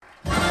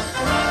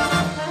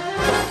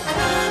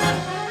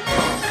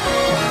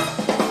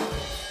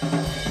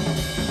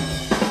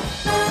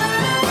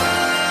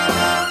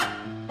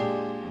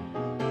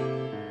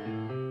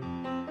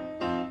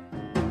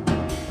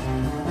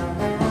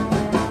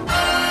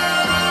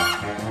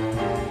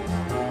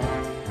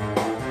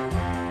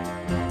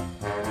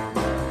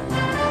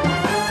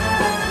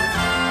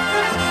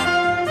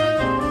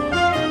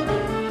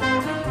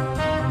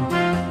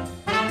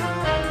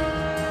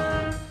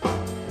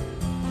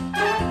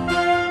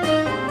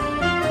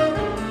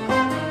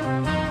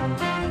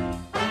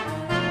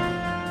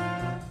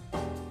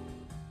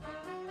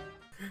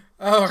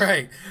All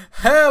right.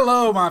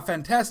 Hello, my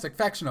fantastic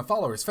faction of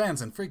followers,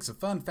 fans, and freaks of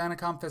fun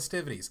Fanicom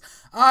festivities.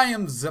 I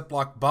am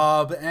Ziploc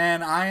Bob,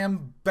 and I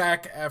am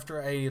back after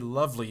a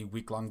lovely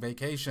week-long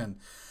vacation.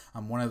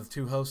 I'm one of the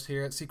two hosts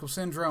here at Sequel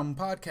Syndrome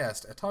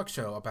Podcast, a talk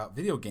show about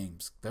video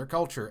games, their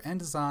culture, and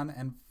design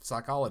and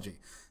psychology.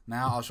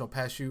 Now I shall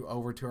pass you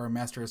over to our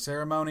master of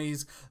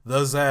ceremonies,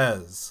 the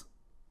Zez.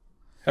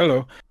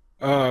 Hello.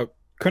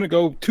 Couldn't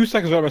go 2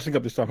 seconds without messing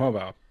up this time. How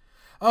about?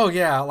 Oh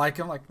yeah, I'm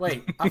like,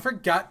 wait, I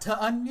forgot to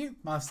unmute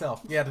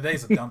myself. Yeah,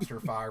 today's a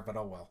dumpster fire, but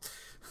oh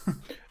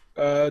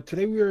well.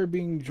 Today we are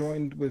being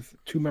joined with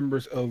two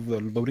members of the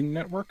Loading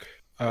Network,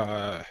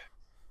 Pat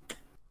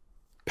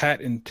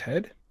and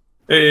Ted.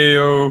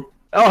 Heyo.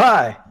 Oh,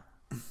 hi.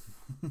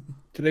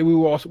 Today we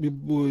will also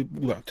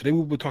today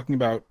we'll be talking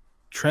about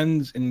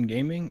trends in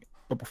gaming.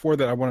 But before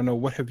that, I want to know,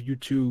 what have you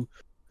two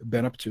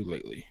been up to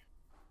lately?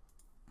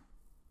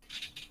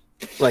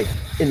 Like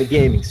in the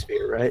gaming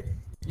sphere, right?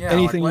 Yeah,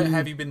 Anything- like, what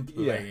have you been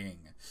playing?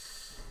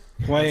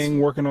 Playing,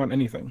 working on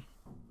anything.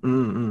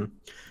 Well,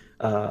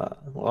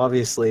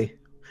 obviously,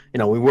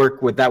 we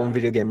work with That One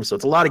Video Gamer, so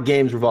it's a lot of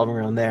games revolving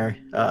around there.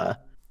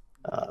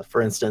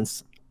 For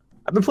instance,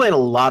 I've been playing a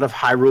lot of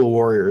Hyrule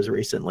Warriors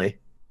recently.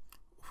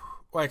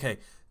 Okay,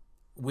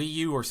 Wii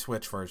U or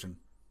Switch version?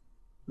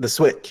 The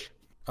Switch.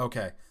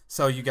 Okay,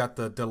 so you got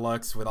the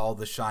deluxe with all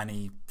the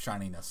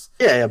shininess.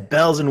 Yeah,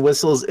 bells and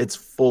whistles. It's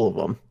full of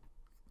them.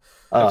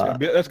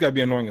 That's gotta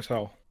be annoying as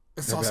hell.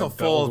 It's Never also had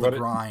full of bells the about it.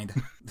 grind.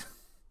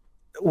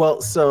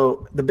 Well,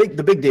 so the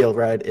big deal,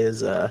 right,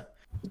 is our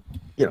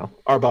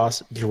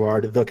boss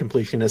Gerard, the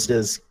completionist,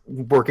 is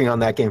working on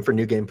that game for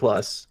New Game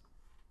Plus.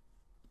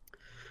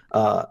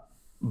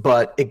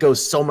 But it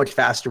goes so much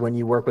faster when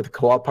you work with a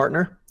co-op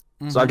partner.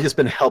 So I've just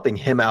been helping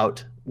him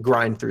out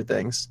grind through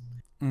things.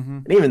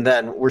 And even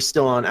then, we're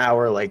still on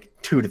hour like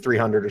 200 to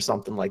 300 or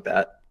something like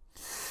that.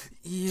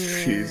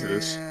 Yeah.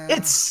 Jesus.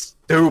 It's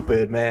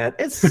stupid, man.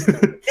 It's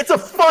a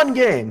fun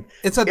game.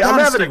 It's a Yeah, I'm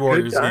having Dynasty a good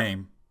Warriors time.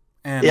 game.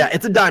 And, Yeah,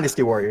 it's a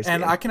Dynasty Warriors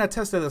and game. I can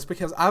attest to this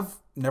because I've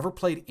never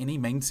played any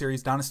main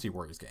series Dynasty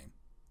Warriors game.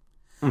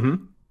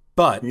 Mhm.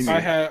 But Me I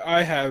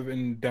have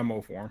in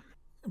demo form.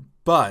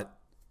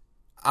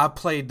 I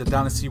played the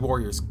Dynasty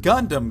Warriors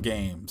Gundam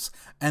games,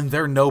 and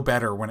they're no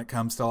better when it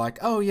comes to like,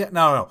 oh yeah,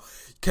 no,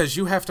 because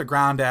you have to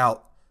grind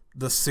out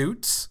the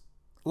suits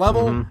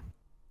level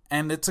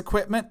and its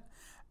equipment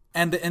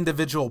and the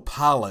individual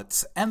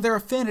pilots and their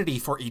affinity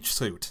for each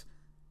suit.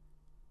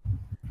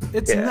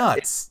 It's Yeah,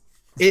 nuts.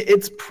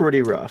 It's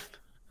pretty rough.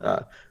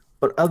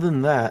 But other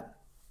than that,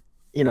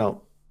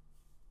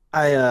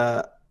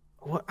 I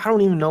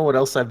don't even know what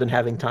else I've been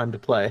having time to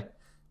play.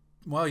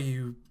 Well,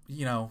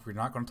 we're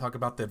not going to talk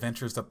about the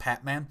adventures of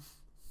Patman.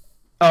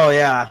 Oh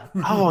yeah.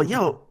 Oh,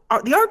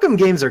 the Arkham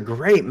games are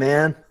great,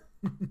 man.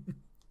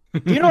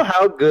 Do you know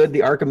how good the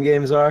Arkham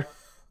games are?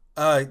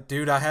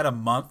 Dude, I had a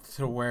month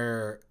to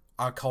where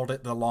I called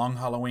it the Long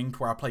Halloween, to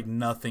where I played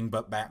nothing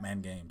but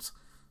Batman games.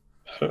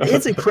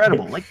 It's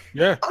incredible. Like,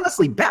 Yeah.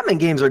 honestly, Batman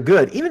games are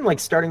good. Even like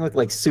starting with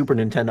like Super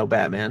Nintendo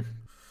Batman.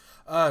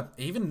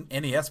 Even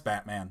NES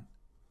Batman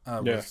Yeah.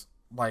 was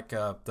like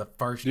the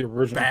first The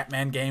original.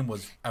 Batman game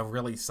was a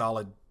really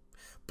solid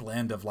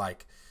blend of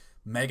like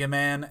Mega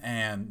Man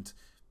and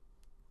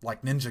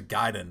like Ninja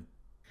Gaiden.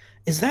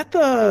 Is that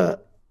the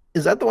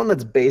one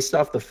that's based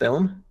off the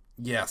film?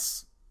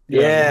 Yes.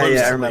 Yeah, I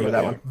Loosely, remember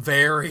that one.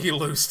 Very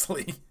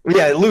loosely.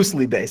 Yeah,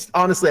 loosely based.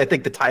 Honestly, I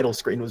think the title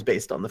screen was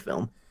based on the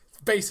film.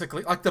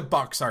 Basically, like the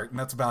box art, and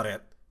that's about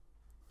it.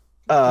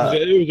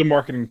 It was a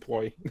marketing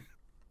ploy.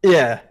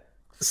 Yeah.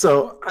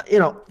 So,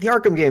 the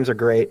Arkham games are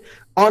great.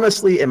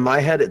 Honestly, in my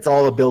head, it's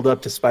all a build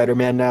up to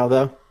Spider-Man now,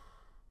 though.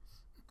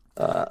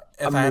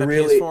 If I had a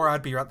PS4,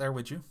 I'd be right there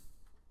with you.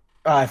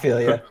 I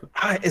feel you.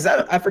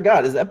 I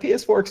forgot. Is that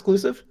PS4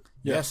 exclusive?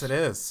 Yes, it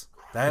is.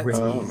 That's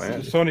Oh, It's man. a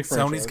Sony franchise.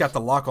 Sony's got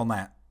the lock on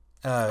that.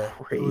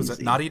 Who is it?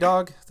 Crazy. Naughty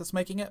Dog that's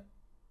making it?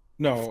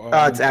 No,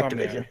 It's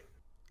Activision.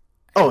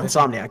 Oh,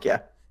 Insomniac, yeah.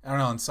 I don't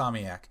know,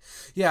 Insomniac.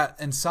 Yeah,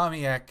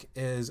 Insomniac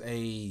is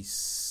a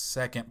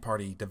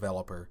second-party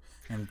developer.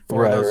 And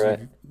for Right, those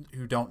right.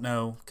 who don't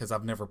know, because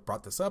I've never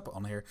brought this up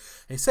on here,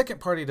 a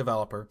second-party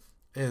developer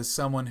is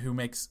someone who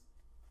makes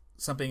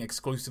something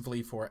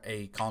exclusively for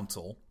a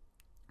console.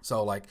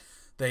 So, like,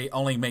 they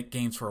only make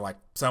games for, like,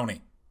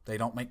 Sony. They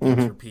don't make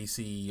games for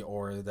PC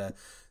or a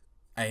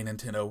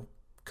Nintendo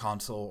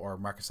console or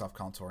Microsoft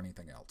console or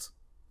anything else.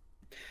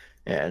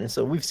 Yeah, and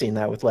so we've seen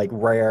that with like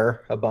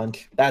Rare a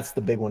bunch. That's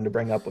the big one to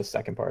bring up with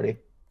second party.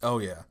 Oh,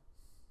 yeah.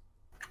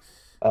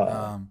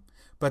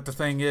 But the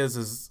thing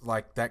is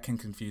like that can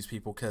confuse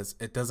people because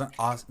it doesn't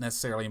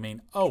necessarily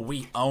mean, oh,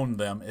 we own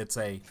them. It's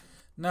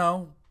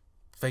no,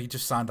 they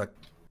just signed a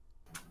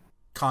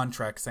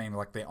contract saying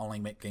like they only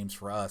make games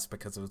for us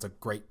because it was a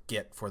great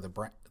get for the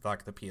brand,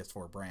 like the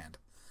PS4 brand.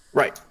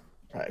 Right.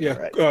 Yeah,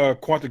 Right.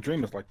 Quantic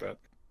Dream is like that.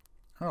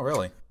 Oh,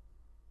 really?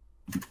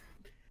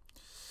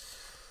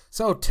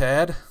 So,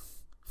 Ted,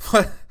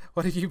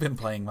 what have you been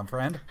playing, my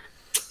friend?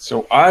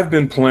 So I've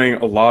been playing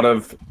a lot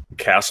of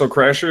Castle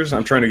Crashers.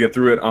 I'm trying to get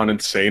through it on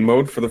insane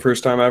mode for the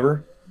first time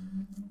ever.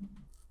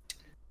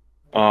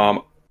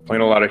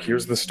 Playing a lot of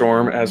Here's the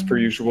Storm as per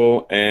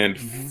usual, and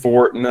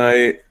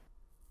Fortnite,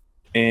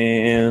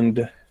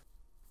 and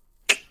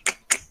I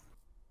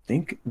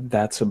think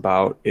that's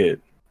about it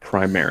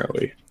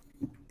primarily.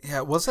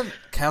 Yeah, wasn't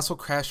Castle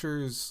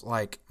Crashers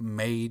like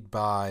made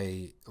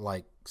by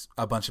like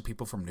a bunch of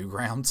people from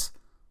Newgrounds?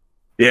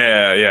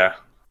 Yeah.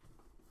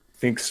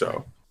 Think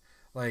so.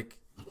 Like,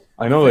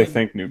 I know they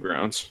think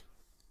Newgrounds.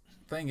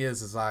 thing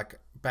is like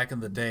back in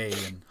the day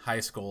in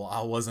high school,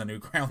 I was a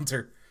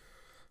Newgrounder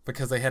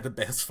because they had the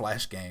best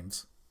Flash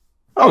games.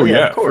 Oh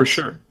yeah, of course. for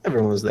sure.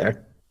 Everyone was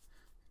there.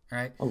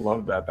 Right? I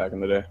loved that back in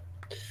the day.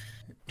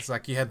 It's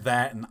like you had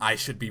that and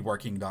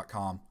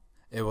ishouldbeworking.com.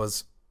 It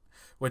was,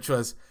 which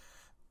was,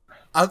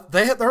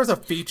 there was a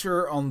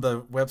feature on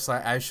the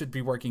website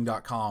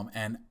ishouldbeworking.com,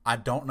 and I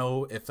don't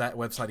know if that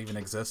website even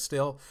exists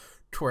still,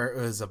 to where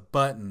it was a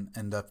button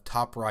in the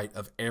top right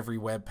of every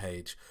web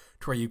page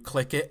to where you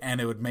click it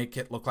and it would make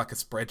it look like a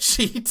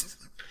spreadsheet.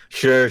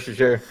 Sure.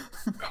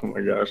 Oh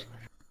my gosh.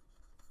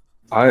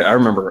 I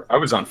remember I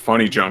was on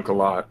Funny Junk a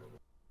lot.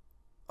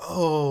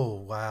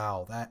 Oh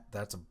wow,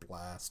 that's a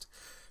blast.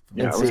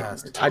 Yeah,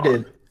 I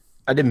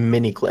did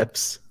mini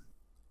clips.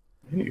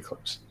 Mini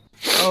clips.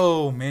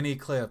 Oh, mini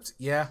clips.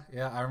 Yeah,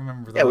 I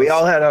remember those. Yeah, we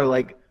all had our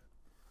like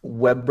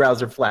web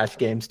browser Flash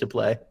games to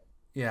play.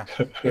 Yeah,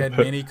 we had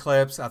mini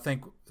clips. I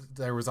think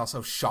there was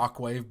also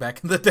Shockwave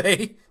back in the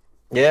day.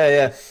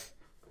 Yeah.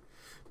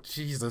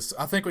 Jesus,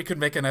 I think we could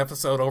make an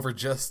episode over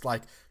just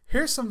like,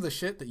 here's some of the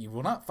shit that you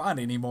will not find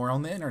anymore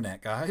on the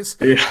internet, guys.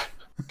 Yeah.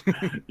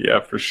 Yeah,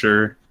 for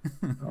sure.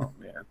 Oh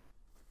man.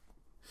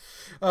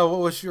 What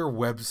was your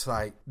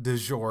website du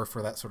jour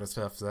for that sort of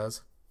stuff,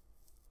 Zez?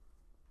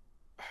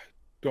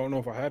 Don't know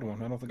if I had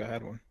one. I don't think I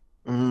had one.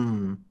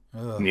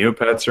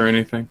 Neopets or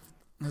anything?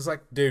 It's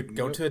like, dude,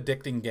 go to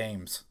Addicting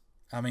Games.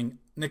 I mean,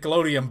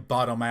 Nickelodeon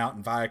bought them out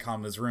and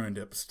Viacom has ruined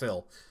it, but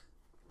still.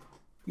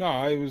 No,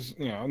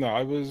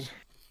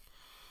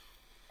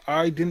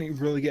 I didn't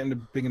really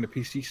get big into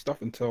PC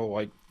stuff until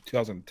like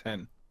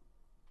 2010.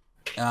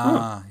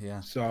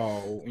 Yeah.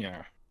 So,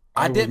 yeah.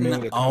 I didn't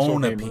mainly a console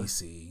own a gamer.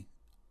 PC.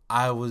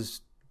 I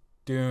was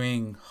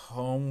doing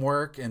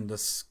homework in the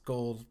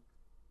school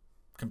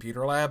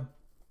computer lab.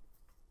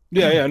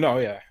 Yeah.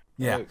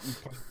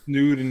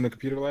 Nude in the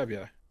computer lab,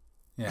 yeah.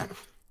 Yeah.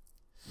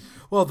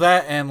 Well,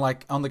 that and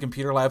like on the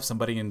computer lab,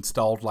 somebody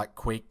installed like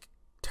Quake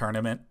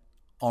Tournament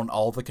on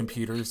all the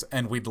computers,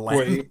 and we'd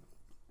land.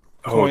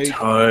 Tight.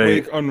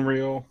 Quake,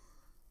 Unreal.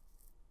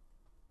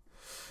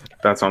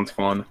 That sounds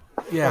fun.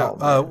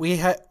 Yeah, we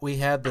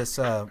had this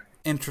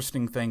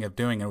interesting thing of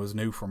doing. It was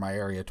new for my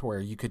area, to where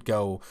you could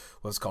go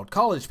what's called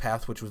College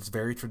Path, which was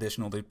very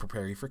traditional to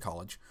prepare you for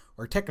college,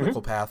 or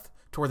Technical Path,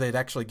 to where they'd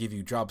actually give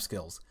you job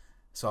skills.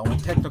 So I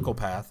went Technical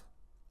Path,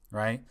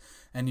 right?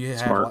 And you had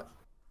Smart.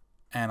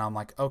 and I'm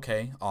like,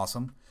 okay,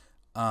 awesome.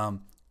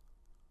 I'm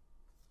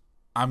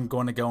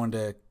going to go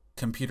into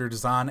computer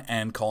design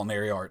and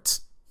culinary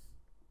arts.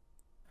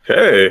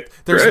 Hey,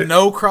 There's great.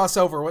 no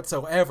crossover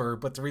whatsoever,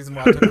 but the reason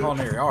why I took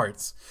culinary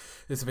arts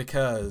is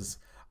because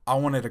I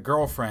wanted a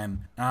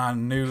girlfriend, and I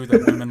knew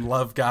that women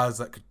love guys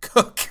that could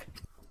cook.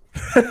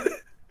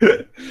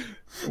 Oh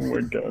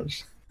my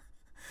gosh.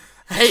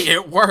 Hey,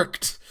 it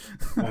worked.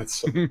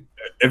 That's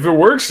if it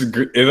works, if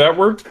that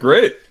worked,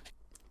 great.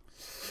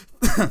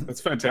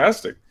 That's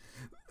fantastic.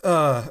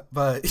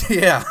 But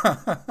yeah.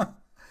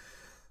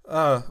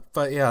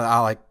 But yeah, I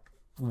like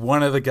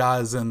one of the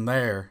guys in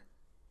there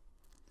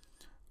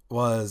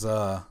was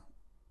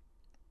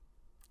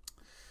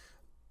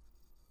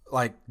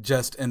like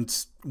just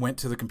went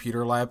to the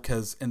computer lab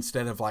because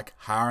instead of like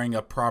hiring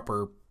a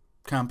proper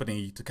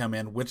company to come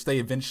in, which they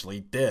eventually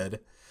did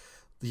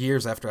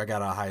years after I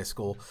got out of high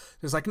school,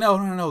 it was like,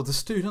 no, the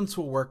students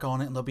will work on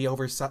it and they'll be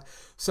oversight.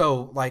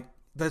 So like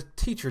the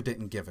teacher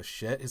didn't give a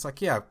shit. It's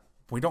like, yeah,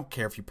 we don't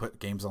care if you put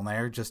games on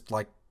there, just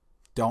like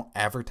don't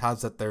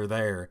advertise that they're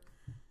there.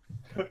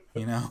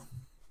 You know?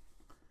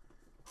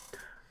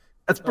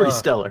 That's pretty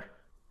stellar.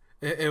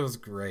 It was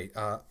great.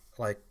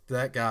 Like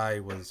that guy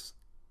was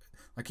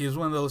like, he was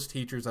one of those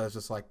teachers I was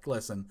just like,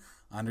 listen,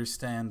 I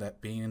understand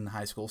that being in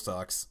high school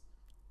sucks.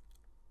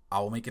 I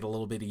will make it a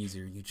little bit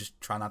easier. You just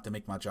try not to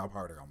make my job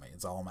harder on me.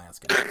 It's all I'm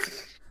asking.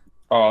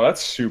 Oh,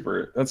 that's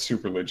super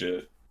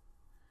legit.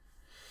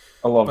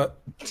 I love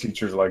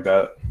teachers like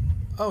that.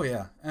 Oh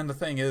yeah. And the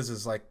thing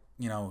is like,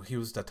 you know, he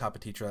was the type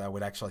of teacher that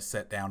would actually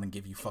sit down and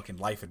give you fucking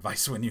life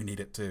advice when you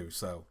need it too.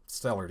 So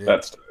stellar, dude.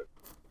 That's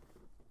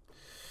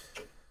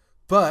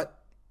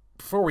But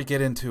before we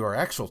get into our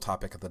actual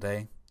topic of the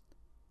day,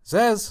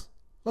 Zez,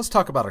 let's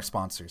talk about our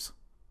sponsors.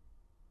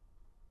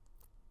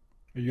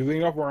 Are you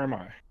leading off or am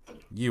I?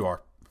 You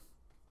are.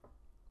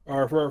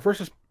 Our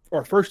first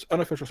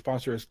unofficial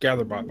sponsor is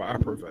GatherBot by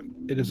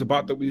AppRevent. It is a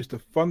bot that we use to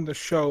fund the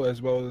show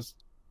as well as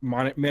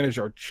manage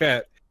our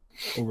chat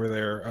over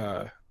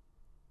there.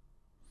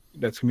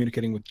 That's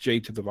communicating with Jay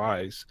to the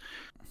Vise.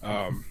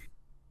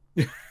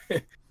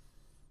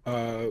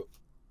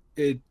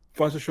 It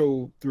funds the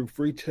show through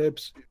free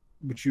tips,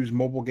 which use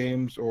mobile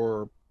games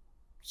or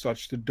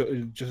such to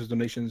just as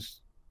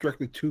donations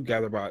directly to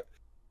GatherBot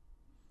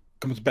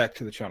comes back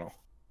to the channel.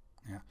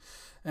 Yeah.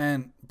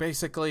 And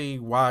basically,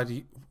 why do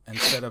you,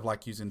 instead of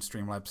like using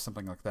Streamlabs,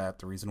 something like that,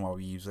 the reason why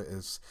we use it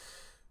is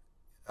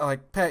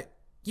like, Pat,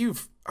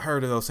 you've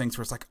heard of those things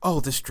where it's like, oh,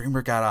 this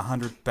streamer got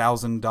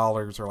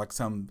 $100,000 or like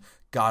some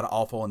god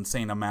awful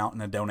insane amount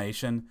in a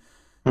donation,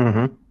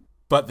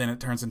 but then it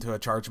turns into a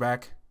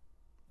chargeback.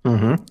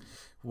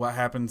 What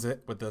happens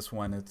with this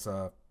one?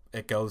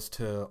 It goes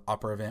to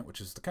Opera Event,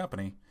 which is the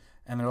company,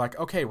 and they're like,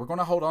 okay, we're going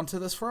to hold on to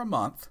this for a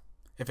month.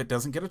 If it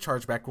doesn't get a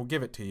chargeback, we'll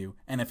give it to you,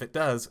 and if it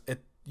does,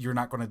 you're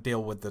not going to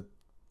deal with the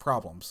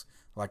problems.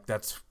 Like,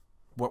 that's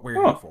what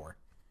we're here for.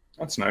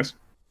 That's nice.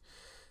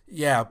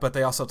 Yeah, but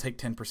they also take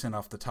 10%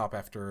 off the top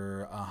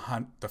after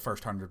the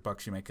first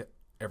 $100 you make it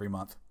every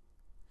month.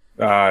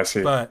 I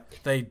see. But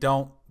they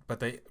don't.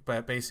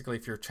 But basically,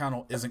 if your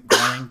channel isn't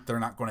growing, they're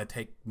not going to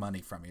take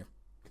money from you.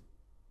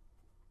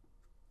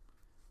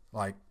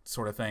 Like,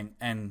 sort of thing.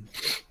 And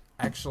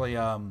actually,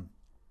 I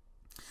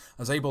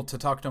was able to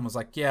talk to them. I was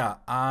like, yeah,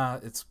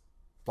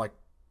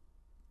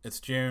 it's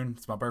June.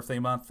 It's my birthday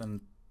month, and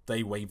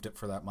they waived it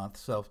for that month.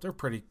 So they're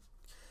pretty.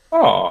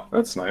 Oh,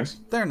 that's nice.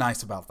 They're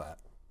nice about that.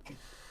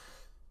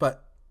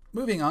 But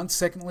moving on,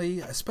 secondly,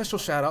 a special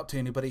shout out to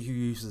anybody who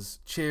uses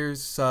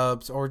Cheers,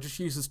 subs, or just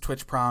uses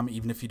Twitch Prime,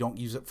 even if you don't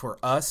use it for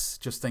us.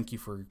 Just thank you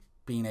for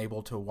being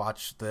able to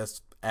watch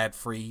this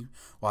ad-free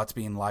while it's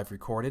being live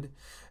recorded.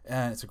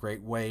 It's a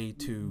great way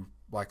to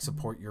like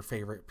support your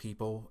favorite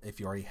people if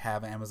you already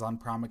have an Amazon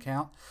Prime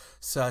account,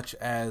 such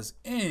as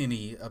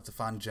any of the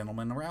fine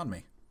gentlemen around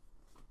me.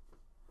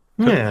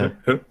 Yeah.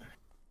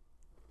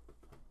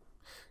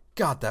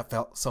 God, that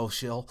felt so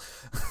shill.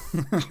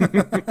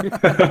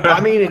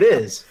 I mean, it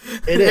is.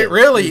 It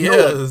really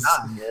is.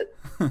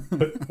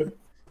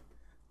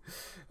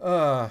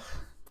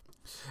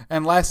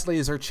 And lastly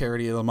is our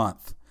charity of the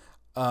month.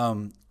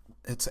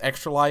 It's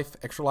Extra Life.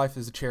 Extra Life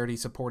is a charity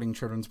supporting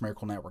Children's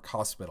Miracle Network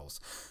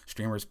hospitals.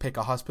 Streamers pick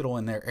a hospital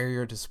in their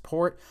area to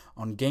support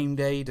on game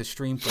day to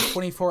stream for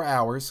 24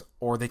 hours,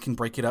 or they can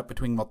break it up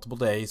between multiple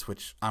days,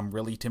 which I'm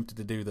really tempted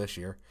to do this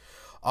year,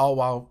 all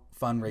while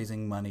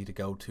fundraising money to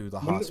go to the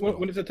hospital.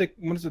 When does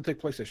it take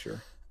place this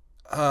year?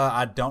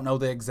 I don't know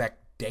the exact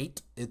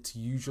date. It's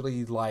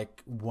usually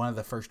like one of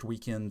the first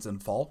weekends in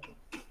fall.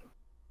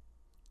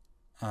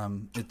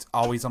 It's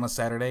always on a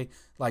Saturday.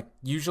 Like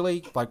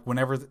usually, like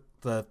whenever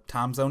the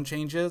time zone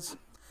changes,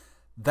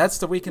 that's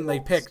the weekend they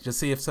pick to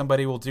see if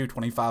somebody will do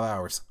 25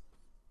 hours.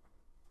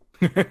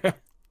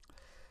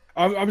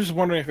 I'm just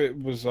wondering if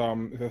it was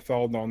if it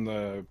fell on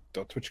the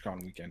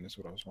TwitchCon weekend. Is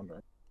what I was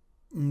wondering.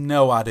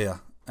 No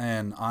idea.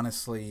 And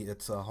honestly,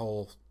 it's a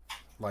whole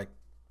like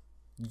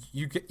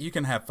you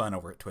can have fun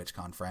over at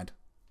TwitchCon, friend.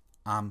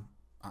 I'm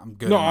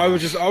good. No, I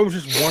was just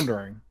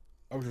wondering.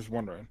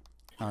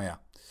 Oh yeah.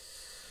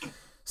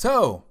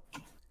 So,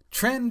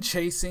 trend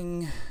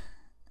chasing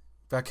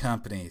the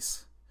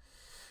companies.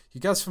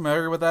 You guys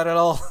familiar with that at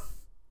all?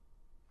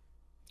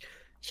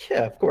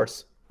 Yeah, of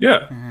course.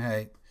 Yeah. All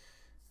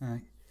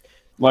right.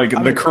 Like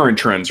the current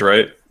trends,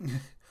 right?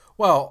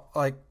 Well,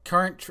 like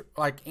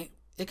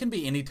it can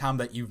be any time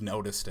that you've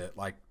noticed it.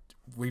 Like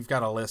we've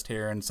got a list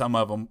here, and some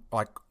of them,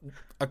 like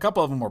a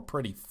couple of them, are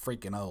pretty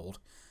freaking old,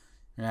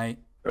 right?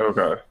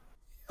 Okay.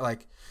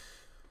 Like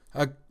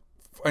an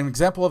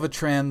example of a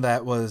trend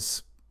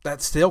that's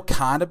still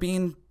kind of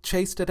being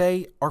chased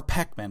today are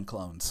Pac-Man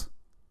clones.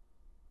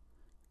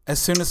 As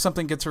soon as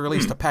something gets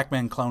released, a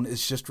Pac-Man clone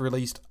is just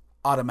released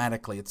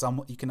automatically. It's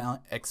almost, you can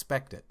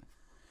expect it.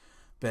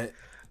 But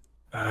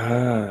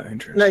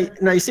interesting.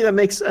 Now you see that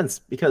makes sense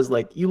because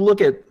like you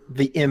look at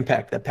the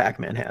impact that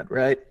Pac-Man had,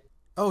 right?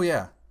 Oh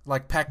yeah,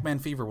 like Pac-Man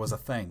Fever was a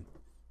thing.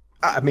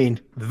 I mean,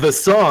 the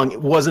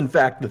song was in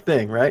fact the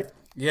thing, right?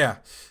 Yeah.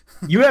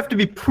 You have to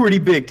be pretty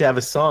big to have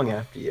a song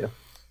after you.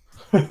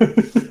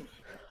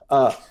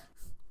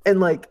 And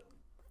like,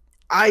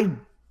 I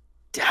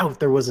doubt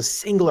there was a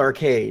single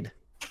arcade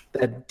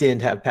that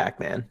didn't have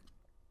Pac-Man.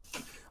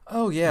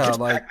 Oh yeah, Just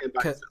like Pac-Man by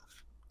itself.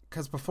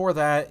 because before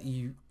that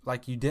you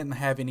didn't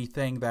have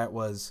anything that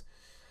was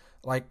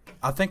like,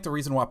 I think the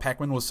reason why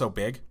Pac-Man was so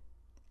big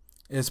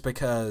is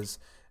because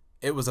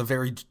it was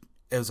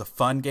a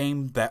fun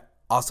game that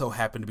also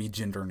happened to be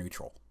gender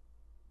neutral.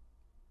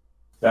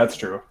 That's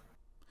true.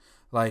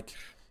 Like,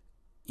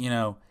 you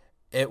know,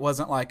 it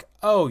wasn't like,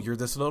 oh, you're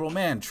this little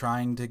man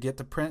trying to get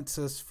the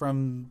princess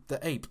from the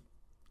ape,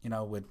 you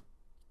know, with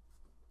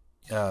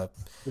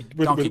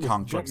Donkey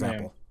Kong, for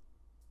example.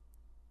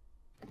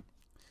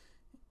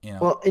 You know.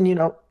 Well, and you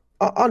know,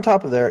 on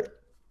top of there,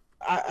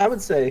 I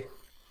would say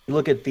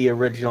look at the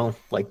original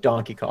like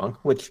Donkey Kong,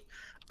 which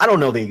I don't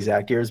know the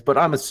exact years, but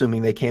I'm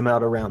assuming they came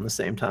out around the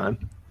same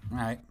time.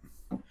 Right.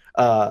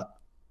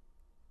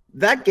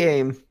 That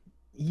game,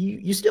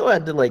 you still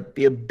had to like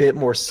be a bit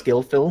more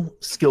skillful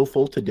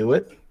to do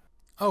it.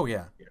 Oh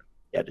yeah. You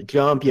had to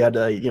jump. You had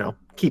to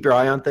keep your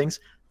eye on things.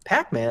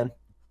 Pac-Man,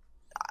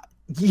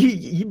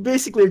 you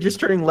basically are just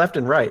turning left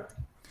and right.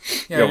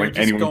 Yeah, like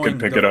anyone can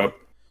pick it up.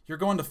 You're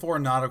going to 4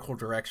 nautical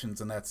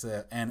directions, and that's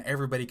it. And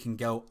everybody can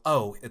go,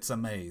 oh, it's a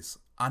maze.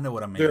 I know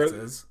what a maze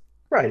is.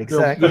 Right,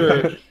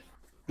 exactly.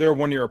 They're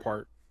 1 year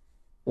apart.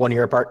 1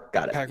 year apart.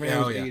 Got it.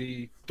 Pac-Man was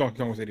 80. Donkey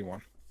Kong was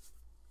 81.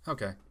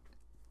 Okay.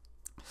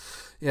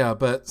 Yeah,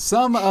 but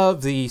some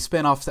of the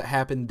spin-offs that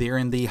happened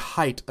during the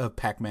height of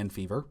Pac-Man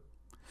fever: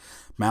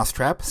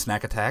 Mousetrap,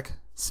 Snack Attack,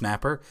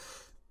 Snapper,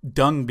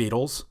 Dung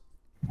Beetles.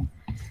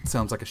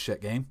 Sounds like a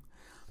shit game.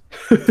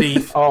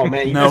 Thief. Oh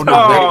man, you No, just no.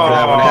 got ready for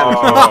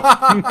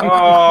that one.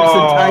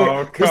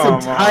 Oh, This come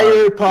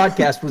entire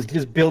podcast was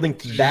just building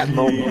to that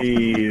moment.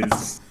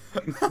 Jeez.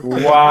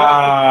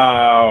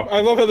 Wow. I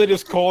love how they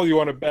just call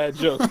you on a bad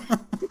joke.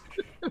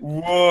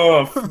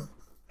 Woof.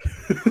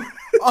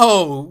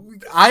 Oh,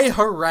 I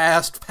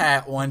harassed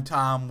Pat one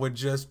time with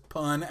just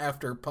pun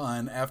after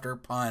pun after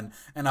pun,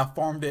 and I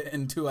formed it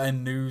into a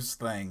news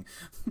thing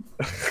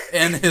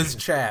in his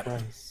chat. Oh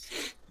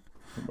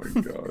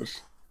my gosh.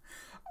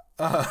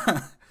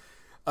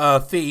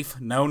 Thief.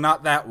 No,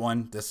 not that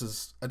one. This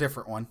is a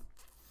different one.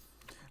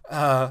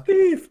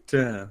 Thief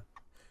time.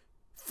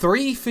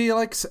 Three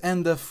Felix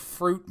and the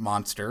Fruit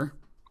Monster.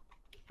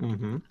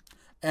 Mm-hmm.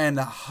 And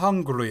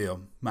Hungry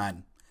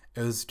Man.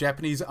 It was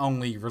Japanese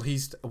only,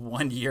 released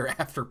 1 year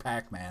after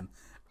Pac-Man.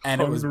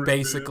 And it was Hungry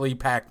basically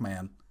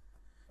Pac-Man.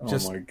 Oh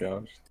my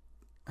gosh.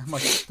 I'm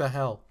like, what the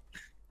hell?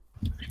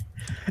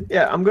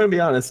 Yeah, I'm gonna be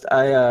honest.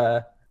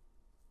 I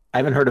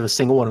haven't heard of a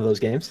single one of those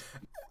games.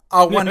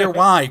 I wonder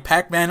why.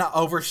 Pac-Man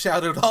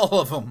overshadowed all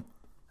of them.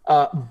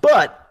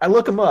 But I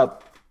look them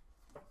up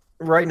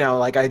right now.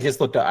 Like I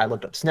looked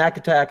up Snack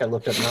Attack. I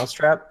looked up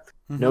Mousetrap.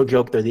 No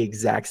joke, they're the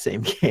exact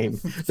same game.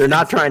 They're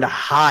not trying to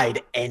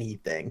hide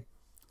anything.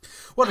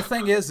 Well, the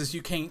thing is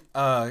you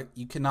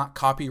cannot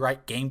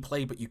copyright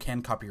gameplay, but you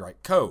can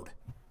copyright code.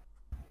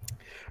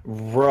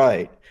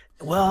 Right.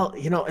 Well,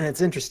 and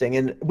it's interesting,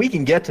 and we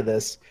can get to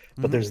this,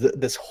 but there's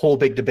this whole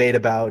big debate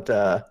about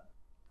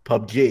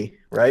PUBG,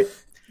 right?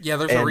 Yeah,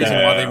 there's a reason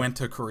why they went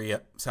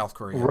to South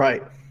Korea.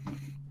 Right.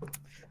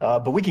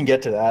 But we can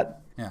get to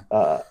that. Yeah.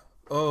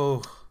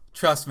 Oh,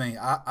 trust me,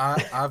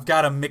 I've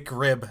got a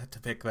McRib to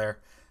pick there.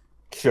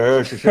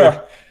 Sure.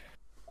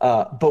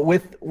 But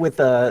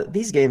with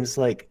these games,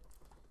 like,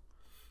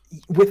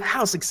 with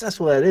how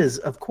successful that is,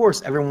 of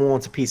course, everyone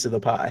wants a piece of the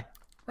pie.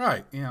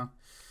 Right,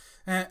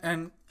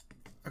 and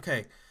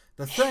okay,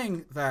 the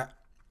thing that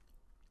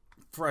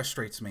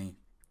frustrates me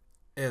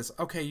is,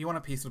 okay, you want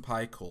a piece of the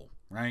pie, cool,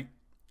 right?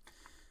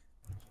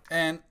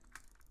 And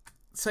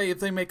say if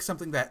they make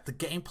something that the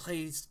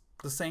gameplay's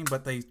the same,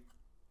 but they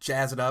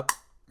jazz it up,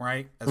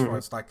 right? As far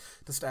as like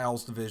the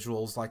styles, the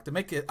visuals, like to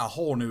make it a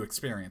whole new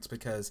experience.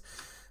 Because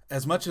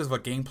as much as a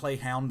gameplay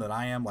hound that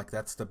I am, like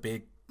that's the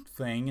big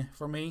thing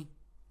for me,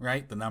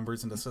 right? The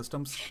numbers and the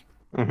systems.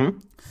 Mm-hmm.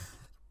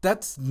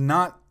 That's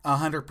not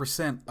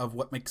 100% of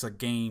what makes a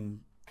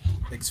game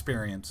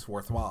experience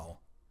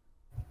worthwhile.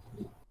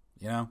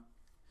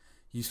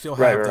 You still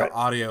have the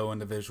audio and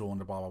the visual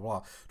and the blah, blah,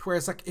 blah.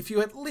 Whereas, like, if you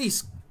at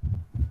least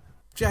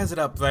jazz it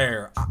up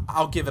there,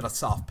 I'll give it a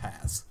soft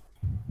pass.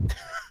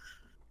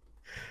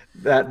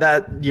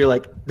 That you're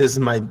like, this is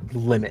my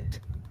limit.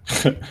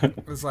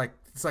 It's like,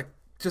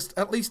 just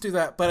at least do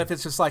that. But if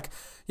it's just like,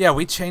 yeah,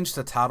 we changed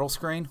the title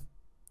screen,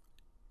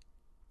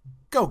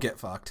 go get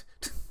fucked.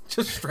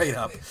 Just straight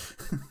up.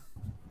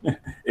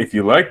 If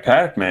you like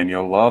Pac-Man,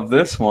 you'll love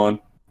this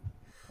one.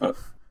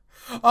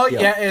 Oh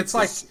yeah, it's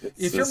like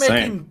it's the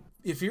same.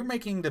 if you're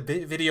making the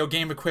video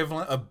game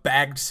equivalent of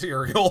bagged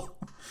cereal.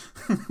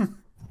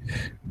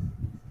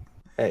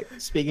 Hey,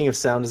 speaking of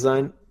sound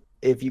design,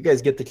 if you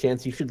guys get the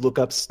chance, you should look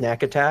up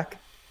Snack Attack.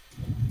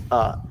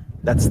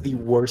 That's the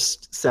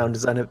worst sound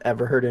design I've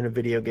ever heard in a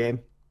video game.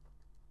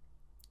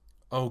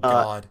 Oh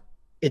God!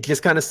 It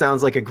just kind of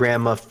sounds like a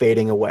grandma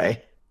fading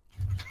away.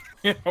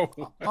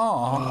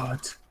 Oh,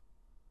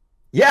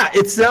 Yeah,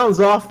 it sounds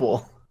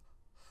awful.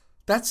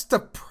 that's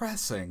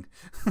depressing.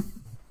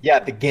 Yeah,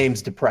 the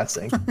game's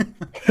depressing.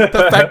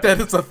 The fact that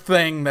it's a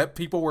thing that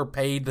people were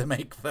paid to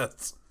make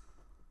this.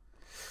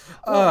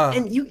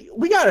 And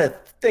we gotta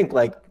think,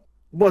 like,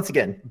 once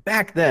again,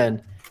 back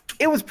then,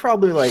 it was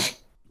probably like,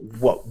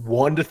 what,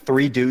 1 to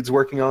 3 dudes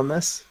working on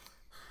this?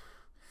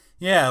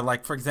 Yeah,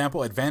 like for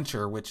example,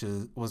 Adventure, which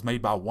was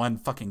made by one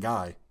fucking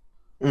guy.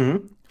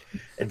 Mm-hmm.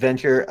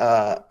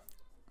 Adventure,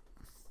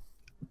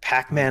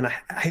 Pac-Man.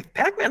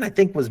 Pac-Man, I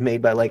think, was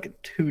made by like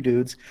 2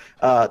 dudes.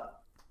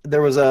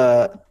 There was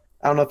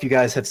I don't know if you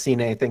guys have seen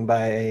anything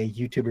by a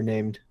YouTuber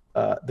named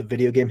the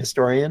Video Game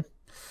Historian.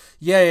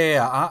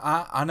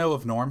 Yeah. I know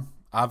of Norm.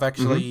 I've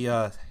actually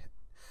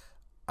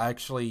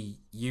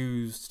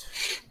used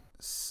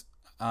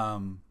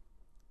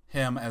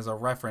him as a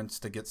reference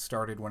to get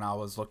started when I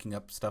was looking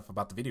up stuff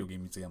about the Video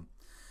Game Museum,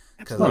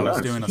 because I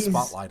was doing a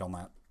spotlight on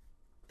that.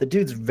 The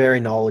dude's very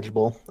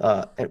knowledgeable.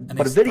 But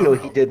a video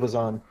he did was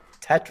on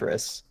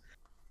Tetris,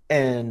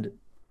 and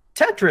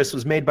Tetris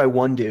was made by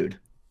 1 dude.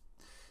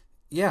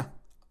 Yeah.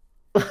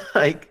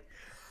 Like,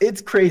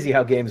 it's crazy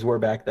how games were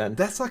back then.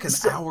 That's like an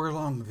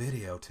hour-long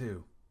video,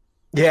 too.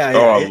 Yeah.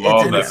 Oh, I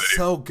love And that. it's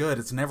so good.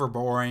 It's never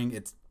boring.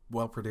 It's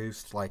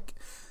well-produced. Like,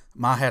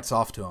 my hat's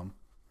off to him.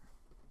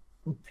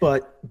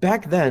 But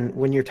back then,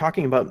 when you're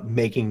talking about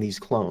making these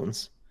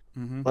clones,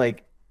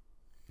 like,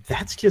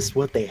 that's just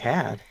what they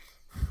had.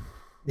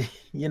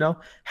 You know,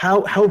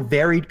 how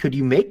varied could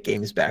you make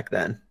games back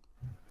then?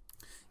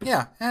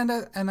 Yeah, and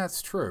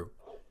that's true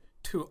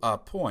to a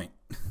point.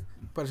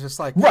 But it's just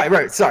like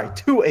Right. Sorry,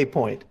 to a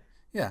point.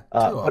 yeah.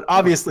 But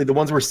obviously, the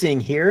ones we're seeing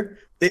here,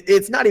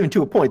 it's not even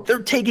to a point.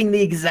 They're taking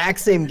the exact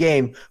same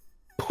game,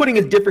 putting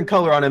a different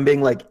color on, and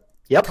being like,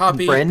 "Yep,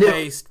 Copy, brand new."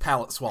 paste,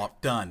 palette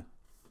swap, done.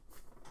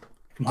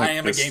 I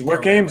am a This is game what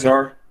programmer. games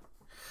are.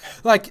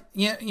 Like,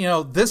 you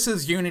know, this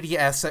is Unity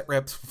asset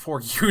reps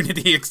before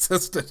Unity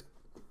existed.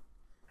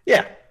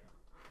 Yeah,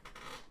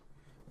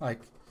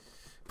 Like,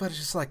 but it's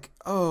just like,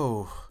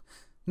 oh,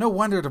 no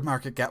wonder the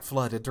market got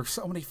flooded. There's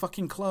so many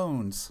fucking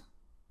clones.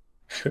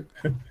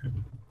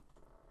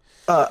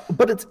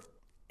 but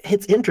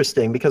it's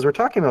interesting because we're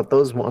talking about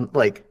those one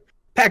like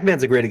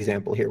Pac-Man's a great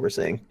example here. We're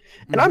saying,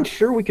 and I'm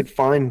sure we could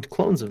find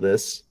clones of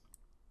this,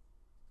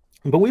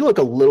 but we look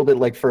a little bit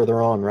like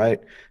further on, right,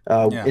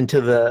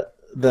 into the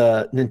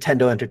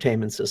Nintendo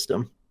Entertainment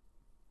System.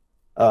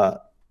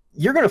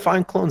 You're gonna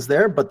find clones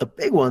there, but the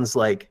big ones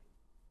like,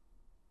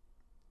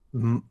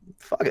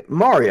 fuck it,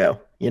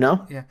 Mario. You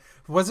know, Yeah.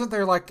 Wasn't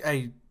there like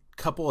a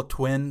couple of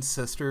twin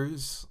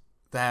sisters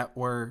that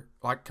were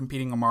like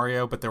competing on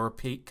Mario, but they were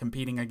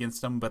competing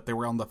against them, but they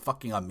were on the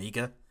fucking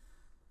Amiga?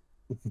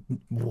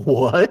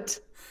 what?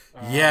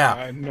 Yeah.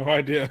 I had no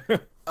idea.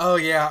 Oh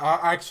yeah,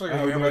 I actually I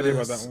have no remember idea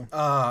about this.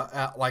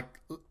 that one. Like,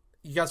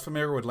 you guys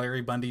familiar with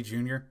Larry Bundy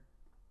Jr.?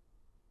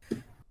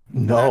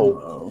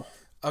 No,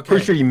 Okay.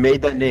 pretty sure you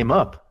made that name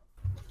up.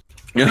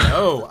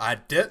 No, I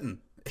didn't.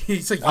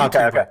 He's a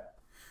YouTuber.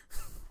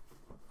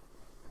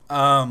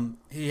 Okay.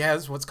 He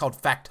has what's called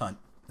Fact Hunt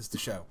is the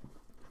show,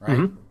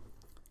 right?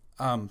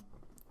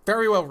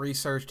 Very well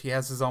researched. He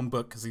has his own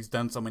book because he's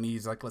done so many.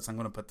 He's like, listen, I'm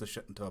going to put this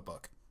shit into a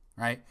book,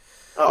 right?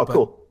 Oh, But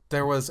cool.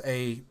 there was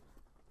and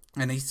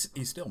he's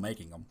still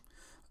making them.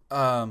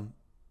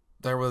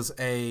 There was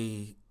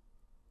to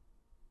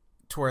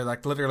where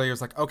like literally it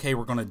was like, okay,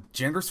 we're going to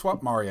gender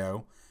swap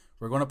Mario.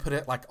 We're going to put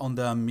it like on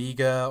the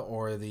Amiga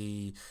or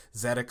the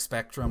ZX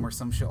Spectrum or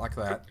some shit like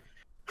that.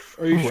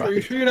 Are you sure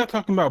you're not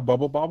talking about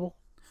Bubble Bobble?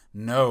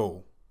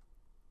 No.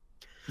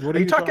 What Are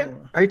you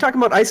talking? Are you talking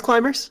about Ice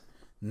Climbers?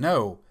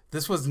 No,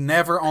 this was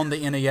never on the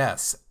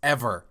NES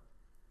ever.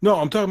 No,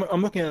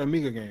 I'm looking at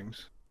Amiga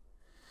games.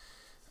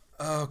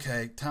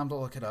 Okay, time to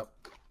look it up.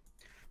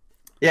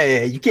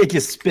 Yeah. You can't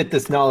just spit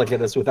this knowledge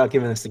at us without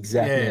giving us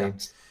exact Yeah.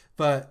 names.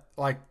 But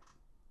like,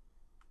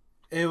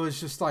 it was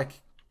just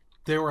like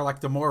they were like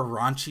the more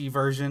raunchy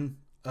version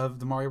of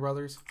the Mario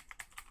Brothers.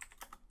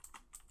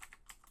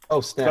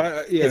 Oh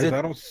snap! Is Is it-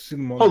 I don't see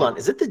them. Hold on,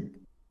 is it the?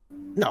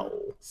 No,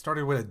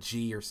 Started with a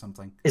G or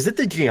something. is it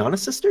the Gianna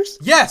sisters?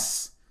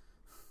 Yes,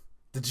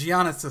 the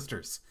Gianna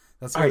sisters.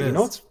 That's what All right, it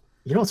is.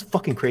 you know what's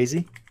fucking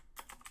crazy?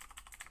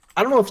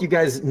 I don't know if you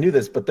guys knew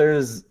this, but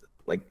there's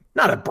like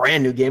not a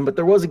brand new game, but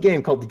there was a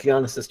game called the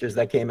Gianna Sisters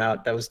that came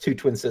out that was two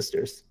twin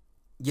sisters.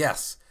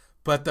 Yes,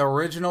 but the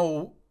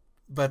original,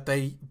 but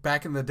they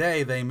back in the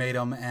day they made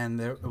them,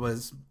 and it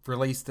was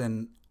released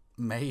in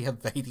May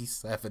of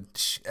 '87.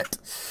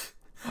 Shit,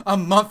 a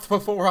month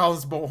before I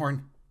was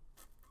born.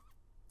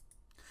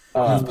 It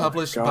was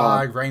published God.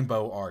 by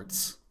Rainbow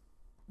Arts.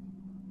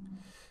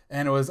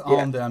 And it was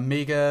on the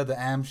Amiga, the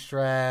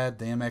Amstrad,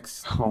 the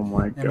Oh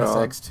my god.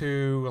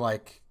 MSX2,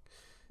 like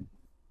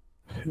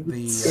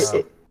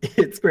the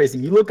It's crazy.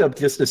 You look up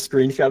just a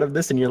screenshot of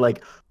this and you're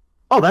like,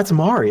 oh, that's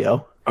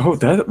Mario. Oh,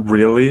 that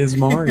really is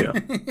Mario.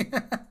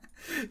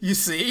 you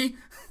see?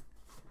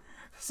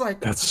 It's like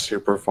That's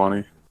super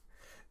funny.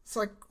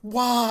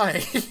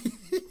 why?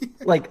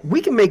 Like, we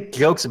can make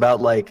jokes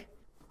about like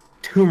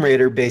Tomb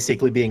Raider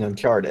basically being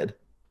Uncharted,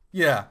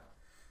 yeah.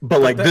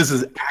 but like this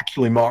is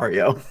actually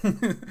Mario.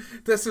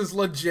 This is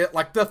legit,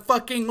 like the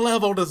fucking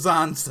level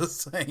design's the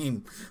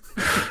same.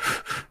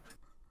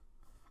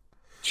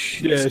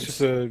 Yeah, it's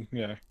just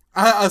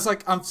I was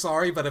like, I'm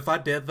sorry, but if I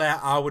did that,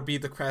 I would be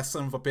the crass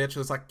son of a bitch. It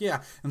was like,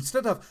 yeah,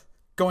 instead of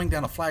going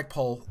down a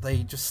flagpole,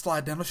 they just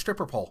slide down a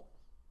stripper pole.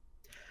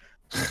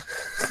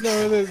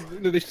 No,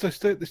 they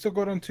still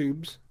go down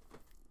tubes.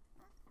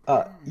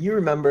 You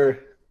remember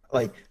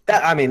like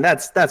that? I mean,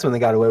 that's when they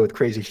got away with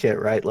crazy shit,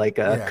 right? Like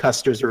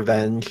Custer's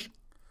Revenge.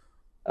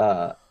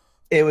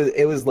 It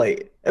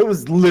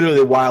was literally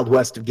the Wild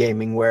West of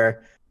gaming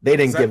where they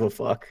didn't give a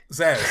fuck.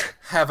 Zez,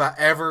 have I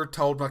ever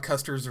told my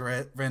Custer's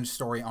Revenge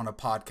story on a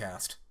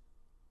podcast?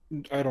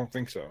 I don't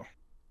think so.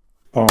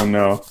 Oh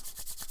no.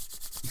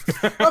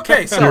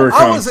 Okay, so Here it I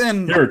comes. was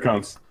in Here it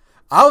comes.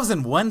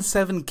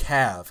 1-7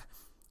 Cav,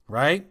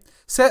 right?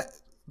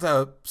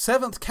 The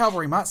 7th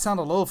Cavalry might sound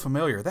a little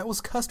familiar. That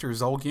was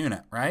Custer's old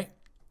unit, right?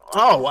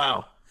 Oh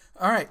wow!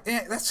 All right,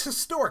 that's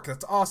historic.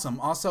 That's awesome.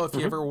 Also, if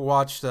you ever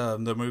watched the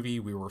movie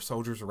We Were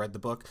Soldiers or read the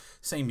book,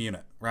 same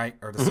unit, right?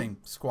 Or the same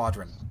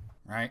squadron,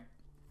 right?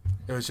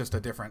 It was just a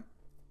different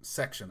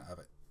section of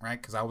it, right?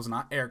 Because I was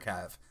not Air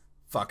Cav.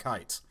 Fuck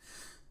heights.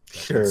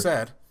 Sure.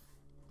 Said,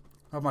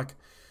 I'm like,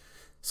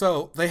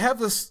 so they have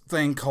this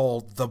thing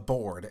called the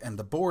board, and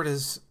the board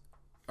is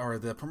or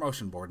the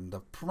promotion board. And the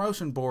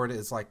promotion board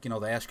is like,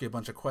 they ask you a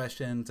bunch of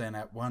questions, and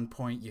at one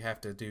point you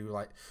have to do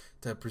like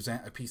to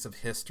present a piece of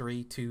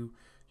history to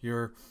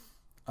your.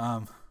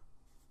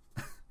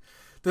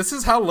 This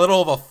is how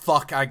little of a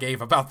fuck I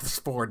gave about this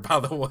board, by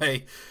the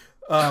way.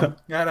 You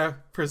gotta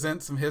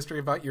present some history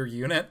about your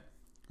unit,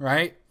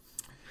 right?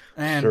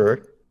 And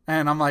Sure.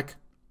 And I'm like,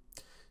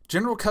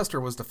 General Custer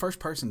was the first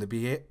person to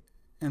be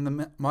in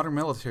the modern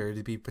military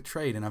to be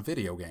portrayed in a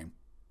video game.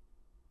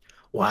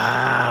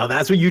 Wow,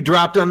 that's what you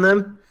dropped on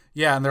them?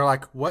 Yeah, and they're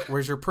like, "What?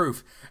 Where's your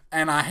proof?"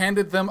 And I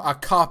handed them a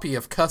copy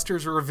of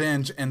Custer's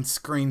Revenge and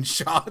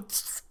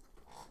screenshots.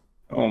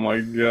 Oh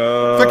my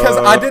god! Because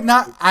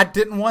I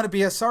didn't want to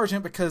be a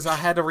sergeant because I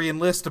had to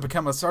re-enlist to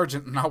become a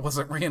sergeant, and I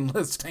wasn't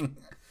re-enlisting.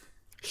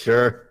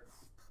 Sure.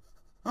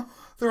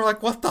 They were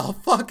like, "What the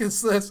fuck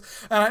is this?"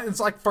 And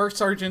it's like first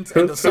sergeants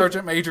and the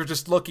sergeant major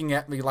just looking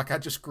at me like I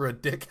just grew a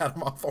dick out of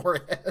my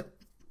forehead.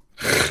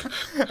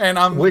 And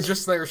I'm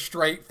just there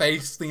straight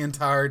faced the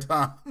entire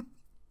time.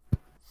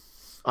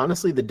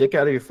 Honestly, the dick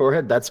out of your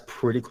forehead, that's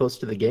pretty close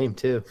to the game,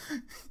 too.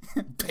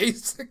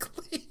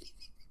 Basically.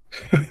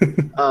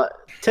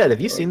 Ted, have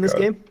you seen this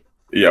game?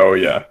 Yeah, oh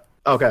yeah.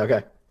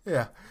 Okay.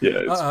 Yeah.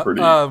 Yeah, it's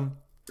pretty crazy.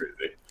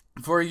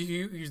 For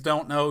you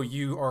don't know,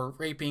 you are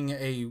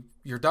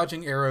you're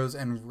dodging arrows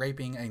and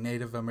raping a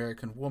Native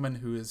American woman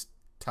who is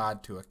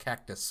tied to a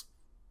cactus.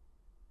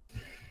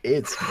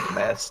 It's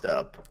messed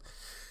up.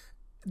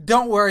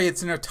 Don't worry,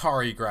 it's an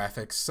Atari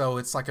graphics, so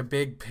it's like a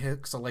big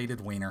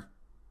pixelated wiener.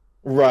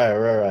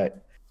 Right.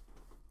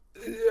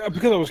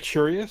 Because I was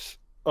curious,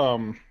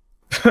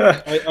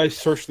 I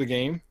searched the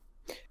game,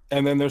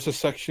 and then there's a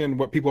section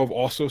what people have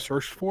also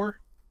searched for,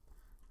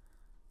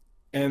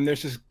 and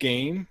there's this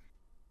game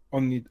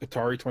on the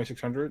Atari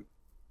 2600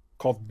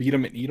 called Beat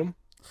 'em and Eat 'em.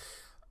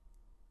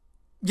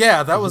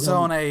 Yeah, that was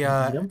on a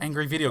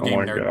Angry Video Game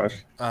my Nerd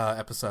gosh.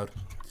 episode.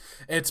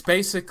 It's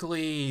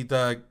basically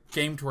the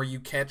game to where you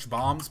catch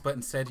bombs, but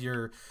instead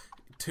you're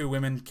two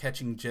women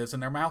catching jizz in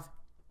their mouth.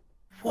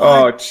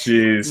 Oh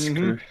jeez.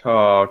 Mhm.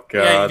 Oh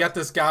god. Yeah, you got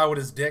this guy with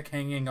his dick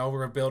hanging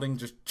over a building,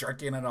 just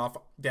jerking it off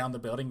down the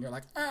building. You're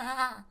like,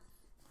 ah.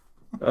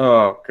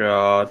 Oh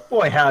god.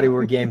 Boy, howdy,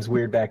 were games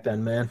weird back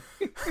then, man.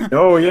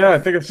 Oh yeah, I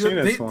think I've seen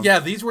this one. Yeah,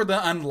 these were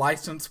the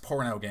unlicensed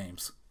porno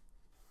games.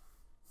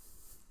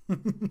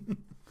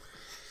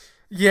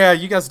 Yeah,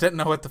 you guys didn't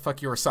know what the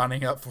fuck you were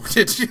signing up for,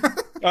 did you?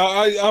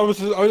 I was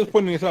just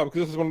pointing this out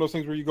because this is one of those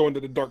things where you go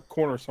into the dark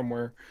corner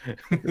somewhere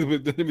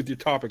with your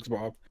topics,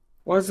 Bob.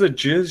 Why is the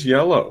jizz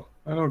yellow?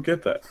 I don't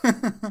get that.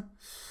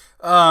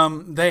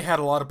 They had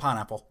a lot of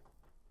pineapple.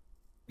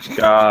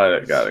 Got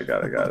it. Let's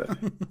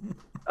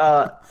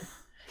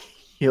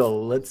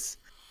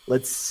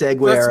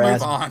segue Let's our move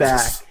ass on.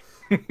 back.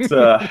 It's,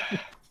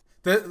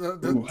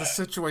 The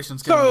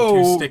situation's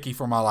getting too sticky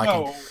for my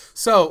liking. No.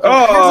 So,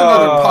 here's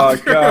another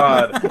popular...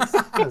 god.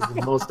 That was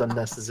the most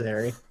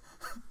unnecessary.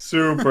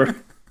 Super.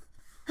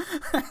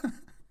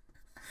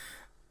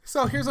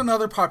 So here's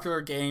another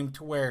popular game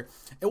to where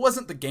it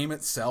wasn't the game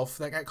itself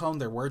that got cloned.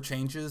 There were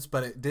changes,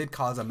 but it did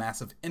cause a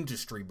massive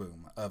industry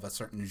boom of a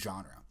certain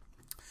genre.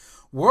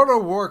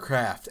 World of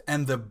Warcraft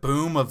and the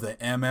boom of the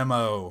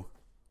MMO.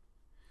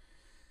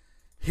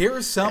 Here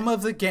are some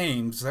of the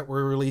games that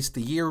were released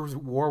the year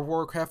World of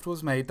Warcraft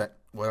was made that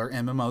were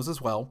MMOs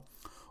as well,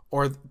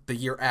 or the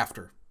year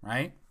after,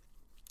 right?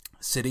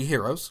 City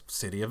Heroes,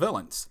 City of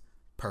Villains,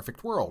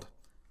 Perfect World,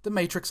 The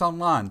Matrix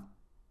Online,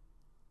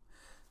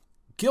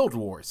 Guild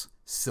Wars,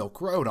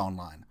 Silk Road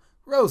Online,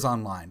 Rose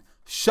Online,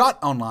 Shot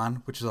Online,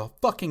 which is a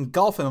fucking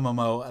golf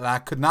MMO that I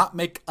could not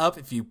make up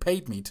if you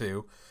paid me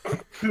to,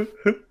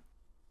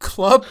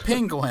 Club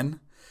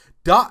Penguin,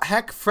 Dot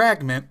Hack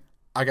Fragment,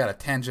 I got a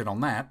tangent on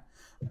that,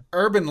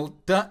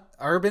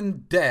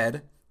 Urban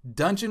Dead,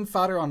 Dungeon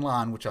Fighter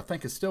Online, which I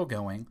think is still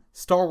going,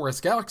 Star Wars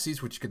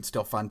Galaxies, which you can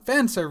still find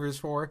fan servers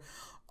for,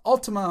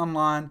 Ultima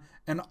Online,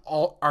 and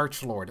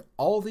Archlord.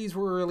 All these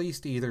were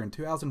released either in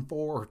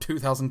 2004 or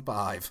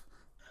 2005.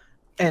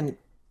 And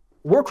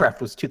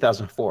Warcraft was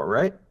 2004,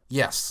 right?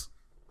 Yes.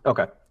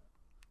 Okay.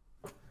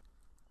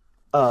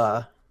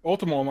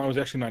 Ultima Online was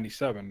actually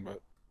 97,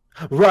 but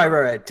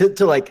Right.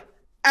 To like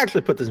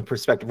actually put this in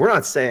perspective, we're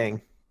not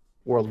saying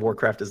World of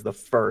Warcraft is the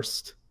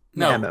first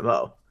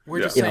MMO.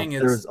 We're just You know, saying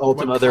there was it's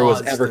Ultima, what there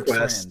was caused the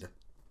EverQuest.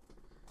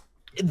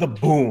 trend. The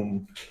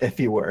boom, if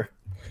you were.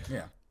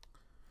 Yeah.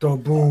 The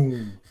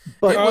boom.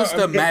 But It was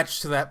the okay. match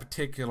to that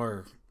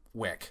particular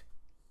wick.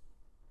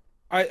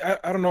 I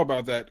don't know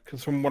about that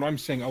because from what I'm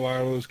seeing, a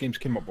lot of those games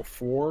came up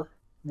before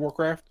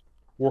Warcraft.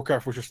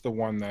 Warcraft was just the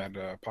one that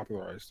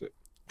popularized it.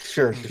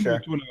 Sure. To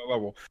another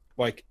level.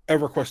 Like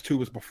EverQuest 2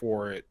 was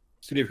before it.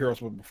 City of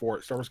Heroes was before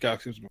it. Star Wars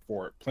Galaxy was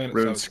before it. Planet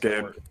Zoo was RuneScape.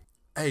 before it.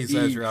 Hey,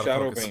 Zez, you're out of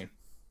Shadow focus. Bane.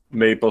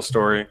 Maple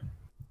Story.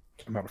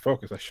 I'm out of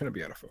focus. I shouldn't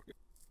be out of focus.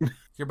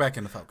 You're back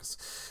into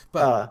focus.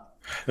 But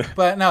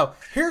no,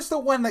 here's the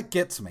one that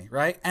gets me,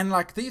 right? And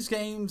like these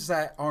games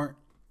that aren't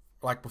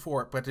like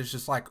before it, but it's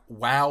just like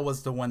WoW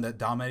was the one that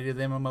dominated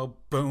the MMO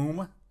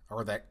boom,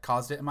 or that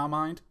caused it in my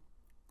mind,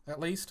 at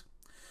least.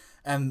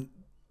 And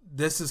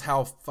this is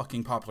how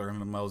fucking popular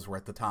MMOs were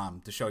at the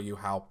time, to show you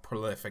how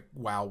prolific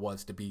WoW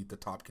was to be the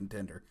top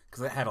contender,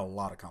 because it had a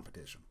lot of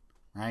competition,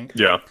 right?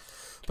 Yeah.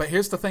 But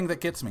here's the thing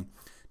that gets me.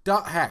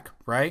 .hack,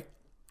 right?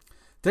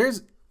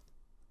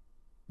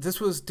 This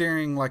was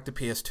during like the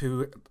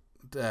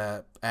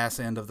PS2 ass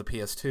end of the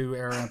PS2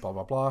 era, blah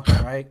blah blah,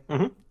 right?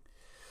 Mm-hmm.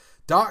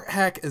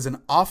 .hack is an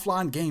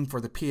offline game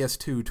for the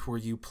PS2 to where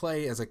you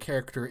play as a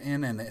character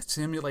in a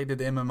simulated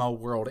MMO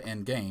world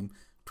end game,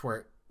 to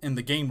where in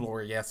the game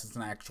lore, yes, it's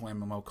an actual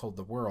MMO called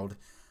The World.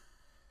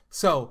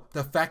 So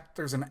the fact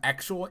there's an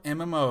actual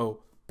MMO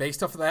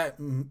based off of that,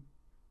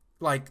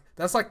 like,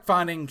 that's like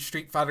finding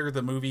Street Fighter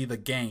the movie, the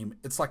game.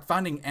 It's like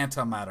finding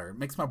antimatter. It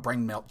makes my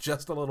brain melt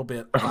just a little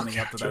bit finding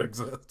out that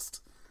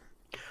exists.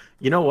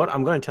 You know what?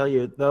 I'm going to tell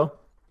you, though.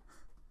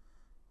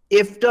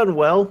 If done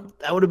well,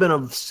 that would have been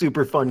a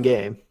super fun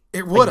game.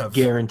 It would have. I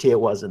guarantee it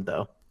wasn't,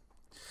 though.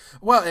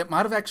 Well, it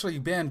might have actually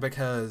been,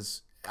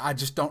 because I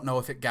just don't know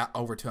if it got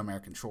over to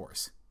American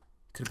shores.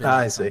 Could have been.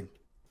 I see.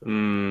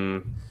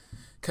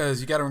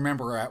 Because you got to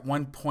remember, at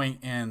one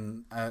point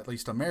in at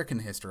least American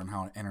history and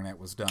how internet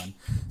was done,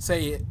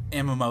 say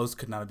MMOs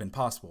could not have been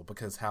possible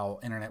because how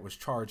internet was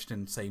charged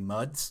in, say,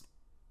 MUDs,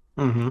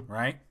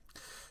 right?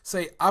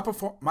 Say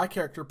my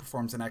character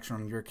performs an action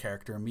on your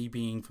character, me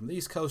being from the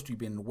East Coast, you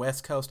being the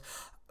West Coast.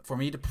 For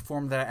me to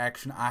perform that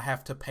action, I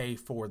have to pay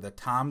for the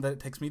time that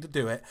it takes me to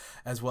do it,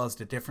 as well as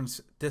the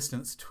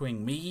distance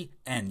between me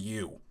and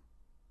you.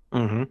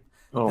 Mm-hmm.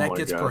 Oh that my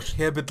gets gosh.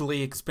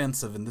 prohibitively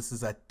expensive, and this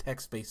is a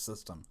text-based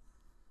system.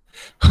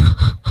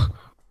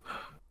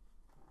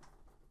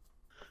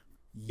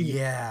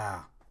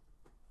 Yeah.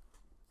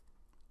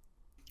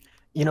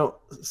 You know,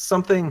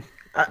 something...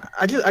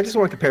 I just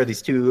want to compare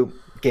these two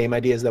game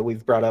ideas that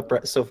we've brought up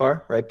so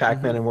far, right?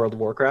 Pac-Man and World of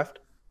Warcraft.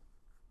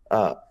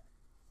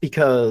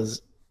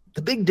 Because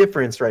the big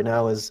difference right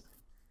now is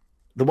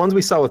the ones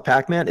we saw with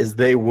Pac-Man is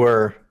they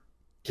were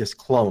just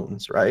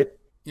clones, right?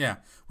 Yeah.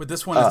 With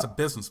this one, it's a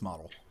business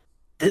model.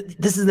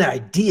 This is the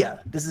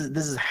idea. This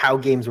is how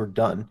games were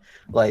done.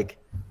 Like,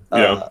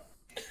 Yeah.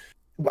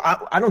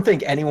 I don't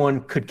think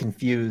anyone could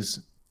confuse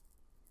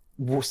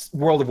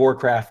World of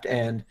Warcraft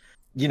and,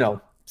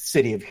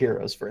 City of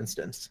Heroes, for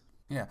instance.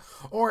 Yeah.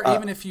 Or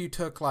even if you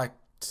took, like,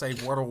 say,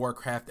 World of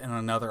Warcraft and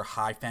another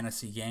high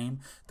fantasy game,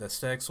 the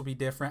aesthetics will be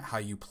different. How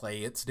you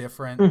play it's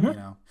different.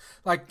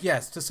 Like,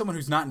 yes, to someone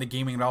who's not into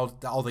gaming at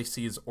all they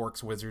see is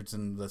orcs, wizards,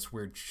 and this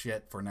weird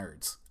shit for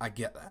nerds. I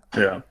get that.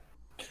 Yeah.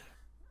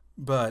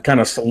 But Kind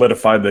of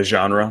solidified the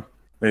genre,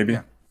 maybe.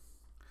 Yeah.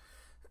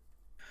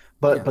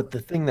 But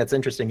the thing that's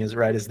interesting is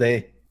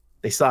they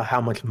saw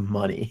how much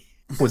money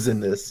was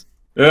in this.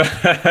 we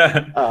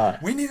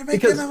need to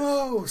make because,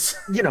 MMOs.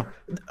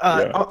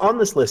 On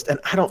this list, and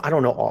I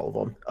don't know all of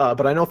them,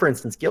 but I know, for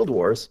instance, Guild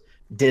Wars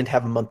didn't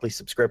have a monthly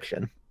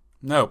subscription.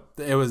 No,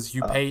 it was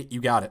you pay, you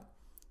got it.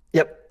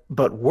 Yep,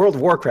 but World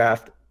of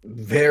Warcraft,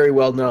 very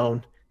well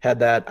known, had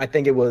that. I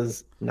think it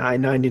was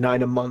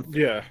 $9.99 a month.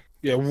 Yeah.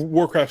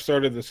 Warcraft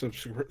started the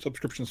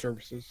subscription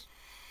services,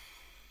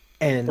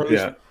 And or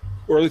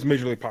at least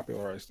majorly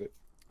popularized it.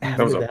 That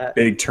was a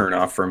big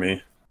turnoff for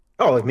me.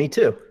 Oh, me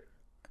too.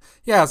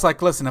 Yeah, it's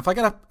like, listen, if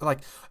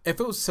it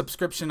was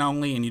subscription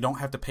only and you don't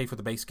have to pay for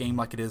the base game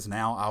like it is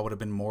now, I'd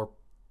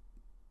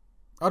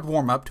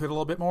warm up to it a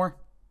little bit more.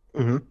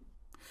 Mm-hmm.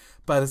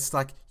 But it's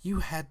like, you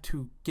had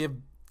to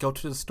go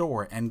to the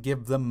store and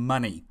give them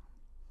money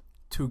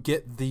to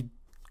get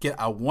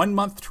a 1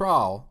 month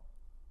trial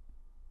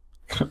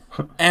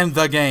and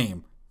the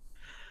game.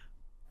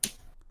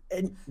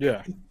 And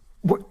Yeah.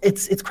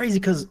 it's crazy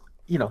because,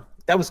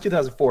 that was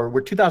 2004. We're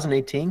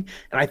 2018,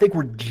 and I think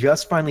we're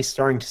just finally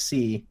starting to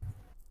see,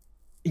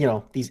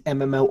 these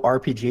MMO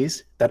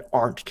RPGs that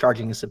aren't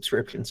charging a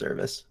subscription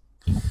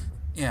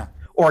Yeah,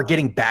 or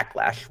getting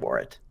backlash for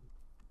it.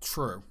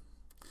 true.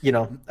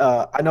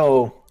 I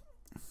know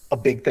a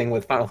big thing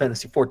with Final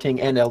Fantasy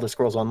XIV and Elder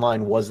Scrolls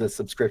Online was the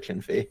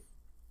subscription fee.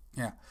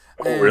 Yeah.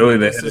 Oh, really?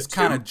 They This had is it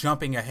kind too? of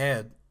jumping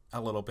ahead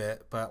a little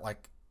bit, but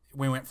like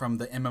we went from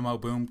the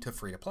MMO boom to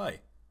free to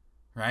play,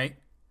 right?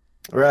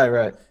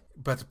 Right.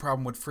 But the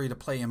problem with free to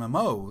play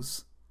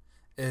MMOs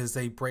is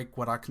they break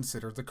what I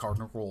consider the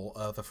cardinal rule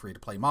of a free to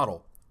play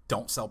model: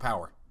 don't sell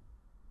power.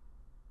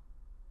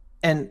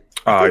 And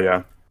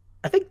Yeah.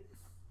 I think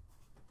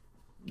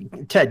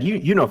Ted,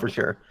 you know for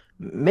sure,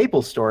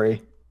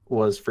 MapleStory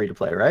was free to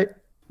play, right?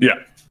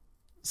 Yeah.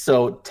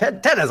 So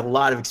Ted has a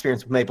lot of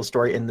experience with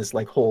MapleStory in this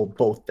whole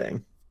both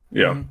thing.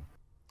 Yeah.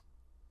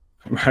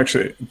 I'm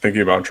actually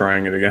thinking about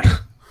trying it again.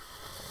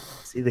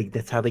 See,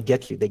 that's how they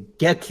get you. They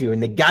get you,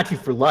 and they got you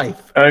for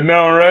life. I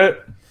know, right?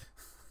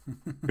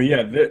 But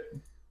yeah,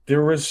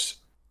 there was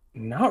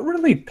not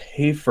really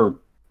pay for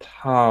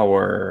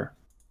power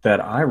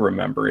that I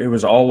remember. It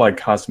was all like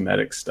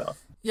cosmetic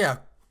stuff. Yeah,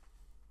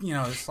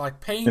 it's like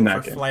paying In for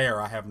that game.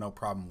 flair. I have no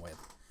problem with.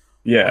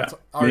 Yeah,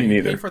 Or me you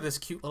neither. pay for this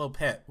cute little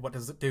pet. What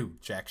does it do?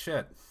 Jack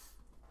shit.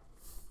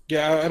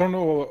 Yeah, I don't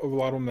know of a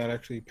lot of them that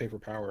actually pay for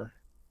power.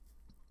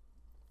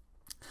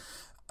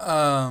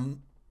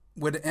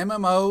 With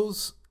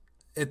MMOs,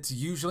 it's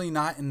usually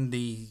not in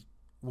the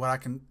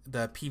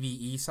the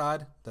PvE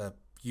side, the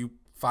you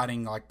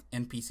fighting like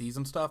NPCs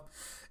and stuff,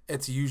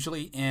 it's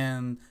usually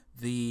in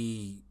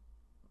the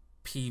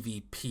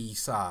PvP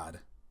side.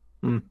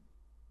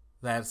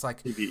 That's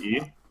like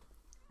PvE?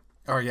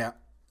 Oh yeah.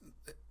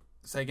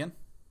 Say again?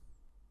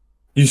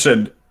 You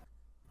said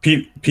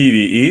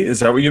PvE? Is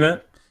that what you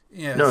meant?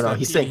 Yeah. No, it's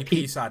he's the saying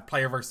PvP side,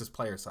 player versus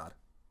player side.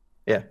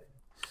 Yeah.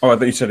 Oh, I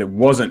thought you said it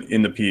wasn't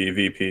in the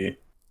PvP.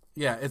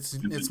 Yeah, it's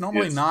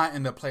normally not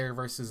in the player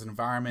versus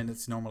environment.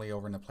 It's normally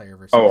over in the player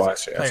versus Oh, I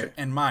see. player.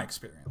 In my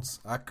experience,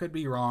 I could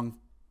be wrong.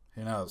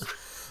 Who knows?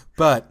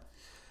 But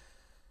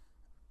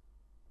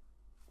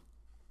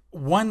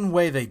one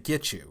way they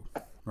get you,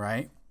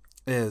 right,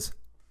 is,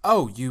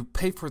 oh, you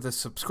pay for this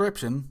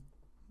subscription.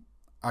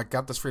 I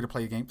got this free to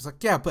play game. It's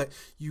like, yeah, but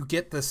you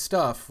get this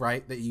stuff,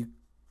 right,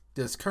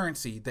 this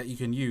currency that you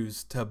can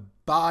use to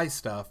buy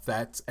stuff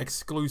that's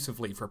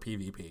exclusively for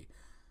PvP.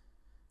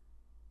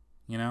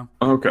 You know?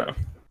 Okay.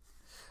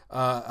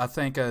 I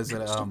think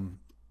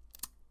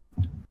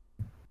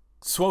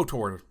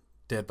SWTOR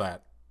did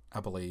that, I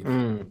believe.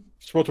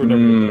 SWTOR never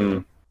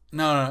did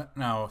that.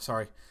 No,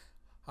 sorry.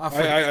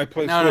 I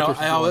played No,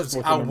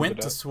 SWTOR. I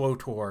went to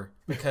SWTOR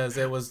because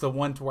it was the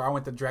one to where I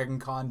went to Dragon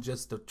Con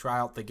just to try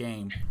out the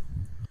game.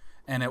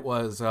 And it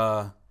was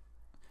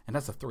and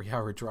that's a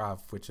 3-hour drive,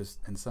 which is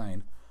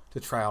insane, to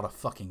try out a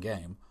fucking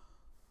game.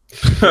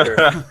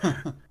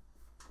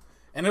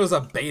 And it was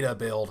a beta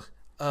build.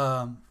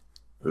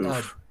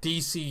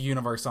 DC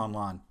Universe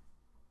Online.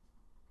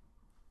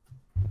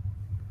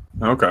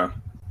 Okay.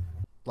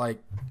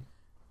 Like,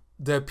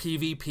 the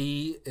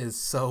PvP is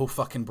so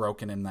fucking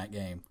broken in that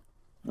game.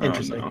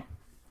 Interesting. Oh, no.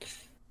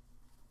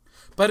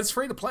 But it's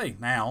free to play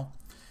now.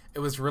 It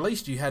was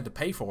released, you had to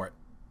pay for it.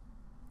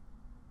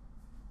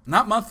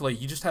 Not monthly,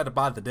 you just had to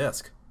buy the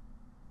disc.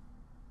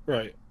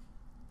 Right.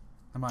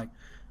 I'm like,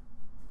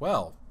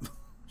 well,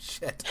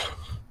 shit.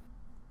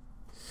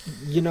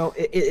 You know,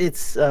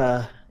 it's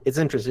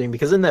interesting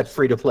because in that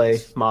free to play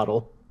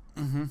model,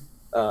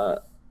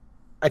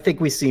 I think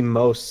we see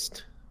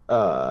most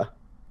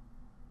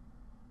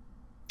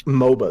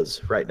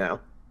MOBAs right now.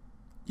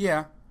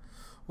 Yeah,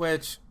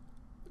 which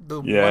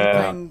one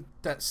thing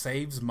that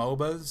saves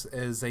MOBAs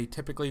is they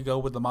typically go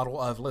with the model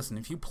of, listen,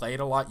 if you play it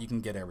a lot, you can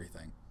get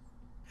everything.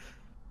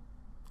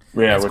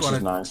 Yeah, It's which gonna-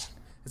 is nice.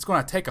 It's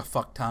going to take a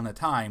fuck ton of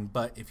time,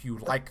 but if you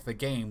like the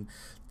game,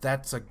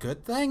 that's a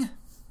good thing.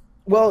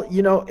 Well,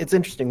 you know, it's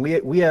interesting.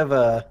 We have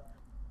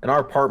in our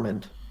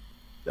apartment,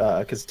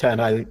 because Ted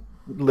and I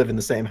live in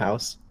the same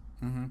house.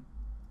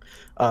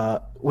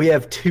 We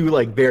have two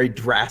like very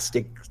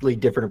drastically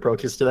different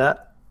approaches to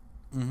that.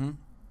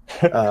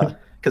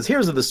 Because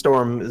Heroes of the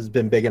Storm has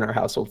been big in our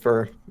household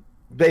for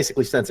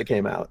basically since it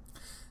came out.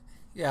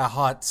 Yeah,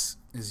 HOTS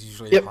is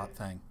usually Yep. a hot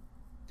thing.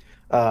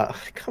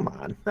 Come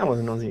on, that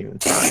wasn't even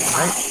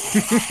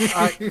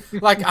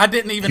right? I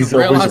didn't even He's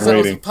always realize that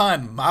was a waiting.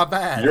 pun. My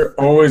bad. You're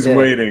always Yeah.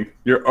 waiting.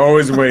 You're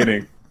always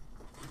waiting.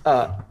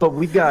 But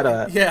we've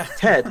got Yeah.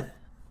 Ted,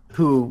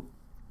 who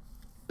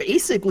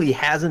basically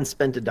hasn't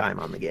spent a dime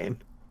on the game.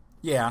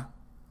 Yeah.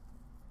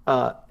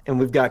 And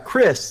we've got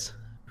Chris,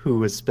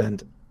 who has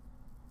spent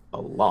a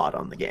lot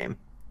on the game.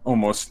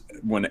 Almost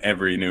when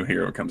every new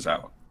hero comes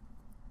out.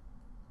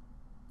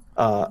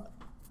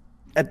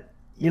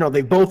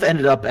 They both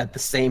ended up at the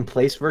same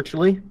place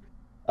virtually,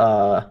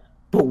 but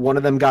one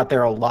of them got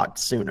there a lot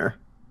sooner.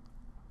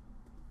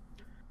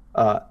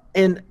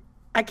 And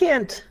I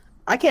can't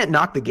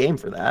knock the game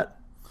for that.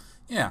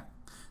 Yeah.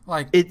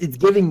 Like, It's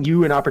giving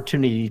you an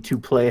opportunity to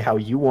play how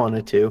you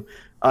wanted to,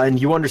 and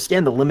you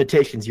understand the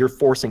limitations you're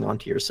forcing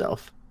onto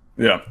yourself.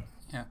 Yeah.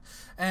 yeah.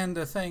 And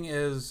the thing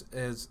is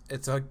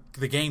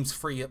the game's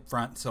free up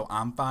front, so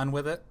I'm fine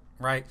with it,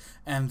 right?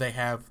 And they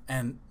have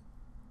and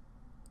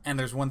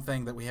there's one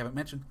thing that we haven't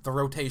mentioned, the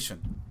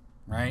rotation,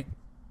 right?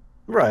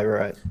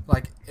 Right.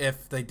 Like,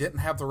 if they didn't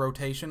have the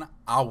rotation,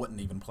 I wouldn't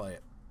even play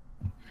it.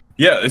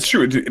 Yeah, it's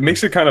true. It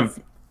makes it kind of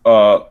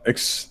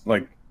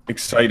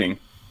exciting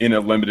in a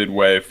limited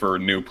way for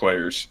new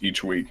players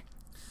each week.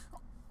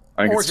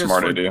 I think Or it's a just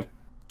smart for idea.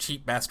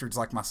 cheap bastards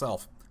like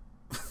myself.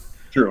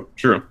 True.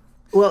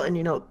 Well,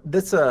 and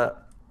this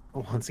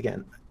once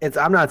again,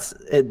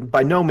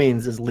 by no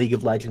means is League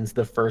of Legends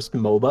the first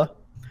MOBA,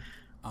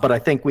 but I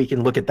think we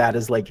can look at that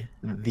as like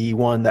the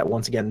one that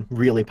once again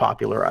really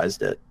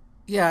popularized it.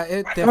 Yeah,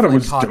 it thought it definitely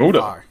was caught Dota.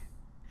 fire.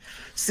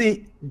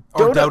 See,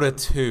 Or Dota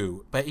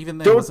 2. But even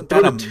then, wasn't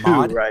that a Dota 2,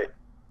 mod? right?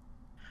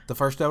 The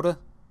first Dota?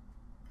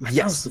 That was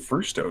Yes. the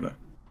first Dota.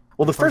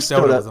 Well, the First first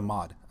Dota Dota, was a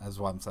mod, is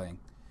what I'm saying.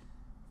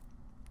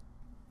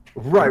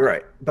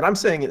 right. But I'm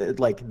saying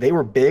like they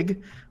were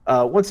big.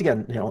 Once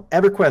again,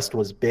 EverQuest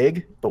was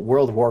big, but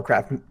World of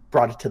Warcraft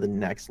brought it to the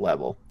next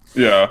level.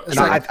 Yeah. It's And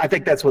like- I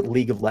think that's what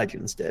League of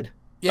Legends did.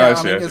 Yeah, I I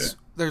see, mean, I see.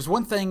 there's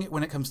one thing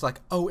when it comes to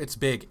like, oh, it's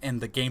big in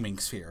the gaming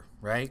sphere,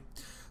 right?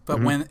 But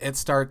Mm-hmm. when it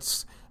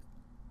starts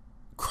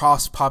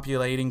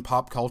cross-populating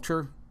pop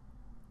culture,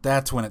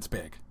 that's when it's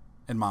big,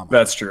 in my mind.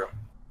 That's true.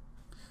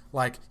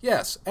 Like,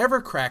 yes,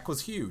 Evercrack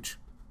was huge.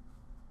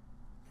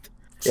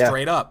 Yeah.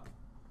 Straight up.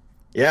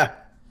 Yeah.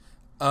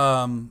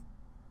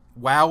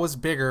 WoW was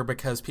bigger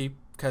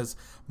because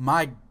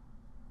my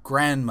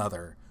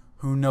grandmother,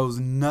 who knows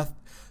nothing,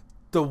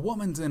 the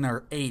woman's in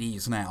her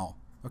 80s now,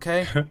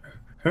 okay?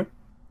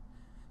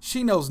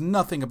 She knows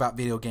nothing about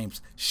video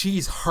games.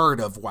 She's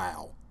heard of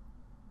WoW.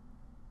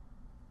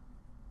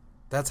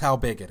 That's how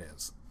big it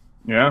is.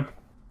 Yeah.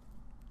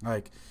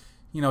 Like,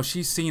 you know,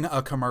 she's seen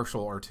a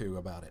commercial or two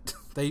about it.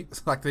 They've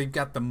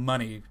got the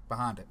money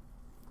behind it.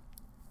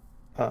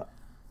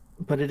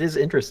 But it is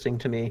interesting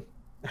to me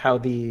how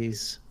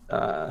these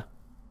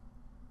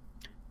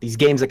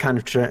games that kind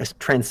of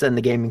transcend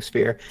the gaming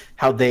sphere,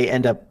 how they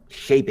end up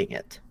shaping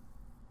it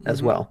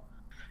as well.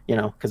 You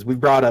know, because we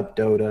brought up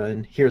Dota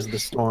and Here's the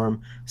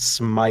Storm,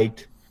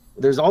 Smite.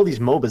 There's all these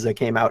MOBAs that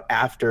came out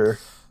after.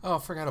 Oh, I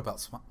forgot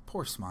about Smite.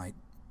 Poor Smite.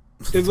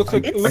 It looks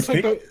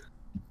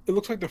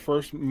like the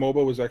first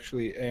MOBA was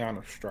actually Aeon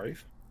of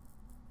Strife.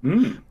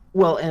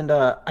 Well, and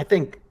I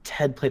think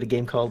Ted played a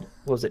game called,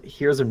 what was it,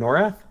 Heroes of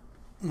Norath?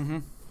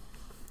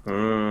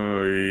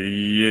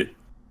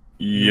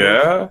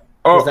 Yeah.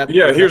 Oh,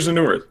 yeah. Here's the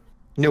New Earth.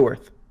 New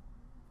Earth.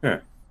 Yeah.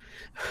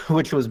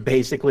 Which was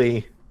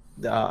basically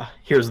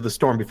Heroes of the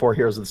Storm before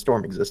Heroes of the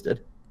Storm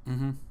existed.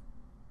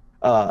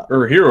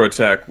 Or Hero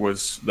Attack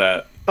was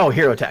that. Oh,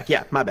 Hero Attack.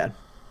 Yeah, my bad.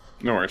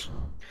 No worries.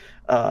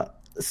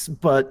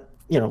 But,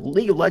 you know,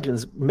 League of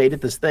Legends made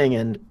it this thing.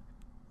 And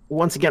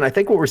once again, I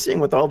think what we're seeing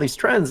with all these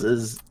trends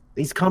is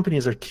these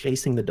companies are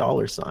chasing the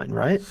dollar sign,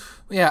 right?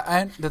 Yeah,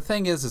 and the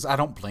thing is I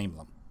don't blame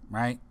them,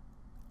 right?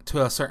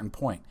 To a certain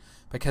point.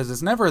 Because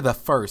it's never the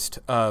first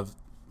of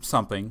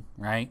something,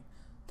 right?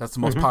 That's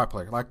the most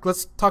popular. Like,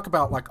 let's talk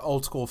about, like,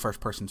 old school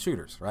first-person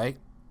shooters, right?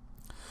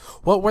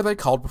 What were they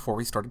called before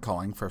we started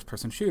calling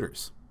first-person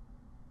shooters?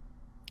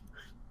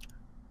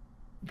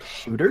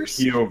 Shooters?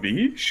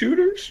 POV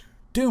shooters?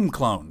 Doom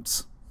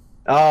clones.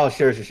 Oh,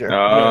 sure.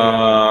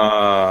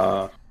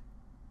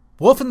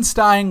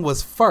 Wolfenstein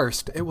was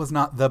first. It was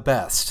not the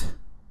best.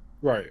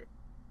 Right.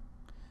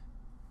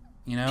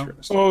 You know?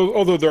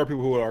 Although there are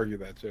people who would argue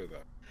that too, though.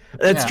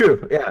 That's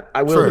true. Yeah,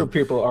 I will True. hear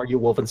people argue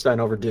Wolfenstein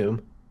over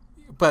Doom.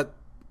 But,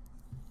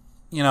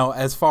 you know,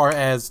 as far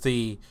as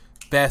the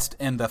best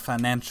in the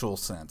financial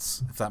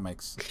sense, if that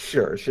makes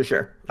Sure.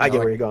 I get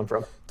where you're going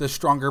from. the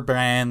stronger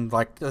brand,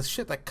 like the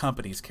shit that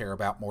companies care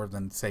about more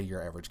than, say,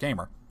 your average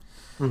gamer.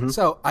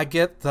 So I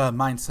get the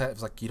mindset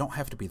of like, you don't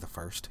have to be the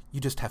first. You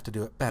just have to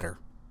do it better.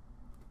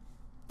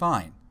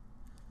 Fine.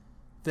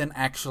 Then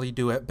actually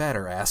do it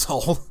better,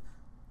 asshole.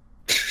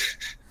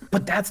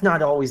 But that's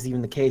not always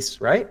even the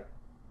case, right?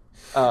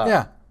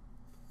 Yeah.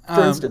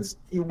 For instance,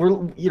 I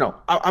want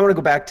to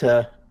go back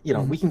to,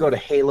 we can go to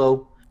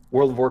Halo,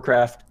 World of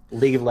Warcraft,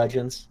 League of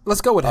Legends. Let's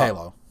go with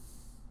Halo.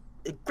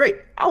 Great.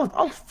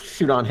 I'll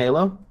shoot on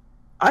Halo.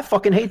 I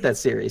fucking hate that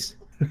series.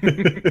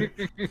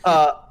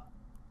 All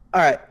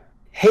right.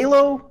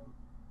 Halo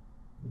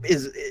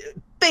is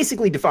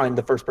basically defined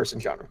the first-person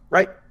genre,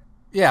 right?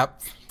 Yeah,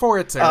 for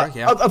its era,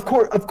 yeah. Of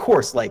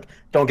course. Like,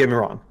 don't get me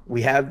wrong.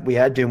 We had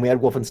Doom, we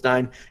had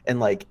Wolfenstein, and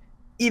like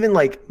even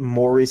like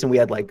more recent, we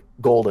had like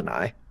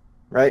GoldenEye,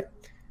 right?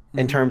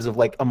 In terms of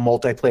like a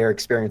multiplayer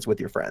experience with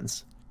your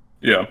friends.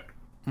 Yeah.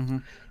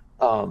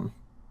 But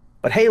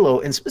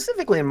Halo, and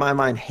specifically in my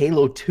mind,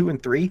 Halo 2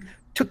 and 3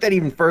 took that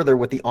even further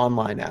with the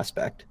online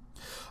aspect.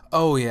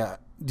 Oh yeah.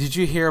 Did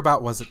you hear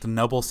about, was it the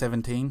Noble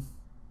 17?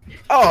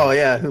 Oh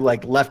yeah, who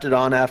like left it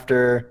on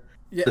after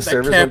the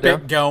servers went down?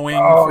 Kept it going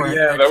for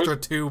an extra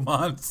 2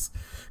 months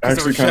because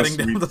they were Actually kinda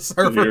shutting down the sweet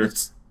to hear.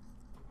 servers.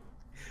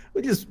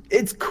 Which is,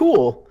 it's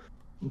cool,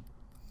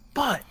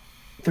 but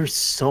there's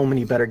so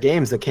many better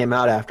games that came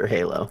out after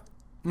Halo.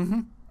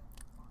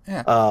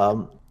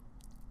 Yeah.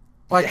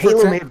 Like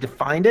Halo may have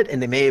defined it, and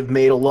they may have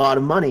made a lot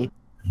of money,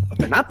 but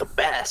they're not the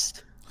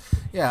best.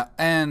 Yeah,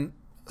 and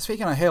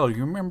speaking of Halo,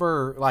 you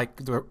remember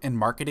like in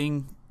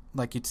marketing,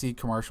 like you'd see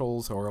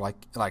commercials or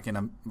like in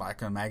a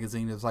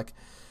magazine, it was like,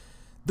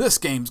 this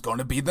game's going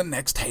to be the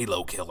next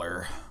Halo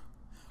killer.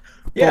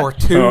 Yeah. For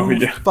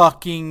 2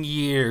 fucking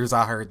years,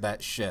 I heard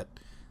that shit.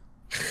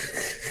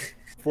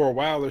 For a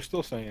while, they're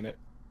still saying it.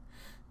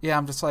 Yeah,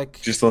 I'm just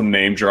like, Just a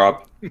name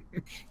drop.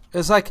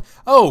 it's like,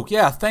 oh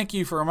yeah, thank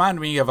you for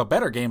reminding me of a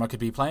better game I could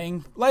be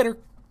playing later.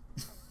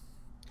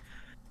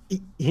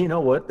 You know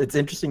what? It's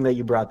interesting that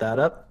you brought that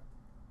up,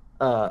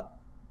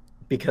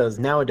 because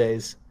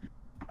nowadays,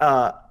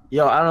 I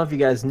don't know if you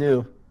guys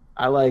knew,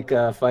 I like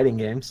fighting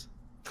games.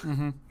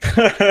 So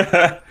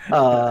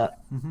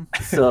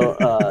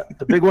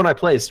the big one I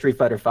play is Street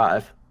Fighter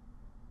V,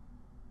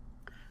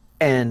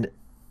 and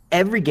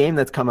every game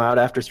that's come out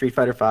after Street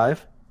Fighter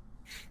V,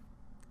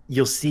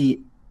 you'll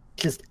see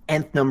just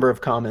nth number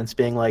of comments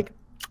being like,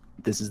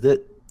 "This is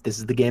it. This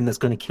is the game that's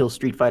going to kill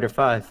Street Fighter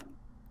V."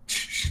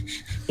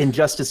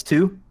 Injustice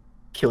 2,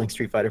 killing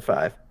Street Fighter V.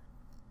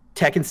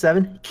 Tekken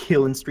 7,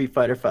 killing Street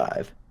Fighter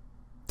V.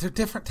 They're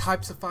different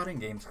types of fighting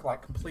games,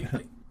 like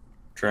completely.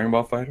 Dragon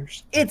Ball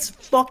Fighters? It's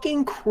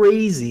fucking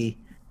crazy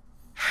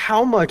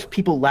how much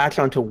people latch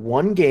onto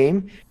one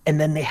game and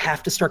then they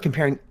have to start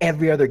comparing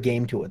every other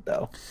game to it,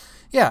 though.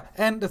 Yeah,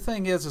 and the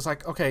thing is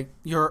like, okay,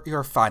 you're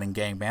a fighting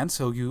game, man,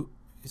 so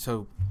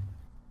so,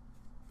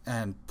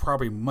 and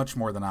probably much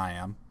more than I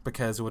am,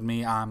 because with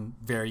me, I'm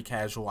very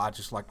casual. I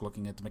just like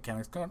looking at the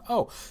mechanics, going,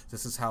 "Oh,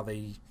 this is how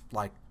they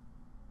like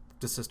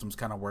the systems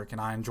kind of work,"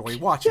 and I enjoy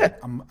watching. Yeah.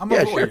 I'm a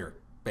Yeah, lawyer, sure.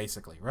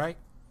 basically, right?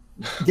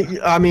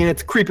 I mean,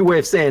 it's a creepy way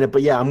of saying it,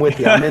 but yeah, I'm with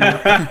you.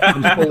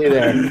 I'm fully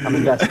there. I'm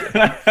invested.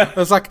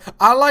 It's like,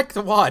 I like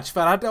to watch,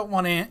 but I don't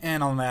want to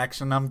in on the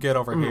action. I'm good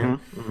over here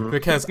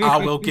because I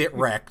will get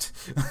wrecked.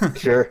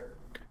 Sure.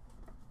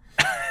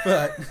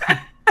 But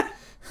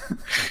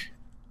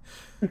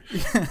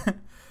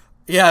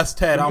yes,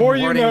 Ted, I'm more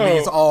you wording know.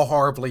 these all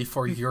horribly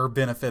for your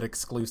benefit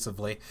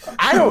exclusively.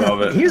 I don't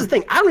Love it. Here's the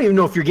thing. I don't even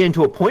know if you're getting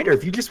to a point or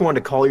if you just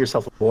wanted to call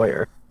yourself a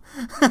lawyer.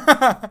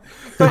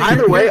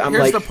 Either way, I'm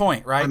Here's like, the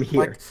point, right? I'm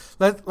here.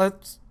 Like,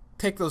 let's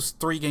take those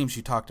 3 games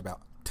you talked about: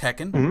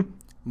 Tekken,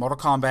 Mortal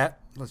Kombat,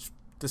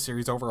 the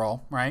series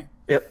overall, right?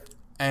 Yep.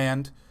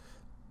 And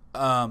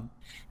I'm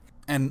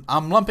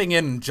lumping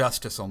in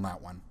Injustice on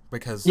that one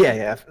because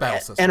Yeah. battle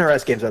system.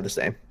 NRS games are the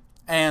same.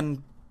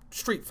 And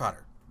Street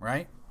Fighter,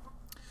 right?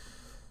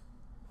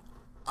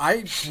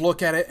 I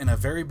look at it in a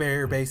very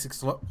bare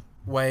basics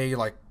way,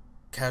 like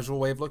casual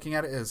way of looking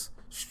at it is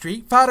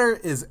Street Fighter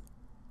is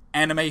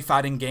anime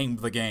fighting game.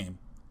 The game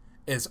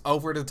is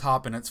over the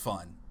top and it's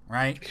fun,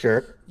 right?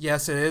 Sure.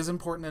 Yes, it is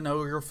important to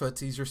know your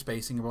footsies, your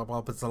spacing, blah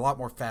blah, but it's a lot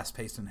more fast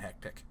paced and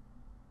hectic,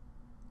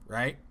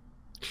 right?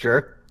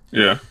 Sure.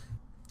 Yeah.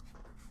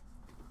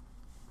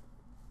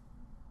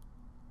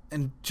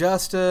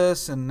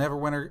 Injustice and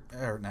Neverwinter,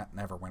 or not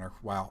Neverwinter.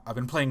 Wow, I've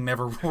been playing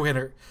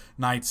Neverwinter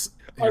Nights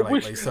I here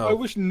lately. I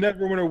wish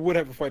Neverwinter would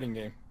have a fighting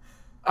game.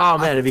 Oh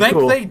man, it'd be think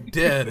cool. they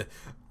did.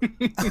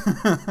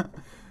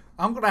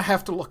 I'm gonna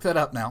have to look that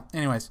up now.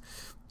 Anyways,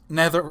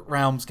 Nether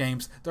Realms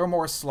games, they're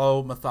more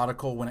slow,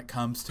 methodical when it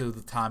comes to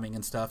the timing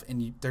and stuff,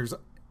 and you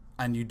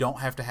don't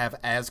have to have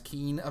as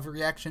keen of a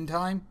reaction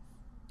time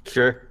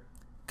Sure.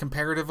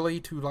 comparatively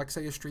to, like,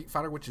 say, a Street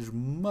Fighter, which is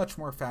much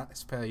more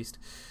fast paced,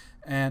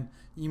 and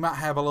you might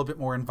have a little bit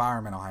more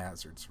environmental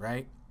hazards,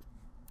 right?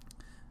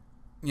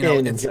 You know,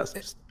 In it's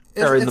Injustice.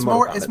 Or in the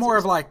Mortal Kombat it's more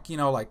of series. like,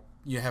 like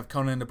you have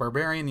Conan the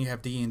Barbarian, you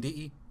have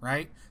D&D,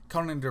 right?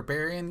 Conan the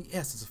Barbarian,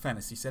 yes, it's a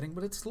fantasy setting,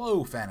 but it's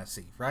low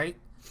fantasy, right?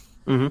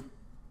 Mm-hmm.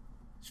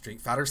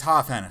 Street Fighter's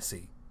high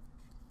fantasy.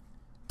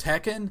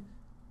 Tekken,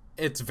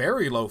 it's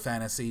very low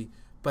fantasy,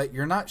 but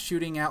you're not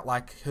shooting out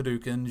like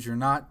Hadoukens. You're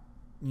not,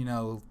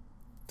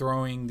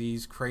 throwing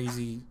these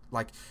crazy,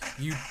 like,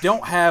 you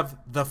don't have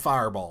the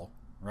fireball,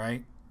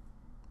 right?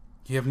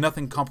 You have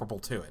nothing comparable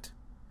to it.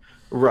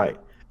 Right.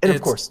 And of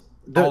It's course,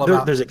 all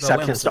about there's the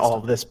exceptions limb to all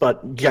system. of this,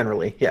 but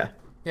generally, yeah.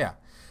 Yeah.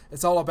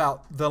 It's all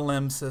about the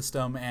limb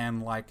system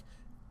and, like,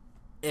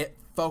 it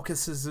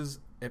focuses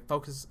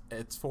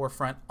its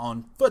forefront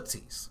on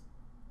footsies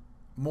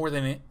more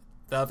than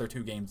the other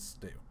 2 games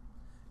do,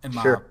 in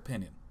my Sure.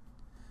 opinion.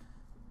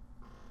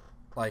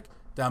 Like,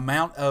 the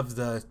amount of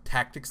the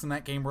tactics in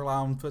that game rely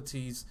on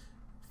footsies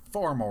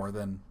far more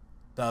than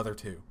the other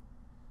 2.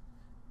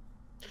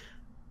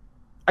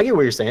 I get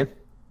what you're saying.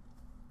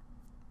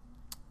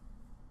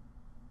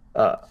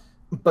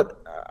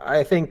 But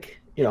I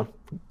think,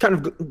 kind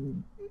of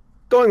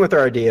going with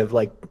our idea of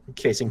like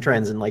chasing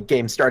trends and like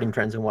game starting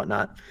trends and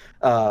whatnot,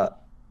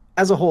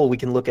 as a whole, we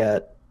can look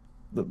at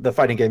the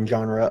fighting game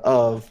genre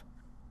of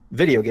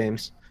video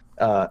games.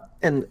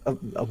 And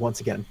once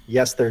again,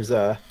 yes, there's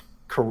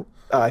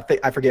I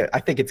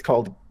think it's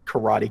called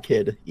Karate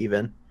Kid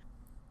even.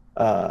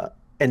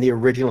 And the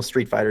original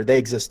Street Fighter, they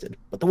existed.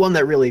 But the one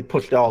that really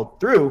pushed it all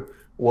through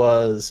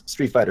was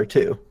Street Fighter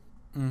 2.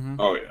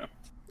 Oh yeah.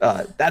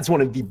 That's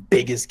one of the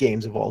biggest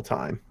games of all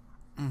time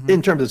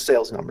in terms of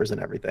sales numbers and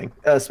everything,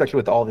 especially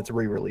with all of its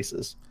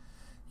re-releases.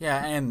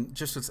 Yeah, and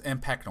just its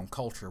impact on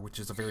culture, which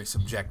is a very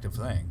subjective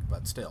thing,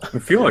 but still. I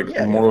feel like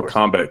Yeah, of Mortal course.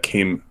 Kombat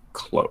came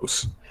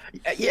close.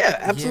 Yeah,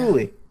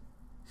 absolutely.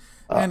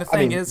 And the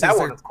thing is that there-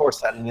 one, of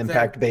course, had an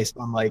impact based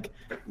on like,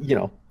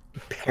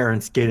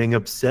 parents getting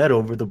upset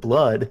over the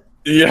blood.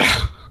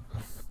 Yeah.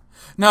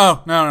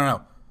 No.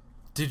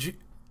 Did you?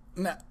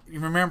 No, you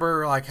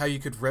remember like how you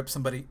could rip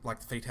somebody, like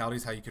the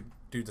fatalities, how you could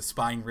do the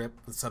spine rip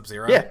with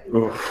Sub-Zero? Yeah,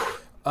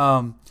 Oof.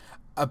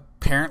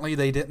 Apparently,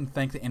 they didn't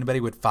think that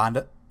anybody would find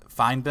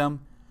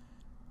them.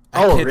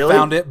 Oh, kid really?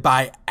 found it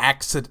by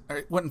accident.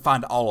 Or wouldn't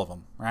find all of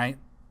them, right?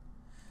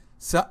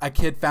 So a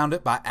kid found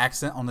it by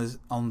accident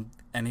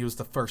and he was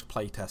the first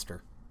play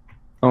tester.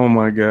 Oh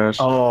my gosh.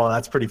 Oh,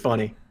 that's pretty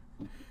funny.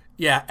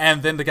 Yeah,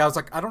 and then the guy was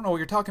like, I don't know what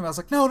you're talking about. I was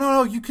like,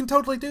 no, you can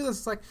totally do this.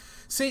 It's like,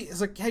 see, it's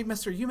like, hey,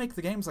 mister, you make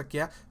the game. It's like,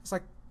 yeah. It's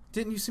like,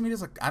 didn't you see me?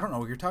 It's like, I don't know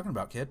what you're talking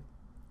about, kid.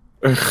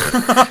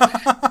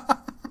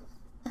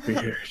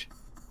 Weird.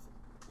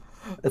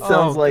 It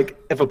sounds Oh. like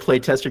if a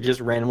playtester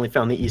just randomly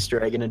found the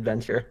Easter egg in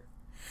Adventure.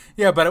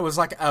 Yeah, but it was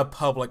like a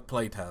public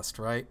play test,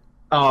 right?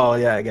 Oh,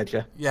 yeah, I get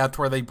you. Yeah, to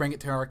where they bring it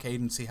to an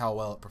arcade and see how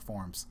well it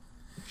performs.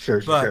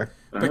 Sure. But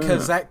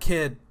because that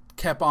kid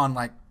kept on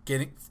like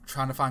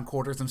trying to find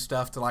quarters and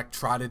stuff to like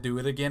try to do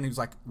it again, he was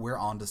like, we're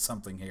on to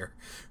something here.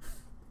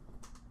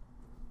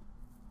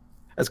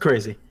 That's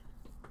crazy.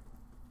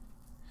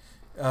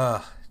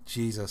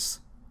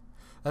 Jesus.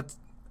 That's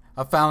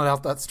I found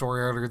out that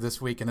story earlier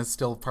this week, and it's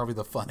still probably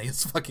the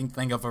funniest fucking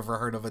thing I've ever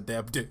heard of a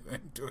deb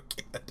doing to a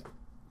kid.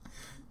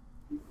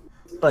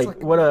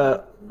 Like what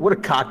a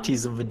cock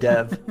tease of a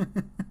dev.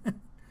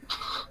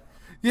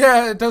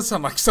 Yeah, it does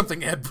sound like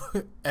something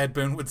Ed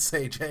Boon would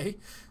say, Jay.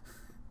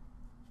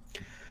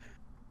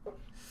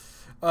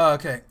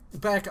 Okay,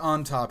 back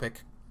on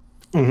topic.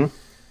 Mm-hmm.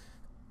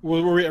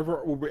 Were we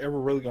ever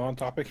really on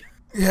topic?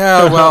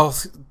 Yeah, well,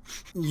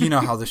 you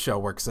know how the show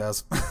works,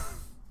 as.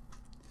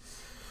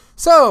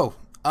 So,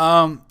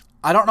 I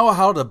don't know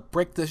how to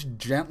break this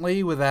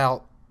gently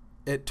without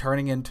it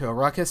turning into a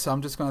ruckus, so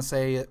I'm just going to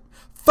say it.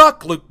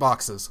 Fuck loot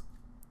boxes.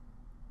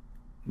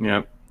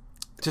 Yep.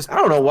 I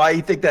don't know why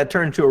you think that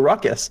turned into a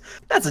ruckus.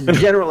 That's a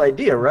general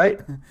idea, right?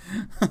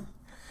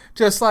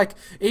 Just like,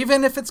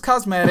 even if it's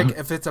cosmetic,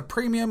 if it's a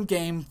premium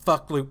game,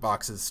 fuck loot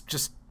boxes.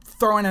 Just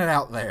throwing it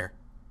out there.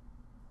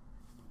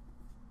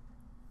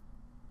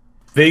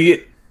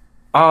 They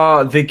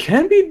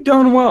can be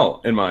done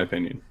well, in my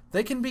opinion.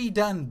 They can be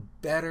done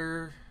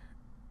better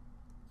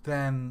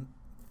than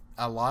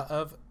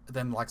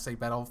like, say,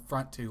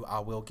 Battlefront 2. I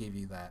will give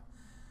you that.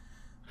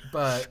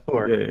 But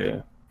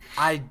Yeah.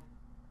 I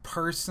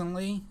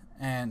personally,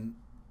 and,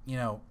 you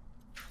know,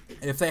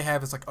 if they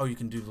have, it's like, oh, you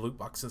can do the loot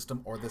box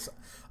system or this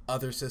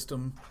other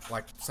system,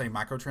 like, say,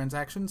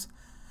 microtransactions.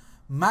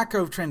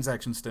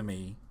 Microtransactions to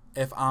me,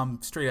 if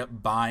I'm straight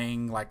up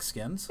buying, like,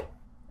 skins,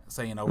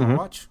 say in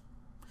Overwatch,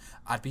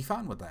 I'd be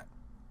fine with that.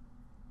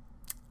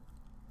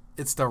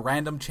 It's the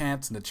random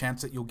chance and the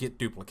chance that you'll get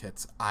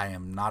duplicates I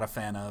am not a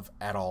fan of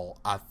at all.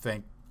 I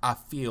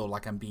feel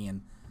like I'm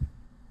being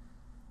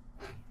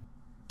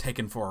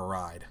taken for a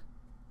ride.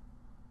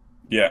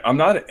 Yeah, I'm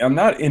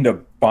not into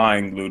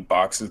buying loot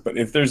boxes, but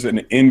if there's an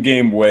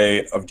in-game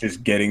way of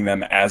just getting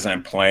them as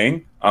I'm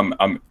playing,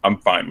 I'm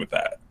fine with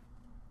that.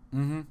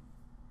 Mm-hmm.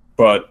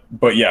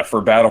 But yeah, for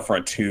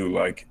Battlefront 2,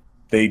 like,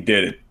 they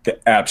did it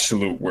the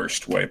absolute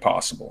worst way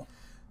possible.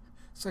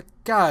 It's like,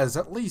 guys,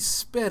 at least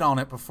spit on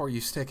it before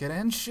you stick it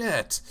in.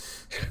 Shit.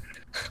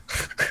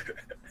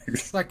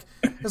 It's like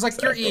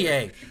you're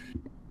EA.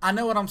 I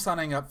know what I'm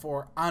signing up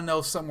for. I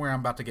know somewhere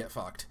I'm about to get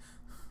fucked.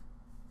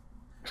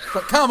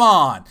 But come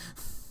on.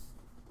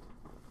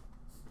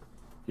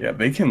 Yeah,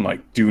 they can,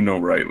 like, do no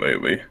right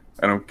lately.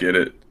 I don't get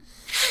it.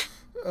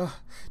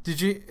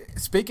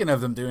 Speaking of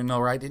them doing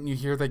no right, didn't you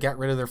hear they got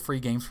rid of their free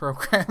games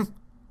program?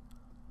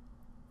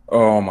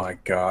 Oh my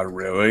god,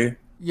 really?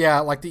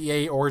 Yeah, like the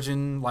EA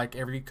Origin, like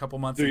every couple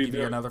months they give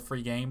you another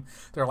free game.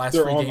 Their last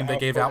free game they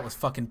gave out was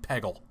fucking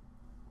Peggle.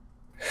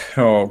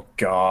 Oh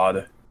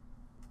god.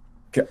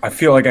 I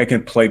feel like I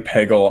can play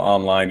Peggle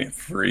online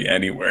free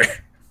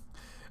anywhere.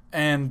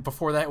 And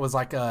before that was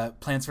like a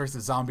Plants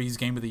vs. Zombies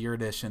Game of the Year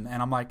edition.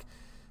 And I'm like,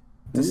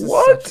 this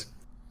What? is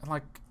I'm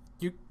like,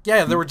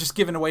 yeah, they were just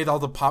giving away all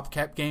the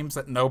PopCap games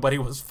that nobody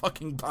was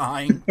fucking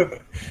buying.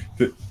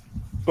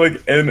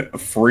 Like, and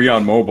free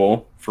on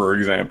mobile, for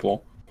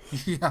example.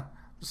 Yeah.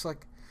 Just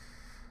like,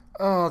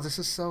 oh, this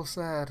is so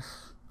sad.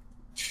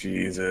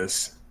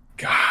 Jesus.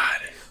 God.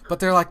 But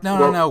they're like,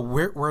 no.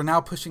 We're now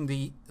pushing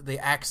the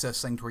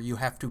access thing to where you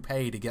have to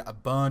pay to get a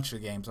bunch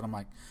of games. And I'm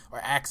like, or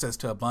access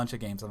to a bunch of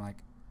games. I'm like,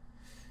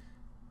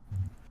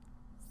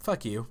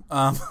 fuck you.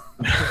 No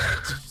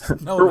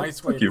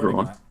nice way of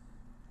putting that.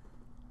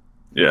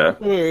 Yeah.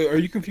 Wait, are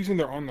you confusing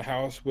their on the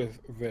house with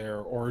their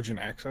Origin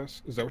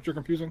access? Is that what you're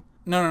confusing?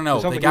 No.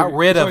 They got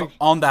rid of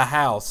on the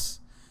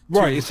house.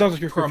 Right. It sounds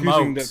like you're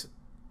confusing that.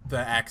 The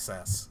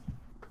access.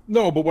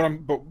 No,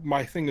 but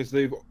my thing is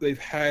they've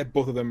had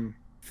both of them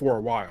for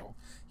a while.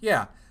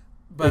 Yeah,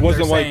 but it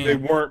wasn't like they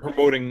weren't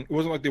promoting. It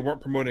wasn't like they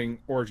weren't promoting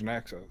Origin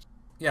access.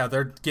 Yeah,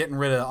 they're getting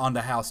rid of on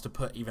the house to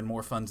put even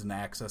more funds into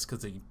access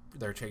because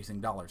they're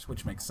chasing dollars,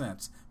 which makes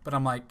sense. But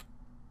I'm like,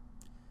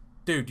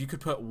 dude, you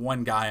could put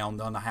one guy on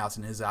the house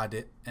and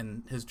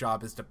his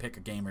job is to pick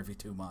a game every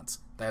 2 months.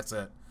 That's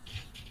it.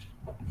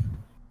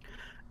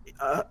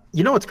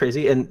 You know what's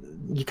crazy?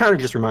 And you kind of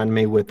just reminded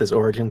me with this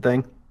Origin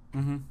thing.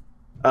 Mm-hmm.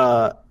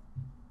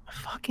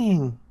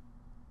 Fucking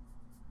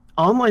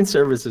online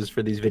services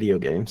for these video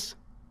games.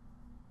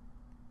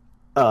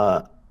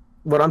 What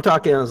I'm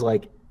talking is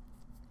like,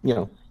 you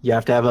know, you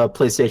have to have a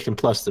PlayStation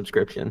Plus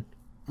subscription.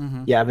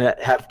 Mm-hmm. You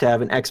have to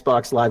have an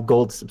Xbox Live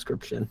Gold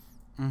subscription.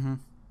 Mm-hmm.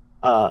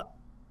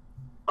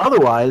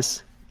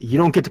 Otherwise, you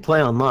don't get to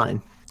play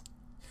online.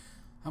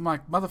 I'm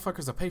like,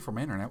 motherfuckers, I pay for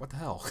my internet. What the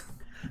hell?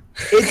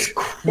 It's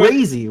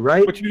crazy,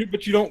 right? But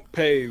you don't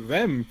pay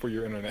them for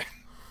your internet.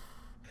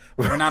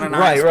 We're not an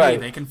Right, ISP. right.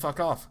 They can fuck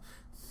off.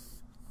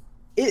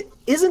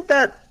 Isn't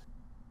that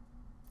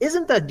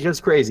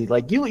just crazy?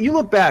 Like you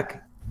look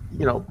back,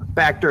 you know,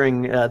 back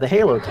during the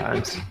Halo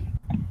times,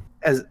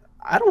 as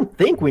I don't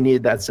think we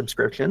needed that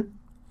subscription,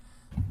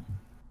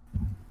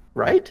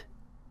 right?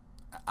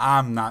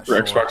 I'm not For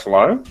sure. Xbox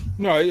Live?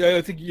 No,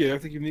 I think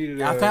you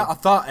needed. I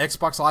thought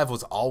Xbox Live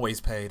was always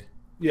paid.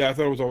 Yeah, I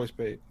thought it was always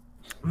paid.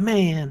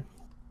 Man.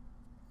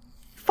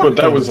 But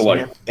that Fuck was games, like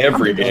man.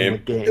 every I'm done game.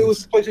 with games. It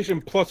was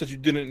PlayStation Plus that you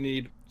didn't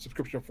need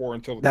subscription for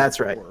until. That's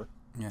right.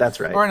 Yeah. That's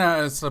right. Or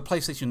no, it's the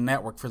PlayStation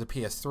Network for the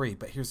PS3,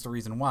 but here's the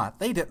reason why.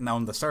 They didn't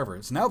own the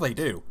servers. Now they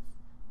do.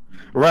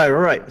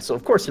 Right. So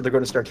of course they're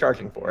going to start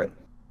charging for it.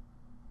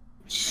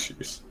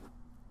 Jeez.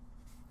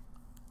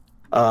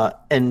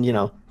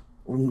 And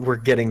we're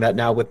getting that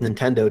now with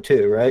Nintendo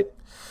too, right?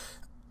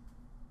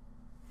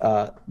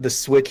 The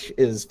Switch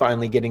is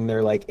finally getting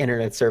their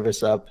internet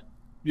service up.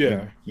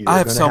 Yeah. I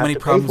have so many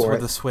problems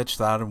with the Switch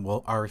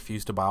that I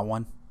refuse to buy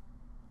one.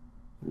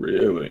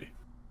 Really?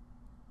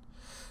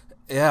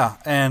 Yeah,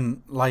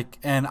 and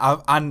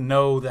I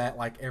know that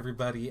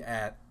everybody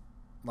at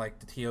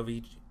the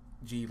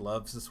TOVG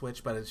loves the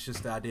Switch, but it's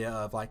just the idea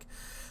of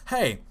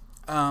hey,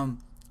 I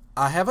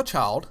have a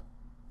child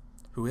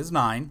who is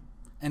 9,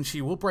 and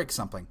she will break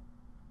something.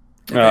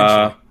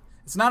 Eventually.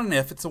 It's not an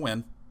if, it's a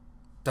when.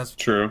 That's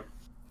true.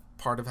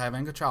 Part of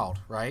having a child,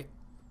 right?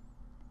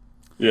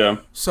 Yeah.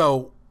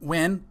 So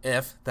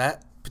if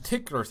that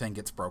particular thing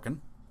gets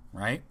broken,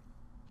 right?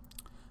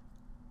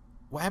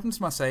 What happens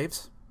to my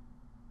saves?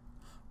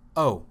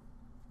 Oh,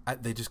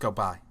 they just go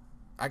by.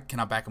 Can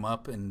I back them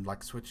up and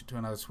switch it to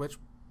another Switch?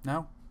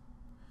 No.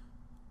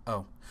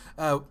 Oh,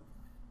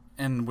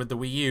 and with the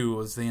Wii U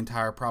was the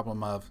entire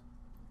problem of,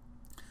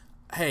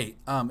 hey,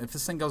 if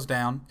this thing goes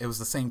down, it was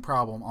the same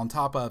problem. On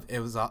top of it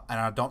was, and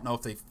I don't know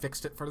if they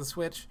fixed it for the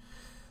Switch,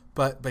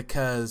 but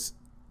because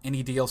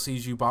any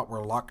DLCs you bought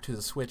were locked to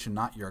the Switch and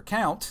not your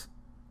account,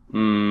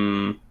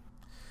 any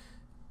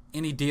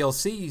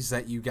DLCs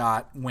that you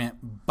got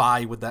went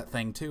by with that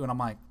thing too, and I'm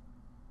like,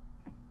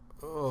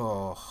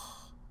 oh.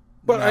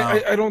 But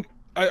no.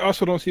 I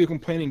also don't see you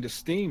complaining to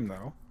Steam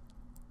though,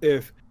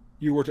 if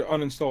you were to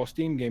uninstall a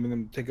Steam game and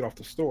then take it off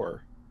the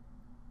store.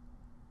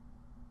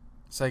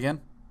 Say again?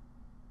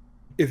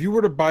 If you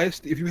were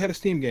to if you had a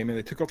Steam game and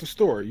they took it off the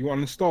store, you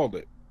uninstalled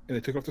it, and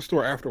they took it off the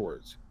store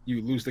afterwards,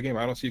 you lose the game.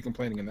 I don't see you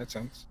complaining in that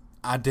sense.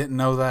 I didn't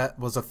know that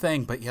was a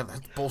thing, but yeah,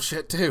 that's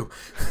bullshit too.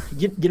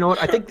 You know what?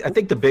 I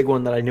think the big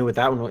one that I knew with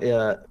that one,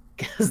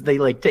 because they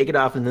take it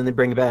off and then they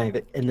bring it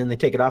back and then they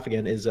take it off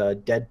again, is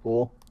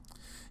Deadpool.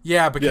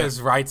 Yeah,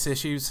 because rights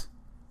issues.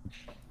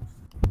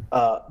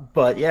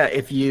 But yeah,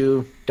 if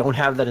you don't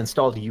have that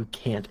installed, you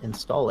can't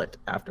install it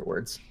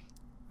afterwards.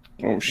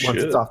 Oh shit!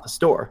 Once it's off the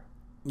store.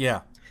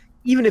 Yeah.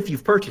 Even if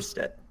you've purchased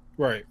it.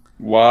 Right.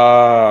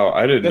 Wow,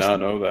 I did not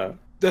know that.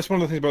 That's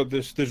one of the things about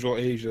this digital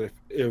age. That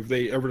if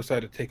they ever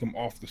decide to take them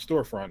off the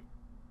storefront,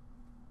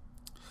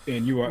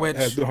 and you don't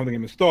have the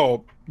game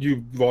installed,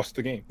 you've lost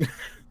the game.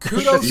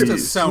 Kudos to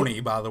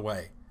Sony, by the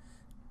way.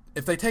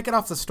 If they take it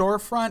off the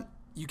storefront,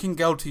 you can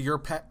go to your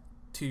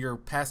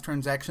past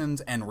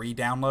transactions and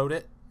re-download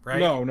it, right?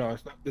 No,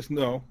 it's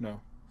not.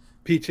 No.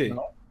 PT.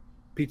 No.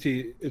 PT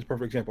is a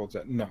perfect example of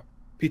that. No.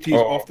 PT is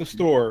off the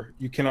store.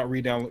 You cannot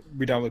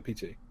re-download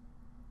PT.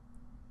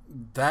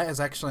 That is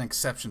actually an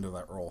exception to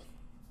that rule.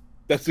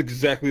 That's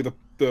exactly the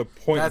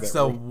point. That's of that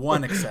the rule.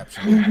 One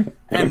exception.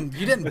 And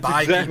you didn't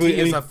buy PT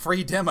as a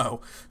free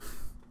demo.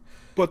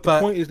 But the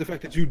point is the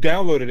fact that you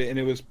downloaded it and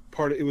it was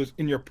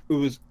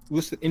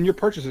listed in your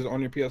purchases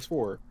on your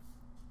PS4,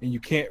 and you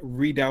can't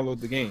re-download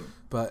the game.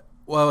 But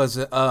what was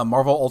it?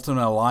 Marvel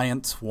Ultimate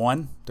Alliance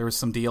 1? There was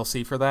some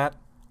DLC for that.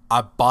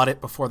 I bought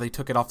it before they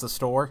took it off the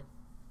store.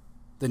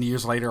 Then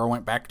years later, I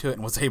went back to it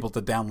and was able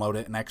to download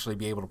it and actually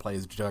be able to play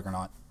as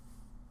Juggernaut.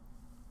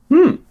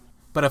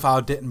 But if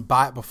I didn't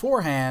buy it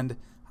beforehand,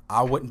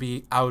 I would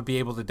be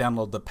able to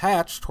download the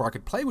patch to where I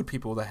could play with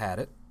people that had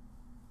it,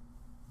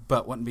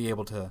 but wouldn't be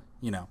able to,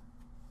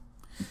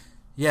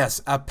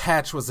 Yes, a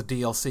patch was a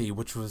DLC,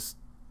 which was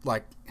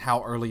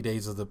how early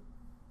days of the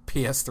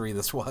PS3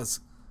 this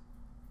was.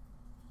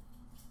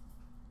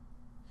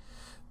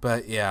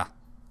 But yeah,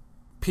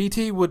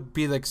 PT would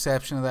be the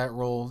exception to that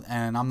rule,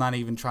 and I'm not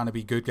even trying to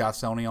be good guy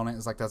Sony on it.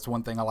 It's that's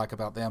one thing I like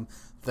about them.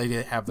 They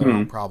did have their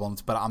own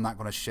problems, but I'm not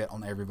going to shit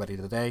on everybody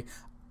today.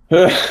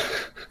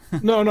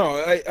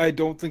 No, I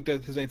don't think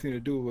that has anything to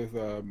do with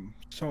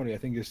Sony. I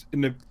think it's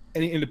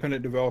any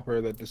independent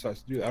developer that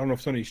decides to do that. I don't know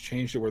if Sony's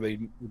changed it where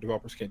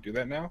developers can't do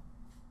that now.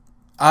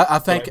 I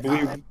think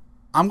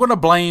I'm going to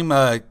blame,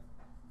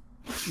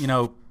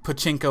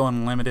 Pachinko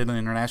Unlimited and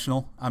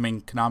International. I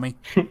mean, Konami.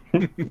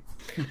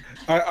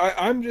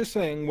 I'm just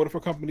saying, what if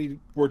a company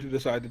were to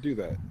decide to do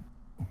that?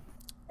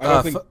 I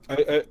don't think.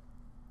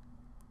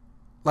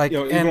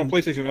 Even on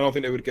PlayStation, I don't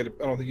think they would get it.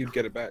 I don't think you'd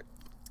get it back.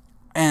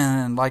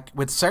 And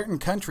with certain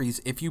countries,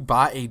 if you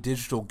buy a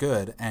digital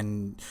good,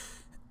 and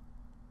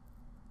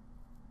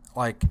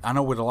I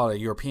know with a lot of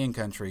European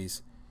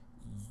countries,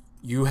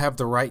 you have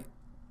the right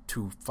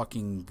to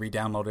fucking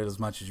re-download it as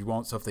much as you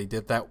want. So if they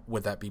did that,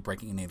 would that be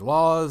breaking any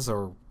laws,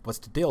 or what's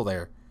the deal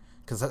there?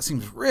 Because that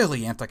seems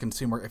really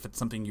anti-consumer if it's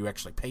something you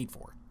actually paid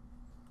for.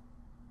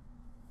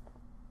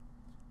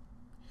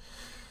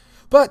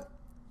 But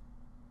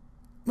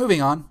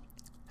moving on.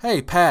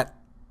 Hey, Pat.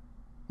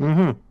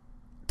 Mm-hmm.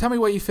 Tell me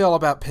what you feel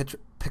about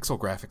pixel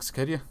graphics,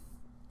 could you?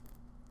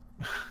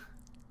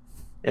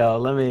 Yo,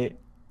 let me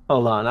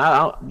hold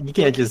on. You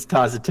can't just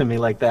toss it to me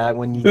like that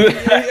when you.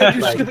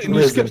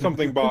 You skip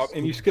something, Bob.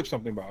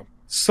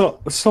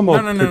 So some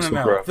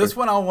No. This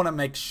one I want to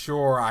make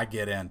sure I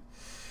get in.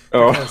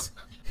 Oh, Because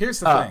here's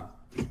the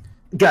thing.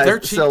 Guys, They're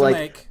cheap so to like,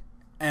 make,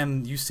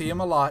 and you see them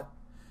a lot.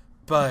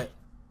 But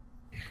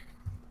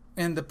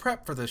in the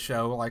prep for this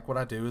show, like what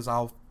I do is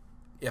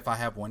if I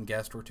have one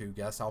guest or two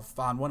guests, I'll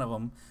find one of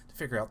them to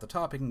figure out the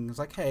topic. And it's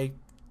like, hey,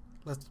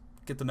 let's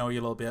get to know you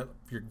a little bit,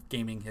 your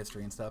gaming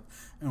history and stuff.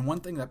 And one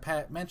thing that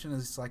Pat mentioned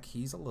is like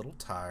he's a little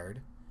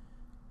tired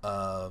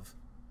of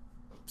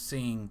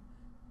seeing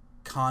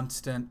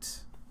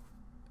constant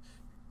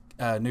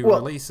new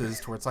releases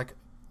to where it's like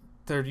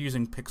they're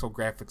using pixel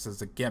graphics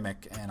as a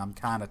gimmick, and I'm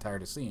kind of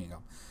tired of seeing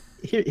them.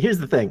 here's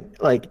the thing.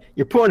 Like,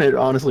 you're putting it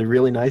honestly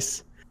really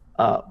nice.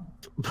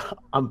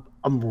 I'm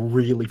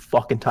really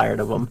fucking tired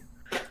of them.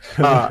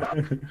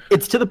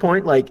 It's to the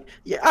point, like,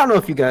 I don't know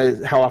if you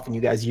guys, how often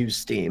you guys use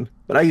Steam,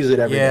 but I use it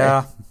every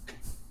day.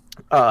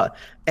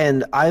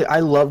 And I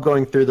love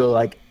going through the,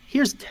 like,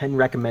 here's 10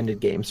 recommended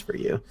games for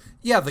you.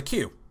 Yeah, the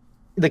queue.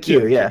 The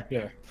queue, yeah.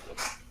 Yeah.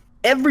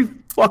 Every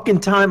fucking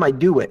time I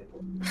do it,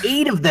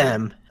 8 of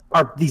them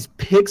are these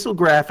pixel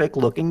graphic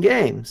looking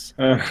games.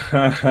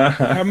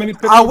 How many?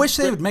 I wish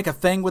they would make a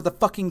thing with the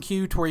fucking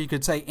queue to where you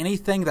could say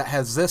anything that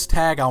has this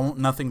tag, I want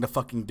nothing to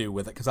fucking do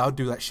with it, because I would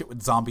do that shit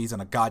with zombies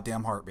in a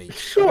goddamn heartbeat.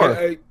 Sure.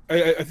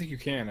 I think you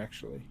can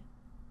actually.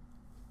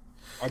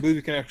 I believe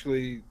you can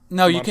actually.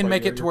 No, you can modify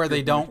make your- it to your where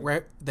they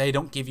configuration.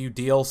 don't give you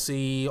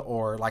DLC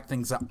or like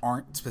things that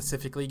aren't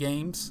specifically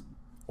games,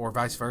 or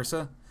vice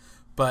versa,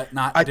 but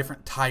not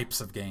different types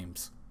of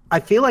games. I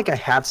feel like I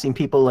have seen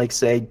people like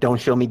say, "Don't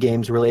show me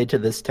games related to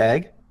this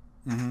tag."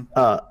 Mm-hmm.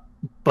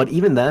 But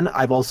even then,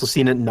 I've also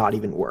seen it not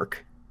even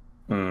work.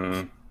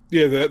 Hmm.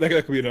 Yeah, that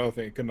could be another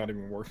thing. It could not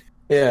even work.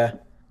 Yeah.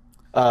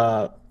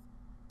 But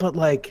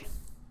like,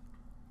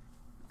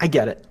 I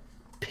get it.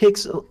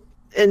 Pixel,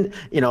 and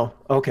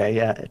okay,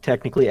 yeah.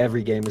 Technically,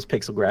 every game is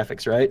pixel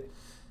graphics, right?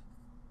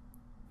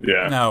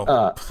 Yeah.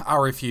 No, I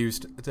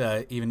refused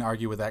to even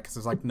argue with that because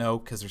it's like no,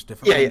 because there's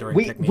different Yeah. rendering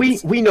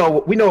techniques. We know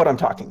what I'm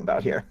talking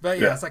about here. But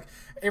yeah, Yeah. it's like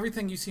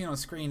everything you see on a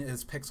screen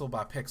is pixel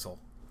by pixel.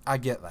 I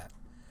get that.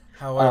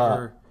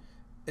 However,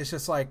 it's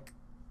just like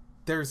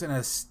there's an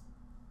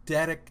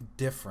aesthetic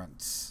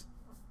difference.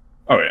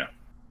 Oh yeah.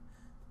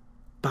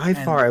 By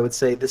far, I would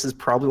say this is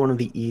probably one of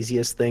the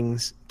easiest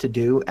things to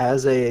do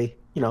as a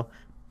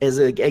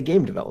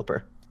game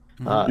developer.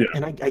 Yeah.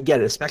 And I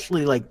get it,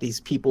 especially like these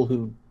people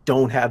who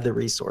don't have the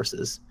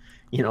resources.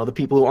 The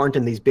people who aren't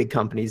in these big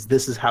companies.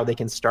 This is how they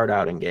can start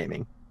out in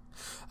gaming.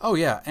 Oh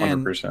yeah,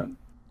 and 100%.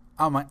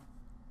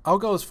 I'll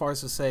go as far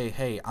as to say,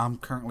 hey, I'm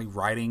currently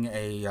writing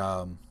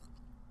a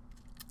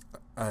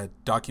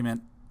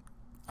document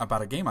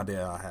about a game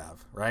idea I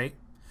have, right?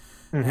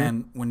 Mm-hmm.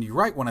 And when you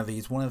write one of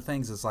these, one of the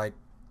things is like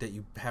that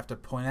you have to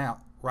point out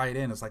right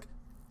in is like,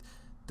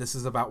 this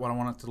is about what I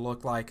want it to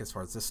look like as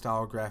far as this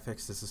style of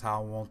graphics. This is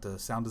how I want the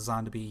sound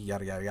design to be,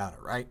 yada yada yada,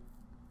 right?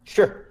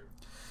 Sure.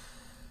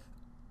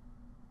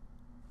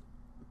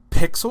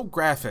 Pixel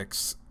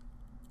graphics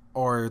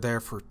are there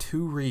for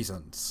 2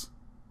 reasons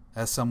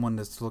as someone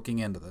that's looking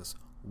into this.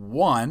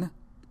 One,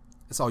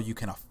 it's all you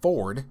can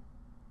afford.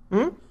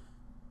 Hmm?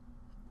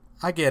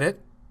 I get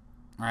it,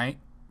 right?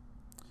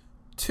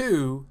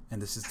 2,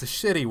 and this is the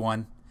shitty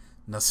one,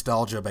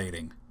 nostalgia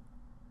baiting.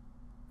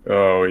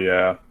 Oh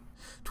yeah.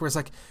 To where it's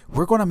like,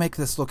 we're going to make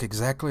this look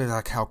exactly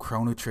like how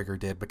Chrono Trigger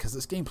did because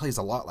this game plays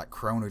a lot like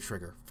Chrono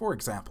Trigger, for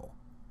example.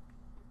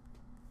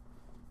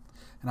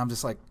 And I'm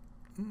just like,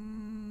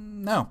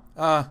 no.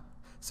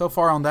 So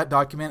far on that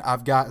document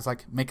I've got is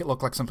like, make it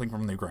look like something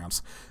from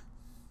Newgrounds.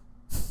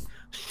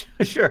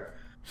 Sure.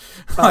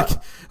 Like,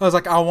 I was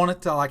like, I want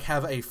it to like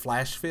have a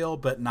flash feel,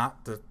 but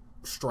not the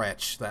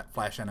stretch that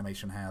Flash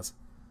animation has.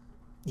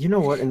 You know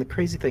what? And the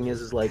crazy thing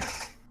is like,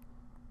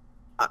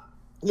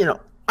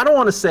 I don't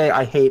want to say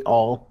I hate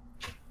all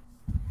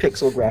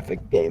pixel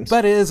graphic games.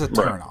 But it is a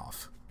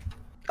turnoff.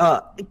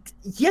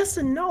 Yes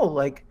and no.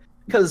 Like,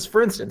 because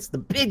for instance, the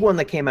big one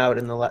that came out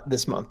in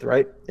this month,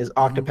 right, is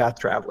Octopath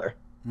Traveler.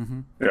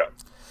 Mm-hmm. Yeah.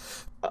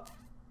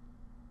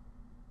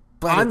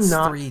 But I'm it's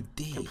not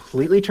 3D.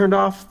 completely turned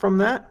off from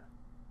that.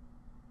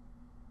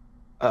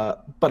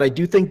 But I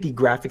do think the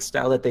graphic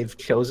style that they've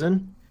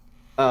chosen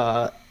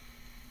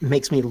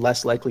makes me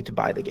less likely to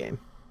buy the game.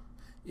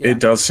 Yeah. It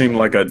does seem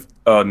like a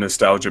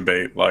nostalgia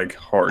bait, like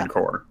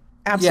hardcore.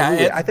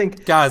 Absolutely. it- I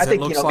think, guys, I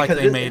think it looks like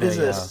because they it made is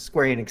a, a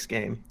Square Enix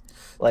game.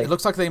 Like, It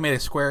looks like they made a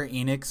Square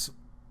Enix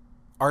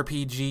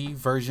RPG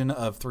version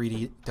of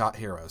 3D Dot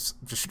Heroes,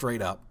 just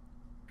straight up.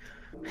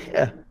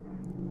 yeah.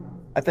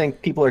 I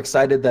think people are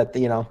excited that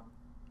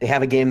they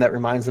have a game that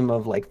reminds them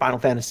of like Final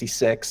Fantasy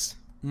VI.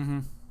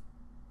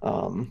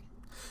 Mm-hmm.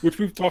 Which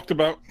we've talked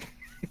about.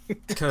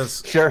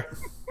 Because, Sure.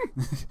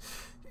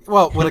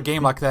 well, with a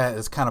game like that,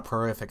 it's kind of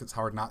prolific. It's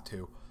hard not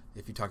to,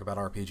 if you talk about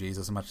RPGs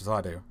as much as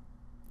I do.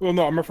 Well,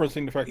 no, I'm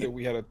referencing the fact that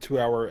we had a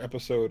 2-hour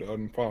episode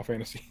on Final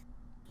Fantasy.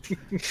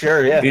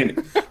 Sure. Yeah.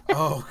 And,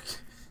 Oh,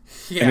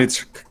 yeah. and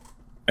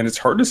it's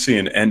hard to see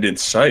an end in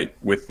sight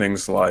with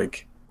things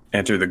like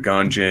Enter the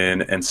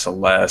Gungeon and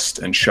Celeste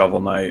and Shovel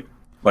Knight.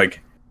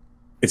 Like,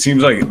 it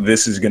seems like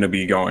this is going to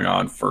be going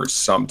on for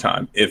some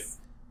time, if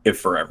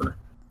forever.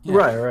 Yeah.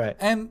 Right.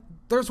 And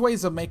there's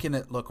ways of making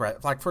it look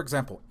right. Like, for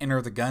example,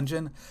 Enter the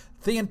Gungeon.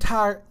 The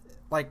entire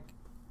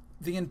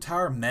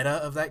meta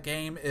of that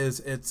game is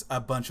it's a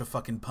bunch of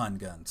fucking pun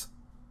guns.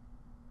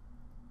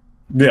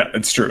 Yeah,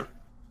 it's true.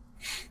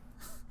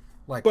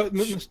 But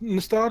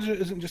nostalgia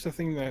isn't just a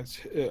thing that's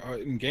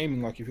in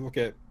gaming. Like if you look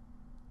at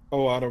a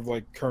lot of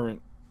like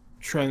current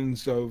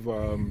trends of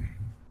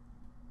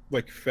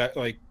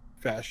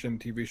fashion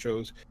TV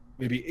shows,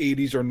 maybe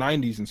 80s or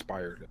 90s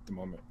inspired at the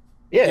moment.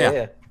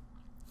 Yeah.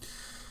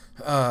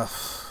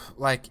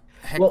 Like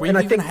heck, Well, we've and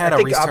I even think- had I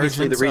a think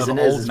obviously resurgence the reason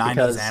of is old 90s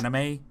because-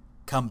 anime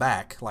come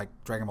back, like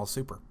Dragon Ball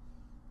Super.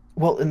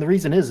 Well, and the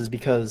reason is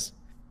because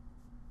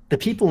the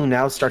people who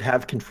now start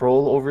have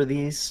control over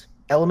these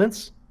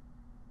elements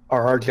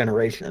are our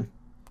generation,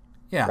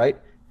 Yeah. right?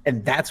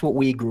 And that's what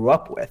we grew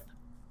up with.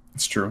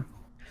 It's true.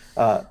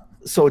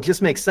 So it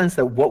just makes sense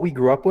that what we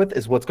grew up with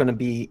is what's going to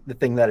be the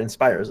thing that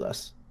inspires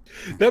us.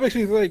 That makes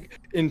me think,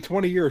 in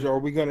 20 years, are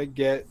we gonna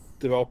get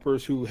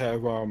developers who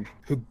have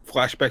who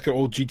flash back to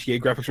old GTA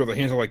graphics where their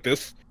hands are like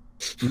this?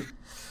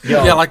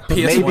 Yo, Yeah, like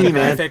PS1 maybe,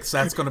 man. graphics.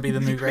 That's going to be the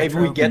new Maybe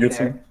retro. we get You get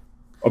there.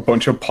 a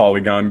bunch of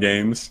polygon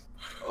games.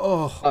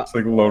 Oh, It's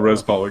like low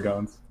res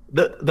polygons.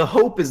 The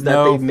hope is that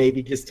No. they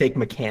maybe just take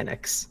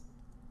mechanics.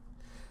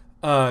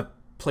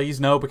 please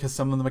no, because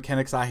some of the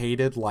mechanics I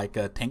hated, like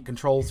tank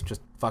controls,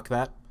 just fuck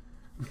that.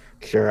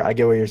 Sure, I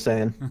get what you're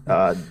saying.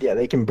 Yeah,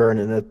 they can burn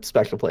in a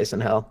special place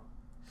in hell.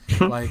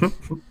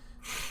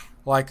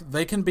 Like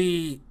they can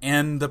be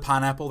in the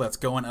pineapple that's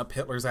going up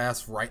Hitler's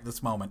ass right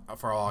this moment,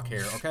 for all I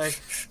care. Okay,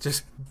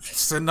 just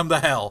send them to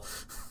hell.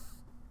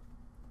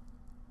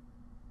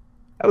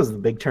 That was the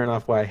big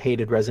turnoff why I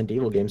hated Resident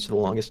Evil games for the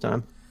longest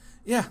time.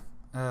 Yeah,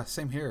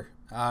 same here.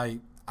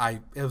 It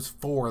was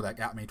 4 that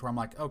got me to where I'm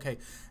like, okay.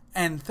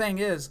 And thing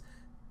is,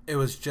 it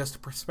was just a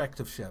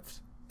perspective shift.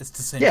 It's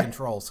the same Yeah.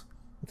 controls.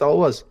 That's all it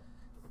was.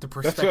 The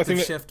what I perspective think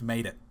shift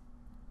made it.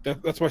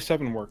 That's why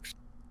 7 works.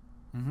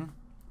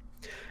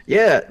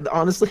 Yeah,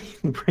 honestly,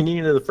 bringing it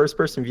into the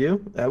first-person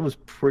view, that was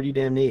pretty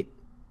damn neat.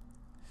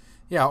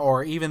 Yeah,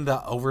 or even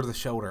the over the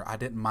shoulder. I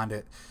didn't mind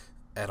it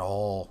at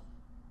all.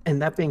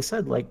 And that being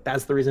said, like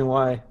that's the reason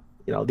why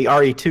the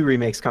RE2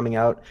 remake's coming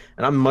out,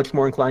 and I'm much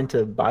more inclined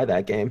to buy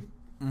that game.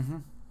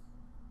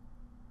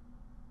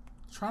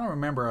 Trying to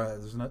remember,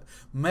 there's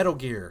Metal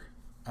Gear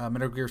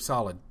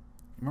Solid.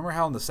 Remember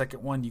how in the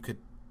second one you could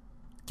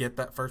get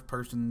that first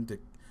person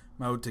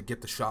mode to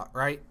get the shot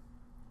right?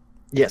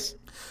 Yes.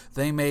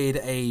 They made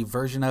a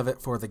version of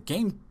it for the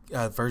game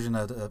version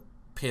of the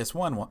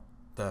PS1 one,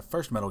 the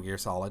first Metal Gear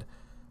Solid,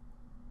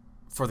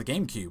 for the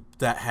GameCube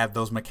that had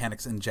those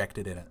mechanics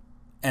injected in it,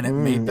 and it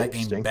made that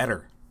game interesting.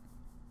 better.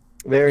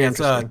 Very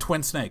It's interesting.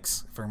 Twin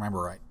Snakes, if I remember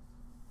right.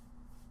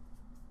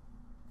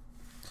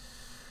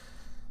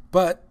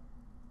 But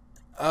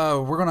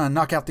we're gonna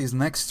knock out these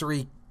next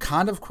 3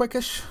 kind of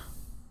quickish.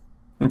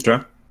 Okay.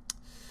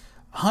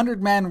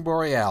 100-Man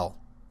Royale.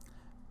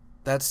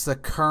 That's the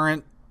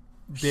current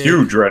big...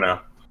 Huge right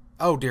now.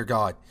 Oh, dear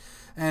God.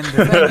 And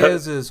the thing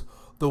is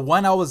the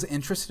one I was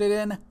interested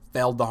in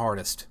failed the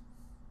hardest.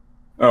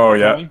 Oh,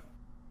 yeah.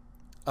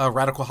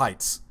 Radical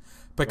Heights.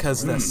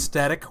 Because the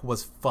aesthetic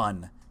was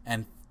fun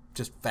and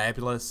just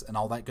fabulous and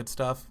all that good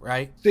stuff,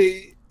 right?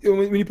 See,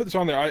 when you put this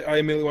on there, I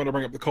immediately want to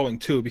bring up the Culling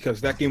 2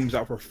 because that game was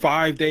out for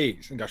 5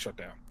 days and got shut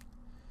down.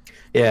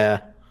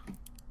 Yeah.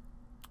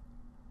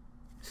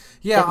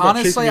 Yeah, Talk about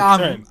honestly, chasing a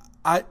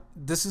trend.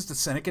 this is the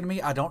cynic in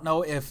me. I don't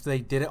know if they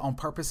did it on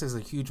purpose as a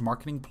huge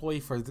marketing ploy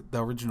for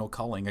the original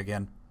Culling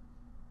again.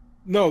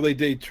 No, they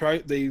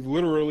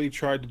literally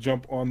tried to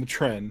jump on the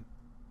trend,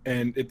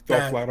 and it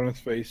fell flat on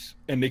its face,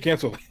 and they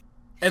canceled it.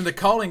 And the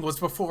Culling was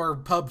before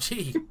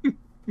PUBG.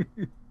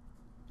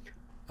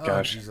 Oh,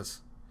 Gosh.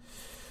 Jesus.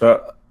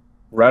 The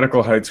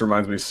Radical Heights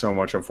reminds me so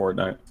much of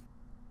Fortnite.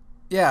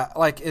 Yeah,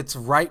 like it's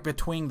right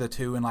between the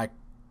two, and like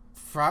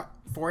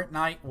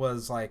Fortnite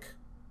was like,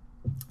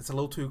 it's a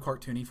little too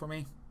cartoony for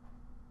me,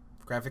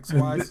 graphics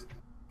wise.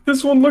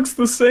 This one looks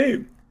the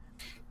same.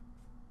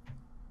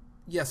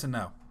 Yes and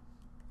no.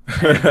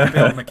 The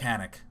build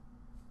mechanic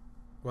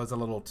was a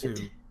little too,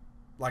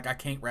 like I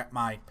can't wrap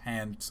my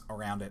hands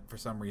around it for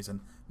some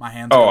reason. My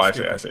hands. Oh, go I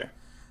stupid. see.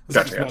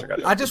 Gotcha.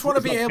 I just want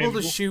to It's be not able to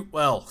tangible. shoot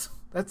well.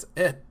 That's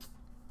it,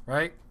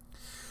 right?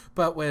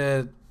 But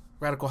with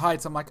Radical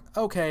Heights, I'm like,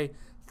 okay,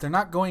 they're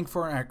not going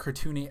for a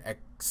cartoony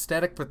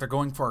aesthetic, but they're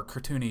going for a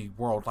cartoony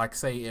world. Like,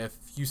 say, if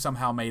you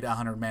somehow made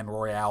 100-Man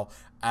Royale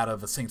out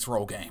of a Saints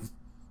Row game.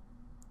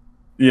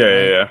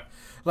 Yeah.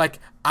 Like,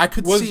 I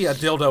could Was- see a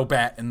dildo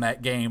bat in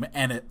that game,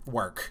 and it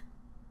work.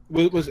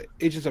 Was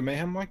Agents of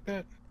Mayhem like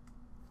that?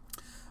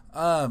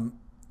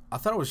 I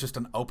thought it was just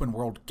an open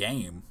world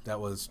game that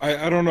was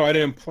I don't know. I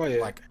didn't play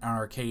it. like an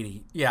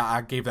arcade. Yeah,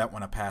 I gave that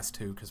one a pass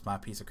too because my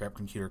piece of crap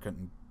computer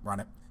couldn't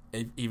run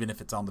it, even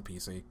if it's on the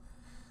PC.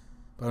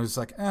 But I was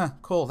like,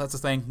 cool, that's the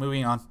thing.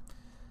 Moving on.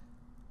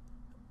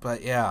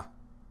 But yeah,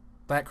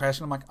 that crashed,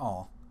 and I'm like,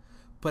 oh.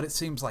 But it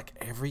seems like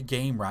every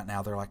game right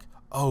now, they're like,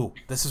 oh,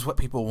 this is what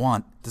people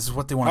want. This is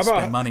what they want How to about-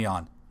 spend money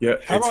on. Yeah,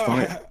 how it's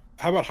funny.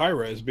 about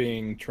Hi-Res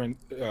being trend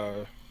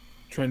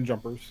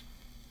jumpers?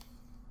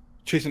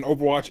 chasing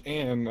Overwatch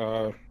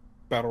and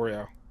Battle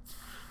Royale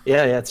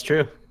Yeah, it's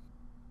true.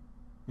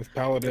 with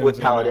Paladins. With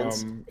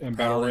Paladins. And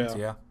Battle Paladins,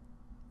 Royale.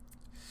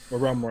 yeah. Or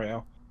Realm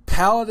Royale.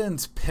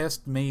 Paladins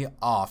pissed me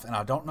off, and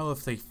I don't know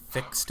if they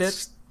fixed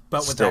it,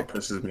 but Still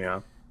pisses me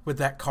off. with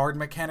that card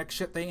mechanic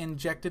shit they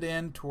injected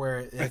in to where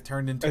it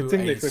turned into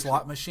think they a fixed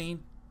slot it.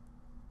 machine.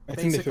 I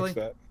think they Basically. fixed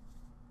that.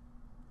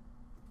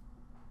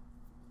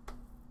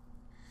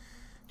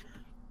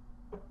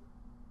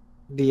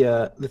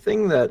 The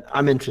thing that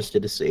I'm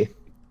interested to see,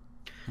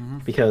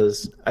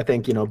 because I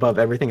think, above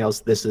everything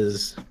else, this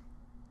is,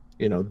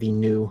 the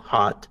new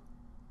hot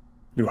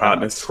New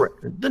hotness.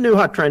 the new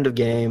hot trend of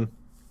game.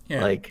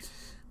 Yeah. Like,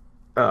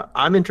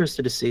 I'm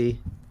interested to see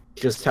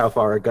just how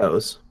far it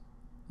goes.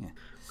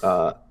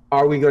 Yeah.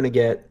 Are we going to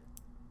get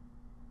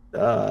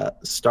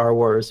Star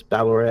Wars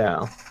Battle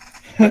Royale?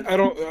 I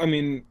don't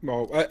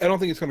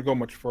think it's going to go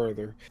much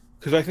further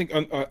because I think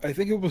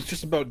it was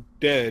just about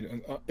dead.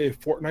 And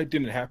if Fortnite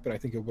didn't happen, I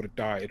think it would have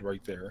died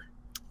right there.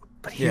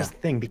 But here's the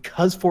thing,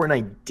 because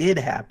Fortnite did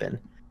happen,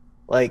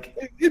 like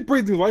It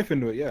breathed new life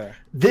into it. Yeah.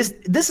 this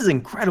is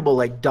incredible,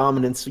 like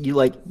dominance. You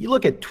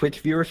look at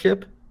Twitch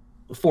viewership,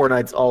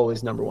 Fortnite's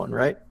always number one,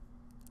 right?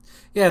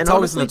 Yeah, it's And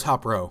always in the honestly,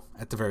 top row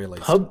at the very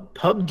least.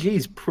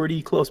 PUBG's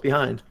pretty close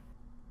behind.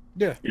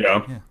 Yeah.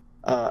 Yeah.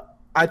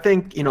 I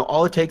think,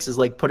 all it takes is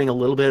like putting a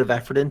little bit of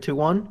effort into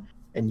one,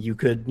 and you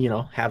could,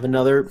 have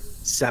another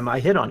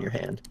semi-hit on your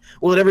hand.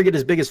 Will it ever get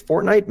as big as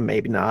Fortnite?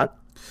 Maybe not.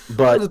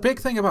 Well, the But big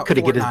thing about could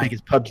it Fortnite, get as big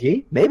as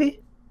PUBG? Maybe.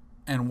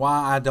 and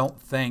why I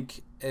don't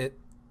think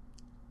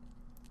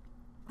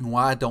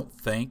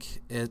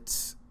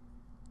it's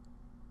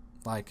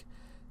like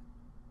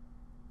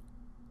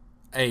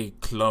a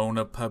clone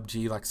of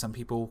PUBG like some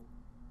people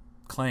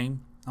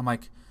claim. I'm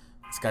like,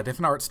 it's got a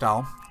different art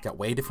style, got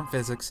way different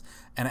physics,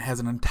 and it has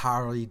an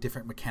entirely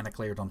different mechanic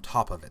layered on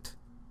top of it.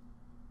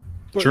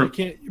 But Sure.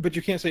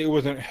 you can't say it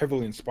wasn't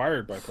heavily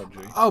inspired by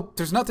PUBG. Oh,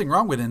 there's nothing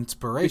wrong with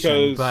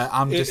inspiration, Because but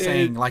I'm just it-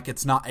 saying, it- like,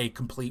 it's not a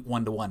complete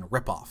one-to-one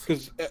ripoff.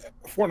 Because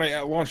Fortnite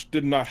at launch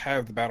did not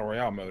have the battle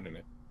royale mode in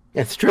it.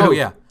 It's true. Oh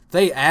yeah,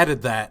 they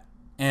added that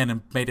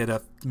and made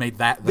that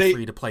the They-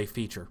 free-to-play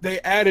feature. They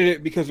added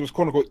it because it was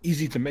quote unquote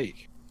easy to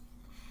make.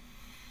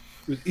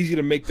 It was easy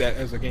to make that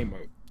as a game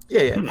mode.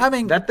 Yeah. I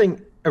mean, That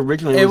thing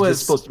originally it was was-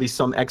 just supposed to be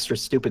some extra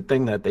stupid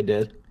thing that they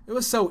did. It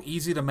was so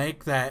easy to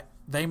make that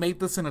they made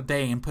this in a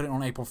day and put it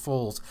on April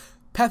Fool's.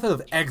 Path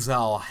of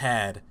Exile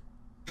had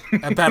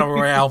a Battle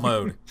Royale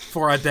mode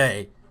for a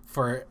day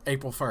for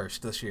April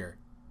 1st this year.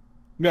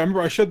 Yeah, I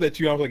remember I showed that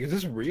to you. I was like, "Is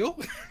this real?"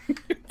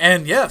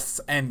 And yes,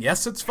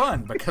 it's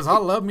fun because I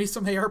love me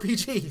some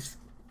ARPGs.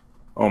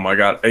 Oh my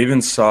god! I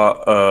even saw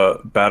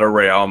a battle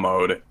royale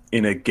mode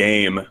in a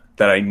game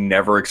that I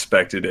never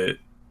expected it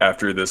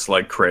after this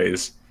like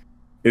craze.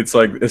 It's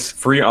like this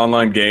free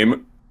online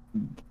game,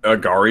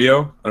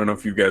 Agario. I don't know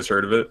if you guys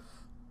heard of it.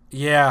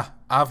 Yeah,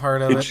 I've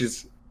heard of it.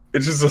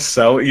 It's just a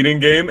cell eating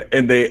game,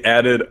 and they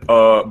added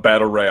a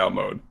battle royale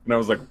mode, and I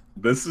was like,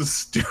 "This is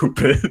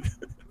stupid."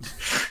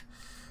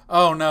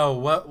 Oh no,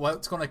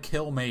 what's going to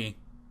kill me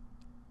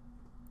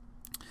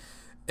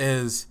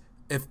is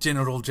if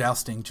genital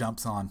jousting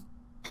jumps on.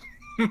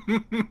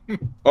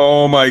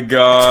 Oh my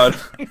god!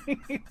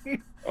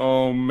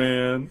 Oh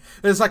man!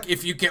 It's like,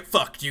 if you get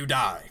fucked, you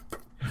die.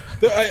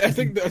 I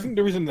think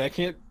the reason that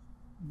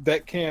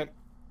can't,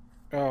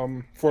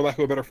 for lack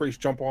of a better phrase,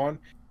 jump on,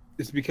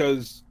 is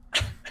because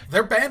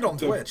They're banned on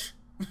Twitch.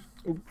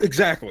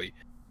 exactly.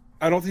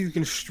 I don't think you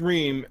can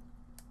stream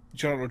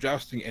genital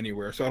jousting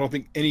anywhere, so I don't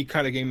think any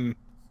kind of game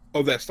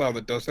of that style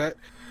that does that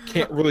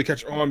can't really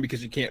catch on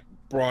because you can't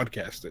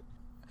broadcast it.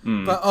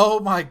 But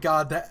oh my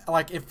god, that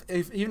like if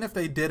even if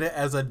they did it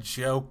as a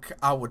joke,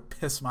 I would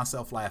piss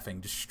myself laughing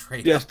just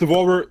straight Yes, up.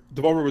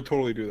 Devolver would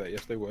totally do that.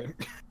 Yes, they would.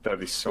 That'd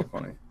be so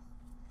funny.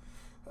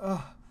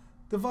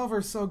 Devolver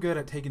is so good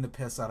at taking the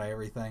piss out of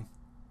everything.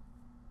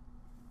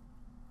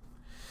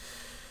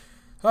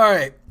 All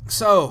right,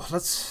 so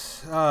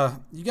let's.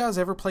 You guys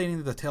ever played any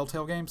of the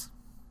Telltale games?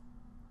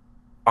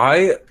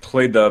 I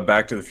played the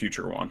Back to the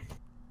Future one.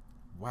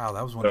 Wow,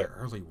 that was one of the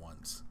early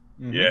ones.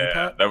 Yeah,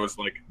 Pat? that was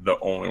like the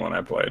only one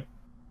I played.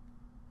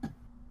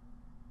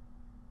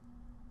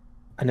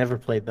 I never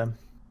played them.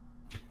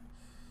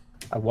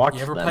 I watched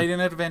You ever them. played an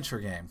adventure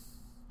game?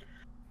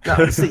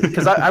 No, see,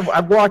 because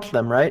I've watched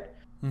them, right?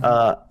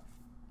 Mm-hmm.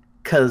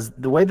 Because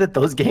the way that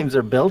those games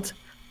are built,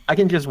 I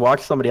can just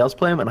watch somebody else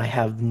play them, and I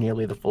have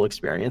nearly the full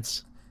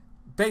experience.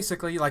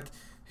 Basically, like,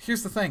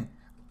 here's the thing.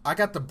 I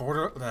got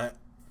the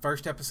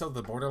first episode of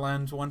the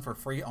Borderlands one for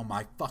free on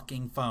my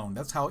fucking phone.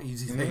 That's how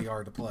easy they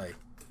are to play.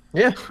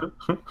 Yeah.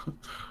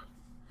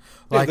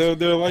 Like, They're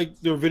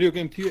video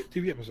game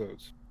TV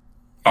episodes.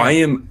 I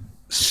am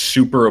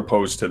super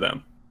opposed to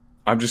them.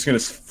 I'm just gonna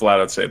flat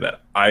out say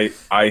that.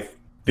 I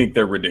think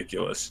they're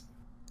ridiculous,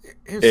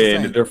 here's the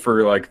and thing. they're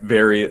for like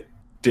very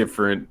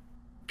different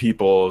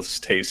people's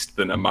taste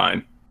than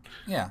mine.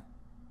 Yeah.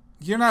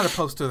 You're not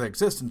opposed to their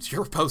existence.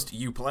 You're opposed to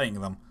you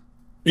playing them.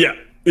 Yeah.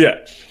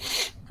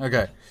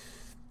 Okay.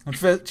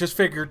 Just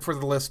figured for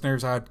the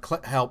listeners, I'd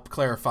help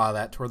clarify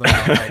that to where they're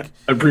not like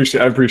I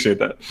appreciate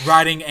that.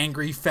 writing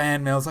angry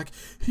fan mails like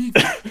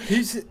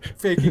he's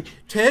figured.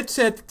 Ted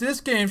said that this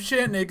game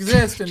shouldn't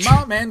exist, and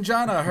my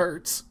mangina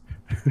hurts.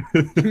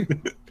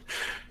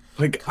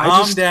 Like,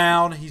 Calm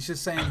down. He's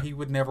just saying he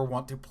would never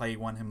want to play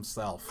one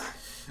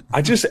himself.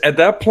 I just at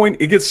that point,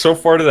 it gets so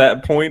far to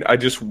that point. I'll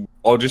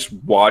just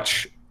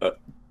watch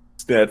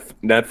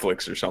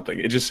Netflix or something.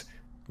 It just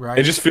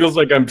feels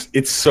like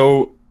it's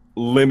so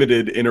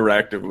limited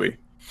interactively.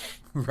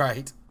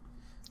 Right.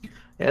 Yeah,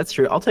 that's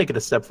true. I'll take it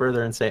a step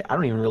further and say I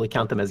don't even really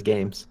count them as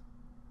games.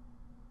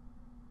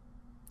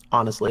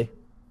 Honestly.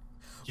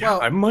 Yeah,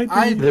 Well, I might be.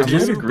 I They're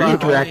just do,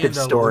 interactive but in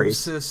the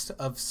stories. loosest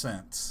of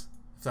sense,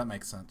 if that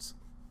makes sense.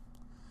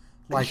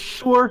 Like,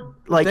 Sure.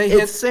 Like they it's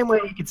hit- the same way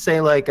you could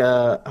say like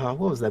what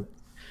was that?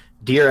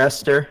 Dear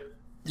Esther.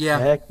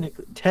 yeah,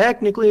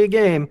 Technically a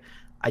game.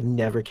 I'd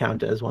never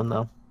count it as one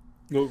though.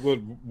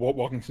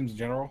 Walking Sims in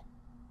general.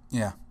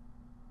 yeah.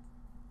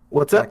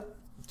 What's that?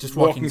 Just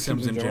walking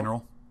Sims in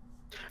general.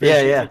 Yeah,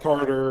 Basically, yeah.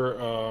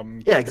 Carter.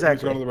 Yeah,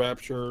 exactly. Going to the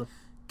Rapture.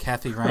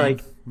 Kathy Rain,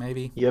 Like-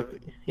 maybe. You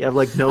have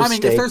like no I mean,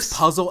 stakes. if there's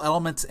puzzle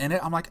elements in it,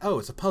 I'm like, oh,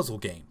 it's a puzzle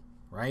game,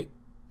 right?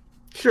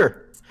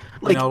 Sure.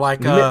 You know,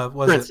 like for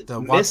was instance, it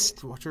the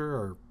Myst? Watcher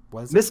or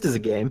was it? Myst is a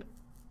game.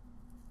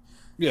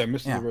 Yeah,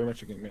 Myst Yeah. is very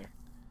much a game. Yeah.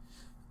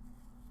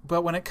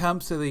 But when it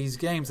comes to these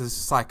games, it's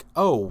just like,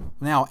 oh,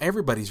 now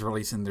everybody's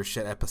releasing their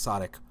shit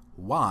episodic.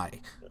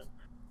 Why?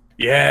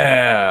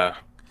 Yeah.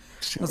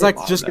 It's like,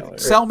 just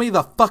sell me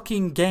the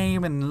fucking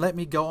game and let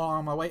me go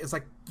on my way. It's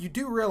like, you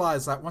do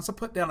realize that once I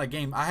put down a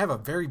game, I have a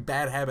very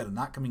bad habit of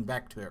not coming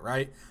back to it,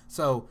 right?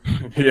 So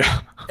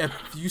Yeah. if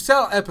you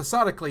sell it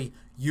episodically,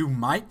 you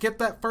might get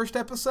that first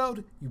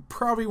episode. You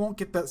probably won't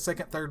get that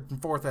second, third,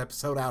 and fourth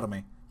episode out of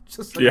me.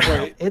 Just like, Yeah.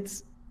 Right.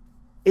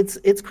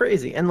 It's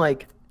crazy, and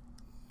like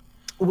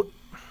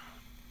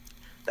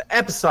the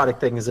episodic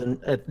thing is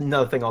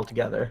another thing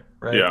altogether,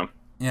 right? Yeah.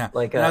 yeah.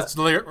 Like, And that's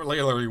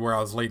literally where I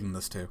was leading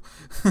this to.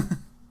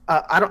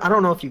 I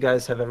don't know if you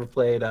guys have ever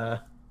played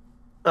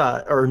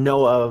or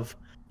know of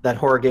that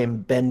horror game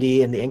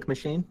Bendy and the Ink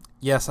Machine.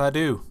 Yes, I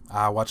do.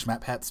 I watch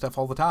Matt Pat stuff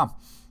all the time.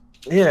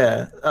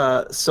 Yeah.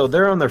 So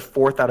they're on their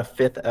 4th out of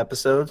 5th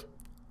episode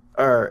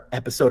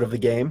of the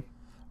game.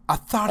 I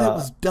thought it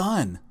was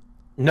done.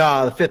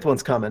 No, the 5th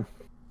one's coming.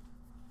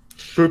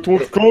 Fifth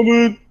one's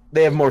coming.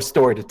 They have more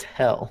story to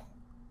tell.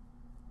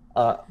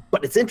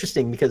 But it's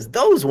interesting because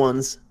those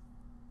ones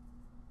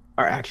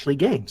are actually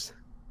games.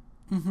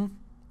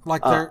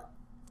 Like they're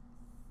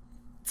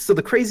So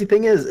the crazy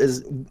thing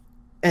is,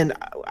 and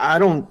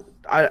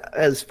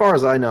as far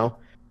as I know,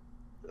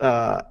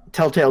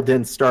 Telltale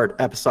didn't start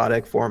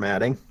episodic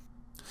formatting.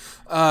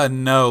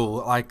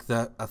 no, like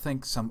I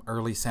think some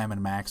early Sam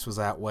and Max was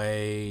that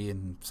way,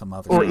 and some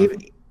other.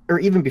 Or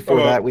even before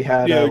Oh, that, we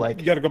had yeah, like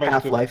you gotta go back to-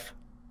 Half-Life.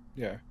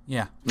 Yeah.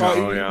 yeah,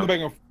 Oh, Even yeah. go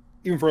back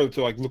even further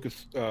to like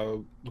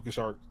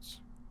LucasArts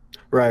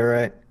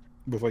Right.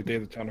 with like Day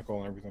of the Tentacle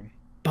and everything.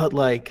 But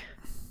like,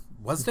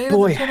 was Day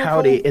Boy, of the Tentacle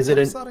howdy, is it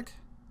an- episodic?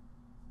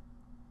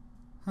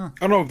 I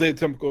don't know if Day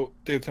of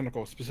the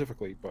Tentacle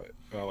specifically, but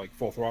like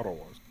Full Throttle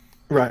was.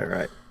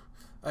 right.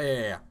 Oh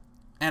yeah.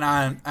 And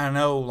I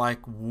know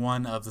like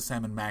one of the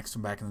Sam and Max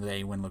from back in the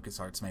day when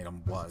LucasArts made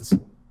them was.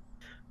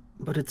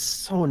 But it's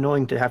so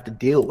annoying to have to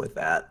deal with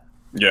that.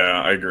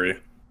 Yeah, I agree.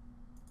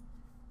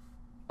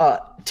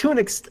 To an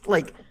extent,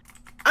 like,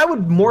 I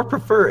would more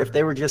prefer if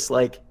they were just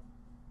like,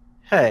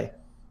 "Hey,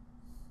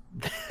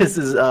 this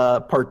is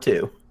part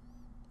 2.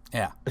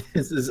 Yeah,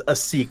 This is a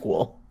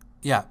sequel."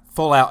 yeah,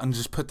 full out and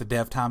just put the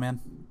dev time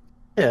in.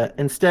 Yeah.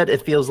 Instead,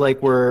 it feels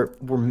like we're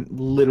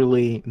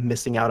literally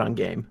missing out on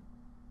game.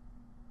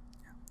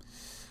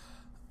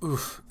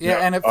 Oof. Yeah,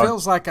 Yeah, and it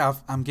feels like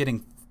I'm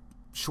getting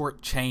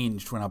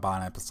shortchanged when I buy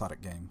an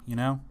episodic game. You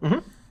know.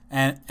 Mhm.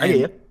 And I get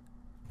you.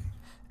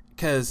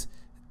 Because,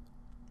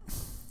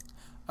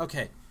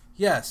 okay,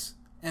 yes,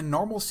 in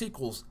normal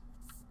sequels,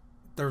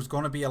 there's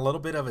going to be a little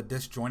bit of a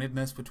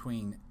disjointedness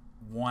between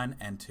 1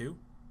 and 2,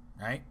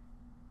 right?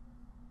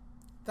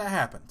 That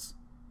happens.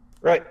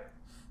 Right.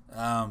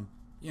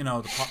 You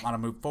know, the plot might have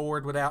moved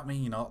forward without me,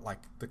 you know, like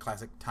the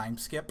classic time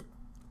skip.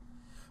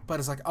 But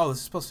it's like, oh, this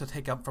is supposed to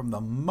take up from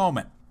the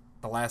moment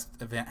the last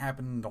event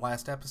happened in the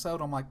last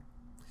episode. I'm like,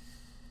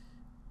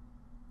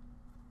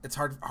 it's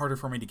harder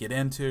for me to get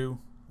into,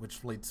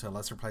 which leads to a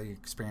lesser play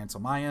experience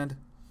on my end.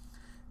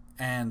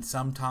 And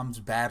sometimes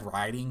bad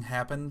writing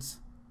happens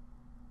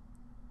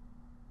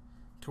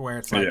to where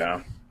it's like,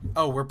 Yeah.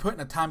 oh, we're putting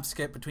a time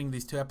skip between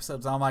these 2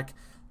 episodes. I'm like,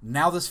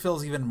 now this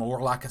feels even more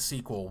like a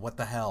sequel. What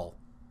the hell?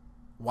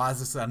 Why is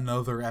this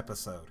another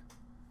episode?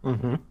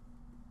 Mm-hmm.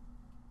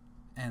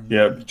 And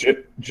Yeah,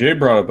 Jay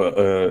brought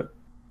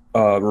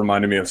up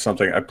reminded me of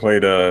something. I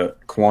played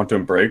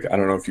Quantum Break. I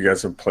don't know if you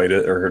guys have played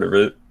it or heard of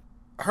it.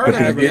 heard of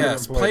it, haven't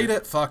yes. played Played it.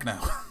 it? Fuck no.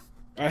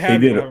 I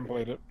haven't did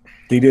played it.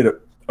 They did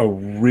a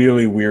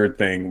really weird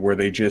thing where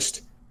they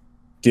just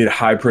did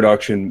high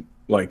production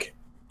like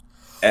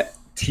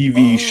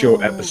TV show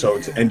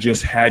episodes yeah. and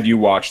just had you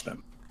watch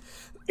them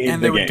in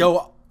And the they would game.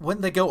 go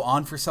wouldn't they go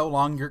on for so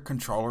long your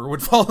controller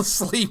would fall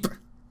asleep?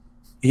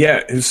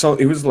 Yeah,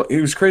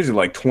 it was crazy,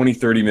 like 20,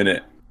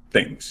 30-minute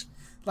things.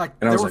 Like,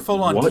 And I they was were like,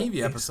 full-on what TV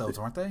is episodes,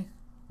 weren't they?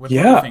 With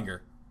Yeah. Littlefinger.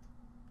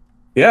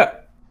 Yeah,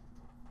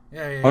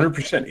 Yeah.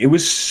 100%. It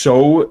was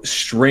so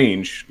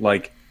strange.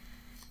 Like,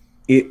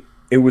 it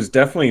was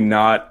definitely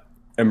not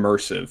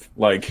immersive.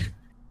 Like,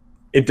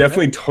 it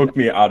definitely took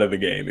me out of the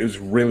game. It was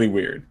really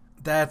weird.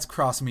 That's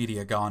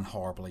cross-media gone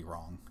horribly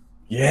wrong.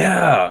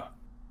 Yeah.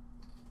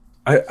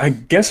 I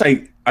guess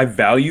I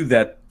value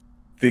that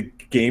the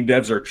game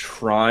devs are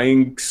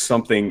trying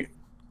something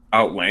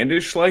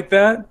outlandish like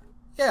that,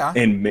 Yeah.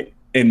 and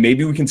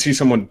maybe we can see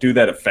someone do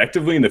that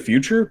effectively in the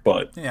future,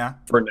 but Yeah.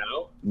 for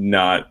now,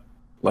 not.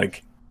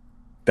 Like,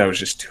 that was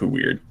just too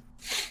weird.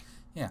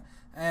 Yeah.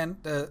 And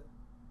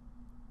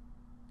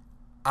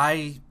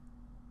I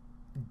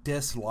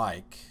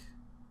dislike,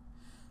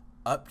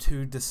 up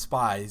to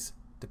despise,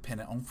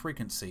 dependent on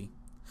frequency,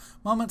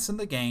 moments in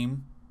the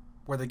game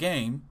where the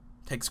game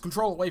takes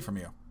control away from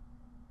you.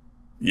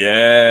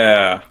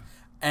 Yeah.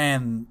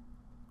 And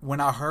when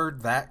I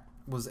heard that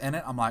was in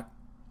it, I'm like,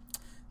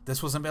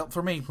 this wasn't built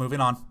for me. Moving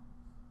on.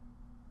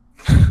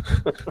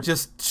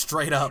 Just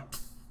straight up.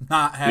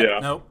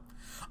 Nope.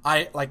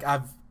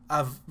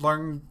 I've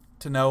learned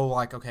to know,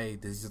 like, okay,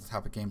 these are the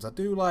type of games I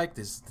do like.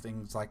 These are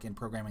things, like, in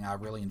programming I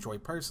really enjoy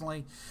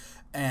personally.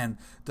 And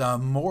the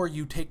more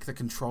you take the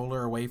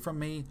controller away from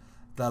me,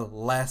 the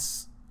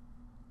less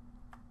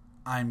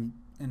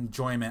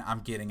enjoyment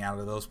I'm getting out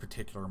of those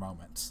particular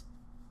moments.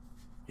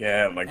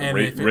 Yeah, like And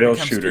if it rail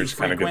becomes shooters too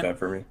kind of get frequent, that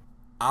for me.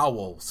 I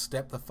will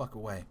step the fuck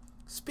away.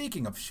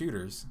 Speaking of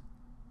shooters,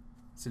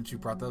 since you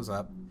brought those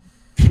up,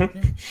 you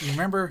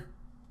remember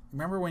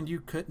when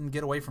you couldn't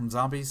get away from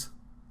zombies?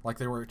 Like,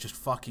 they were just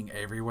fucking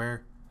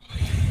everywhere?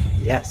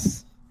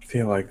 Yes. I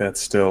feel like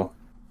that's still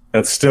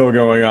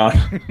going on.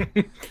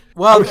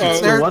 Well,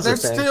 there was a they're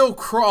thing. still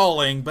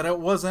crawling, but it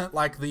wasn't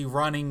like the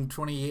running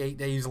 28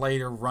 days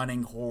later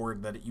running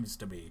horde that it used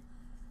to be.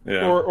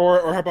 Yeah.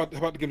 Or how about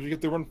the games you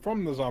get to run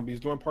from the zombies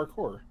doing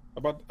parkour?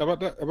 About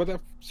that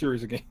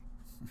series of games.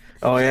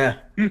 Oh yeah.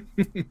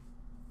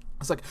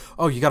 It's like,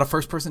 oh, you got a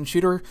first-person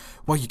shooter?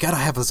 Well, you gotta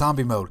have a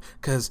zombie mode,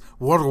 because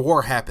World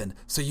War happened,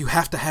 so you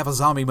have to have a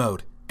zombie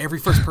mode. Every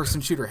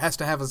first-person shooter has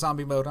to have a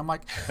zombie mode. I'm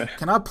like,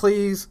 can I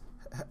please...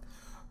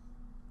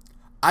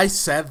 I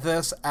said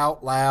this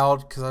out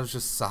loud because I was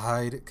just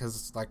sighed,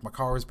 because, like, my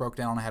car was broke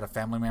down. I had a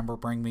family member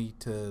bring me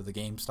to the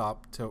GameStop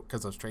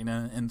because I was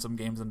trading in some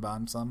games and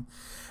buying some.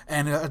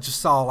 And I just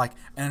saw, like,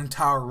 an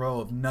entire row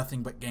of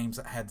nothing but games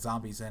that had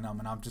zombies in them,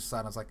 and I'm just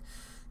sad. I was like,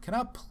 can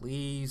I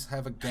please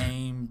have a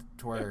game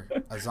to where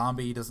a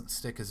zombie doesn't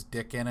stick his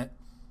dick in it?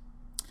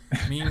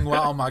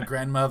 Meanwhile, my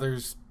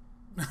grandmother's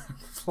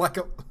like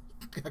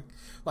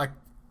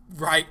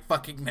right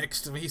fucking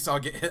next to me, so I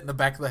get hit in the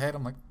back of the head.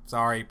 I'm like,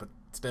 sorry, but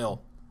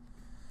still.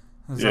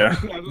 It's Yeah.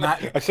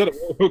 like, I said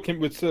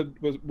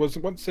it. Was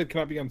once said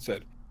cannot be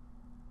unsaid.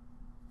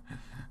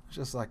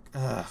 just like,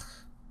 ugh.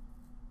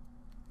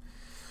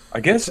 I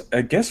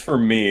guess for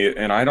me,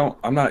 and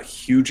I'm not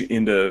huge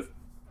into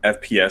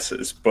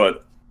FPSs,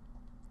 but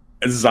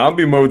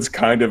zombie modes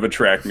kind of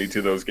attract me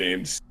to those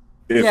games.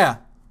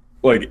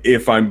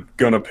 If I'm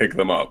gonna pick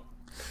them up.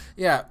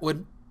 Yeah,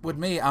 with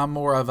me, I'm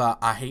more of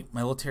I hate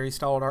military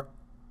style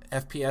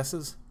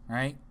FPSs,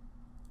 right?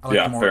 I like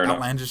Yeah, the more fair enough.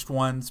 outlandish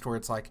ones where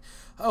it's like,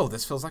 oh,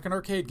 this feels like an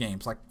arcade game.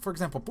 Like, for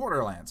example,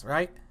 Borderlands,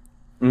 right?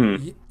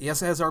 Mhm.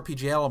 Yes, it has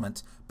RPG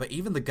elements, but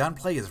even the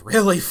gunplay is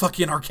really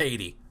fucking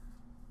arcadey.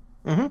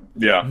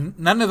 Yeah.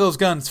 None of those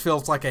guns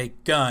feels like a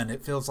gun.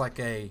 It feels like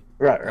a...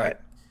 Right.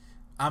 Like,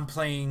 I'm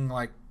playing,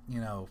 like, you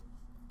know,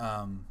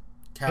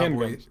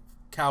 Handguns.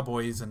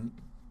 Cowboys and...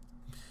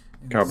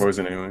 Cowboys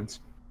and Aliens.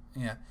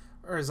 Yeah.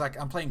 Or it's like,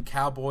 I'm playing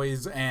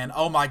Cowboys and,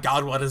 oh my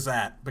god, what is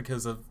that?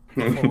 Because of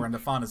the lore and the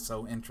fun is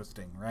so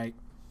interesting, right?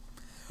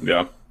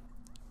 Yeah.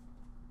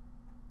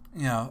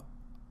 You know,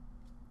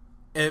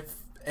 it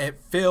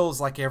feels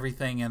like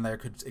everything in there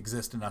could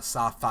exist in a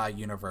sci-fi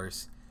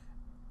universe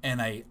in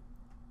a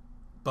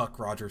Buck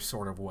Rogers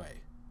sort of way.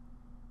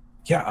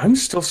 Yeah, I'm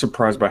still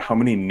surprised by how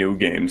many new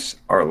games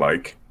are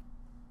like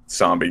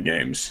zombie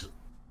games.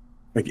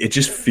 Like, it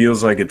just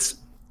feels like it's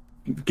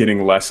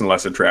getting less and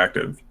less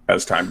attractive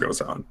as time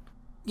goes on.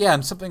 Yeah,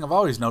 and something I've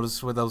always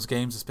noticed with those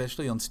games,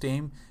 especially on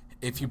Steam,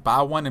 if you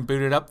buy one and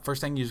boot it up,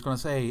 first thing you're just going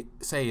to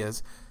say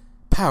is,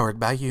 powered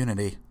by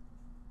Unity.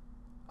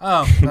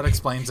 Oh, that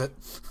explains it.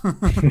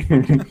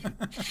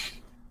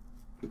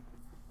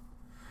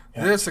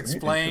 This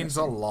explains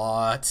a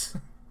lot.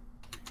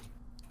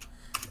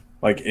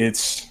 Like,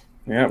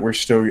 we're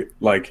still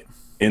like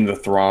in the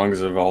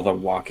throngs of all the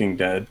Walking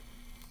Dead,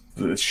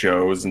 the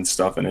shows and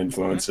stuff and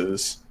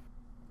influences.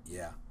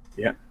 Yeah.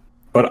 Yeah.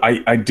 But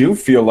I do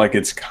feel like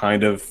it's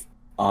kind of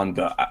on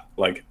the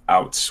like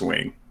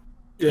outswing.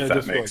 Yeah, If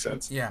that makes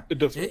sense. Yeah. It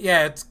does.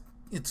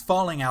 It's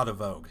falling out of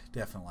vogue,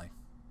 definitely.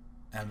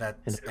 And that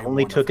And it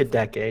only took a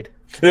decade.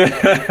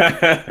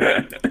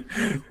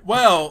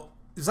 Well,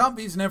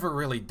 zombies never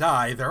really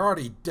die. They're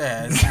already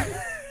dead.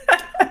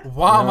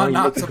 Why am No, I you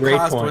not make a great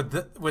surprised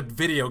point. with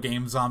video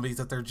game zombies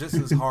that they're just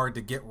as hard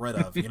to get rid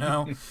of, you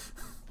know?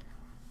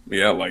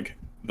 Yeah, like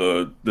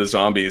the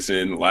zombies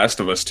in Last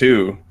of Us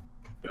 2.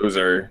 Those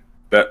are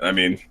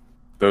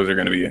those are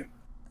gonna be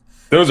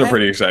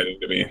pretty exciting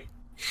to me.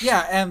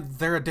 Yeah, and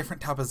they're a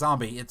different type of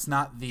zombie. It's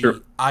not the Sure.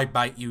 I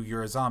bite you,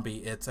 you're a zombie.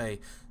 It's a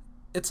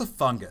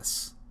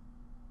fungus.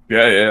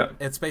 Yeah.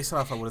 It's based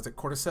off of, what is it,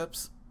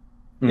 cordyceps?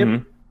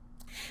 Mhm.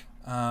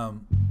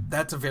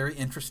 That's a very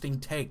interesting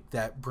take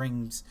that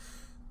brings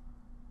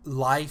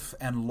life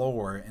and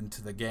lore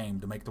into the game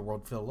to make the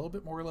world feel a little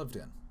bit more lived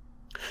in.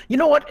 You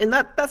know what? And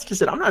that's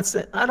just it. I'm not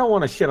saying I don't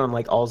want to shit on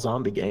like all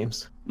zombie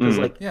games because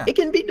like Yeah. it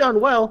can be done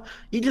well.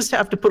 You just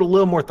have to put a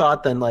little more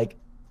thought than like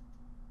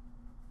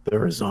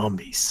there are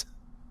zombies.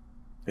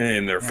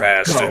 And they're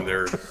fast Go. and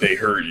they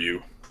hurt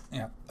you.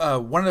 Yeah.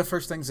 One of the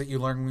first things that you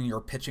learn when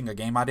you're pitching a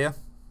game idea,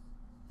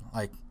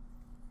 like,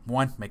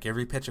 one, make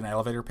every pitch an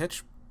elevator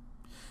pitch.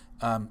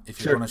 If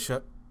you Sure. want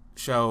to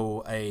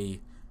show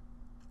a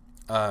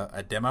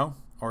demo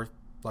or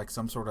like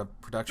some sort of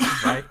production,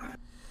 right?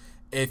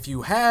 If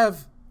you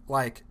have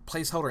like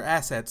placeholder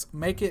assets,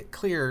 make it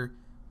clear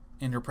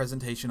in your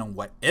presentation on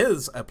what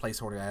is a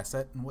placeholder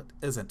asset and what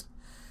isn't.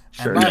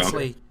 Sure. And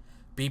lastly,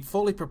 be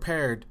fully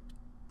prepared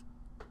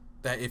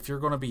that if you're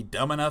going to be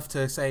dumb enough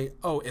to say,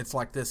 oh, it's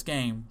like this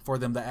game, for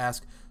them to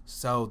ask,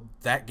 so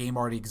that game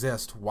already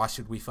exists, why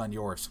should we fund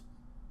yours?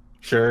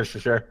 Sure.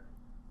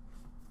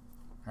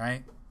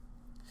 Right?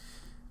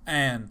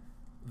 And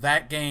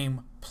that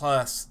game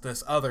plus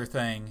this other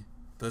thing,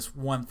 this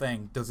one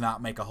thing, does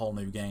not make a whole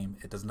new game.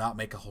 It does not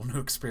make a whole new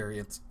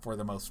experience for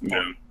the most part.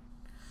 No.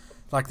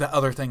 Like, the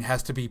other thing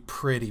has to be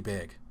pretty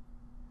big.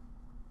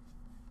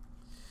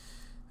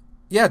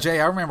 Yeah, Jay,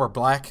 I remember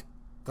Black.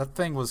 That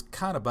thing was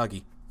kind of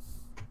buggy.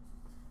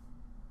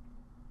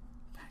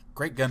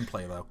 Great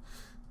gunplay, though.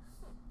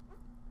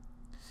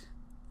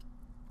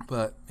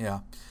 But, yeah.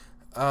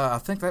 I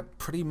think that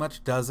pretty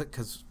much does it,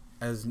 because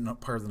as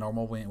part of the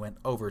normal, we went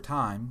over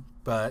time.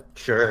 But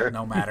Sure.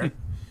 no matter.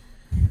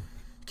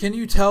 Can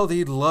you tell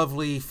the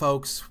lovely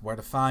folks where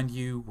to find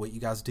you, what you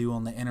guys do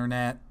on the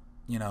internet?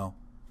 You know,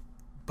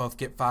 both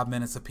get 5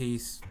 minutes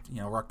apiece.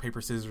 You know, rock,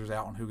 paper, scissors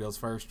out on who goes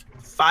first.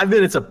 5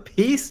 minutes a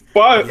piece?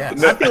 But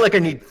Yes. I feel like I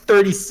need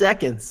 30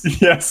 seconds.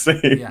 yeah, same.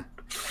 Yeah.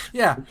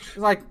 Yeah.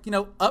 Like, you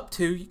know, up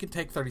to, you can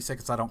take 30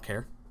 seconds. I don't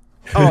care.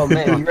 Oh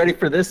man, you ready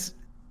for this?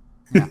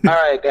 All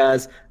right,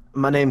 guys.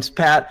 My name's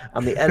Pat.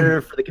 I'm the editor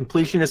for The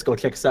Completionist. Go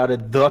check us out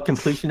at The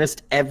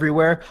Completionist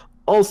everywhere.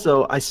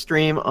 Also, I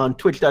stream on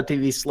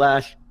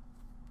twitch.tv/The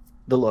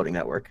Loading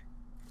Network.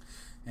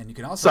 And you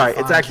can also Sorry,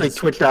 it's find actually his,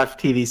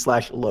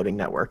 twitch.tv/Loading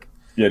Network.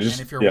 Yeah, And just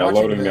if you're watching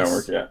loading this,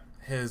 network, yeah.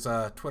 his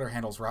Twitter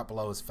handle's right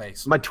below his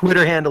face. My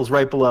Twitter handle's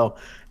right below.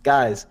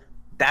 Guys,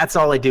 that's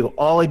all I do.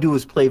 All I do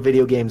is play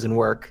video games and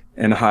work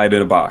And hide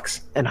in a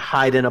box. and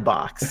hide in a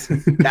box.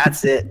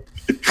 That's it.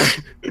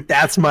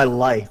 That's my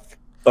life.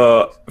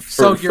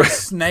 So you're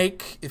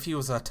Snake if he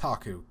was a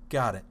Taku.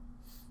 Got it.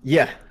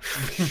 Yeah,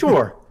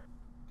 sure.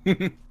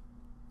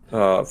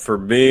 For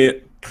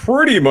me,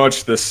 pretty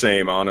much the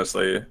same,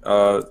 honestly.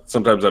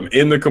 Sometimes I'm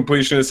in the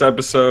completionist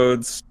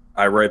episodes.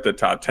 I write the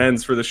top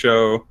 10s for the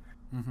show.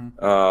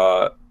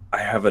 I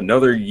have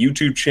another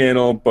YouTube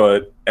channel,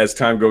 but as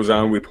time goes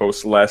on, we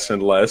post less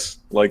and less.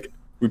 Like,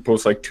 we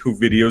post like 2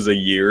 videos a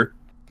year,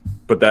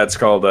 but that's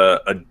called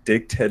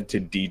Addicted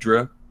to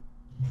Deidre.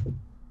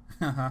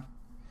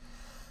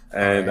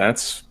 And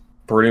that's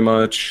pretty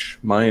much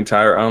my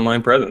entire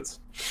online presence.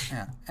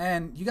 Yeah,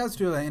 and you guys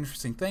do an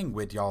interesting thing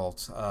with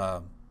y'all's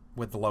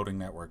with the Loading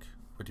Network,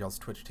 with y'all's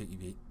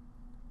Twitch.tv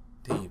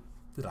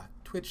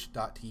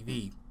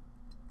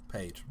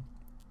page.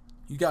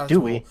 You guys Do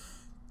will we?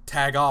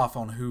 tag off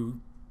on who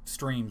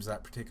streams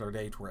that particular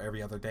day to where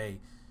every other day,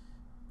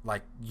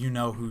 like, you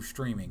know who's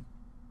streaming.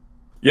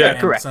 Yeah, And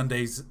correct.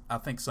 Sundays, I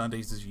think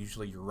Sundays is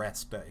usually your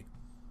rest day.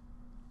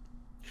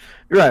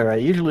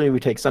 Right. Usually we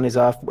take Sundays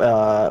off,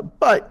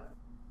 but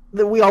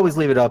we always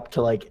leave it up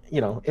to, like,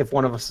 you know, if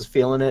one of us is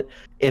feeling it.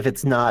 If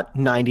it's not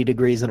 90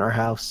 degrees in our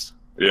house,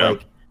 Yeah.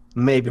 like,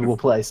 maybe we'll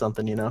play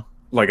something, you know?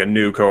 Like a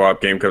new co-op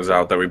game comes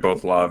out that we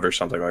both love or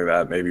something like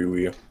that. Maybe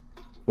we'll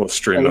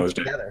stream those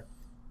days. together.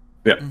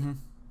 Yeah.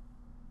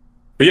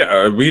 But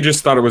yeah, we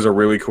just thought it was a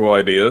really cool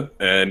idea,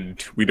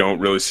 and we don't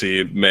really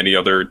see many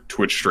other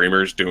Twitch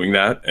streamers doing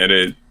that.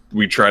 And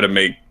we try to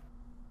make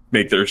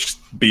there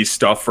be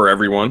stuff for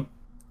everyone.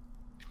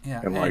 Yeah,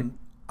 And, and like-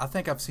 I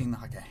think I've seen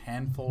like a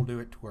handful do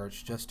it to where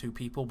it's just 2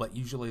 people, but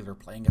usually they're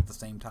playing at the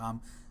same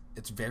time.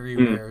 It's very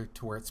rare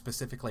to where it's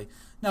specifically,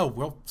 no,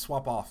 we'll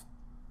swap off.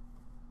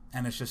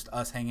 And it's just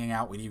us hanging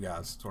out with you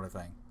guys, sort of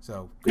thing.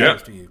 So, kudos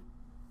Yeah. to you.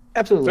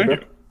 Absolutely.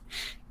 Thank bro.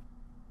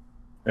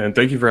 you. And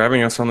thank you for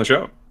having us on the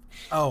show.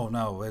 Oh,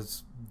 no,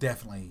 it's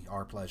definitely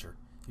our pleasure.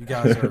 You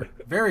guys are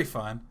very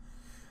fun.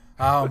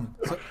 So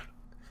it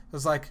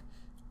was like,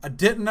 I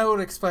didn't know what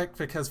to expect,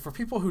 because for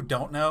people who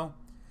don't know,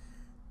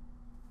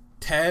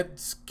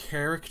 Ted's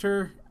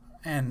character,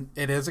 and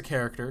it is a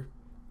character,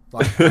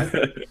 like,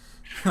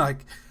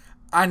 like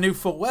I knew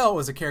full well it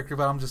was a character,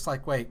 but I'm just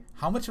like, wait,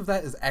 how much of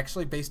that is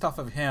actually based off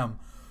of him?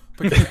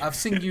 Because I've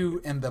seen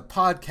you in the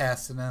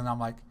podcast, and then I'm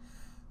like,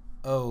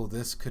 oh,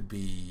 this could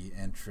be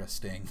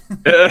interesting. Oh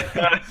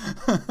man,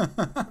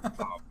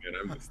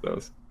 I miss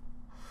those.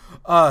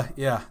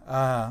 Yeah.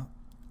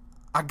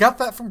 I got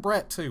that from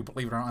Brett too,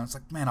 believe it or not. I was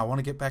like, man, I want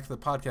to get back to the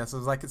podcast. I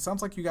was like, it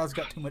sounds like you guys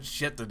got too much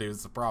shit to do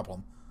is the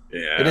problem.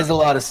 Yeah. It is a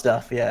lot of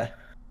stuff, yeah.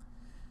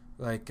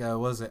 Like, what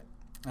was it?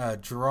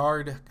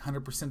 Gerard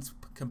 100%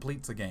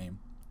 completes a game.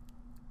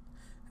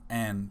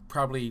 And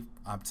probably,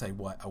 I'd say,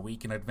 a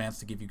week in advance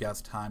to give you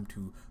guys time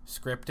to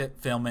script it,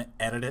 film it,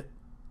 edit it.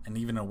 And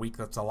even a week,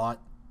 that's a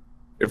lot.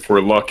 If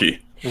we're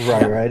lucky.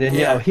 Right. And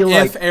Yeah, he'll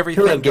if like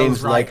everything he'll have games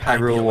goes right, like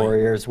Hyrule ideally.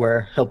 Warriors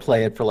where he'll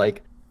play it for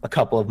like a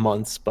couple of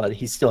months, but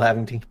he's still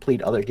having to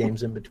complete other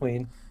games in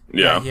between.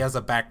 Yeah. He has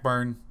a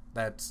backburn.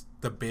 That's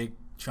the big,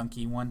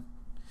 chunky one.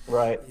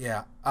 Right.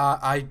 Yeah.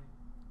 I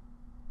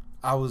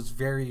was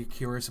very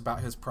curious about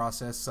his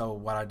process, so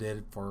what I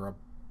did for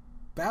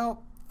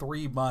about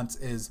 3 months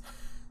is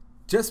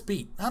just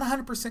beat, not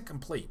 100%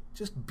 complete,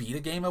 just beat a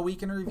game a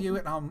week and review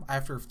it. And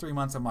after 3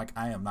 months, I'm like,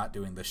 I am not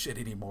doing this shit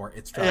anymore.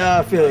 It's driving Yeah,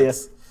 I me feel you.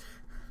 nuts.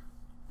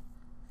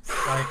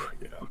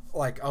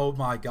 Like, oh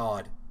my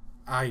god,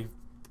 I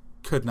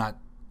could not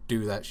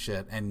do that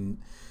shit, and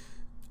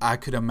I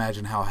could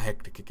imagine how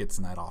hectic it gets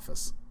in that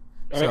office.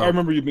 So, I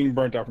remember you being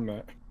burnt out from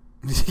that.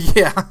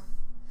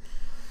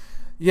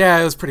 yeah,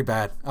 it was pretty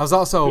bad. I was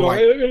also You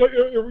like,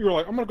 were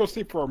like, I'm gonna go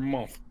sleep for a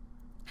month.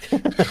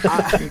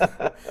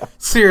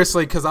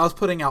 seriously, because I was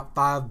putting out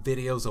 5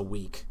 videos a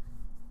week,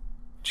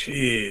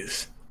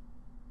 Jeez.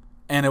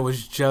 and it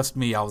was just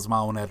me. I was my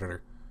own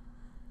editor.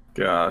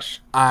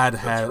 Gosh. I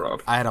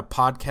rough. had a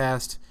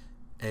podcast,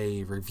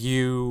 a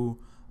review,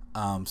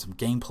 some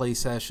gameplay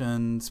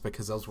sessions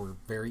because those were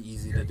very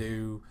easy to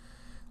do.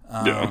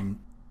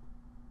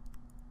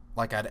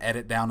 Like I'd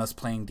edit down us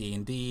playing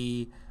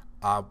D&D.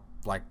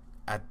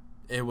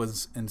 It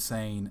was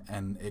insane,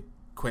 and it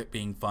quit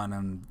being fun.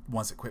 And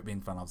once it quit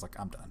being fun, I was like,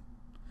 I'm done.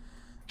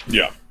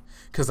 Yeah.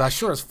 Because I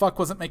sure as fuck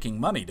wasn't making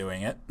money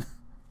doing it.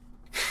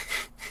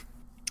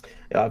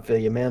 Yeah, I feel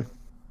you, man.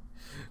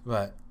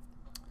 But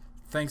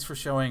thanks for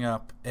showing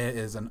up. It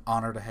is an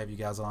honor to have you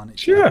guys on.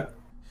 Yeah.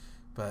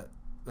 But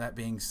that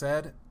being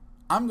said,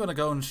 I'm going to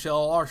go and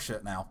shell our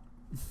shit now.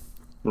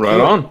 Right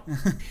on.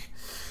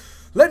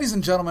 Ladies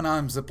and gentlemen,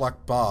 I'm Ziploc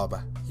Bob.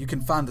 You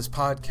can find this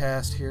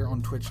podcast here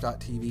on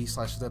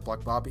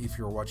twitch.tv/ZiplocBob if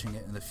you're watching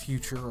it in the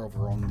future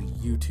over on the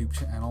YouTube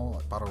channel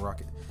at Bottle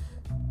Rocket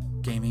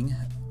Gaming,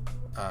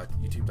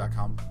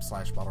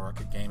 youtube.com/Bottle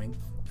Gaming.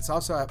 It's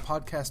also at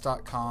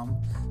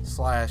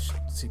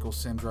podcast.com/Sequel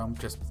Syndrome.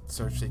 Just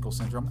search Sequel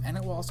Syndrome, and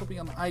it will also be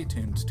on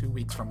iTunes 2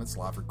 weeks from its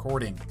live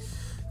recording.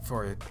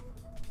 For it,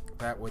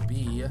 that would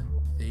be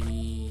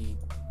the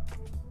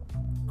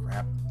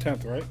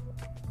 10th, right?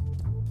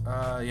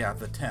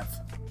 the 10th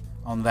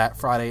on that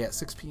Friday at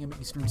 6 p.m.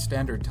 Eastern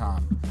Standard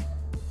Time.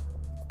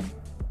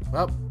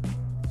 Well,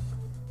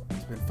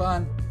 it's been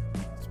fun.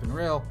 It's been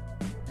real.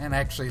 And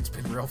actually, it's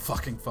been real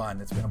fucking fun.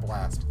 It's been a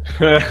blast.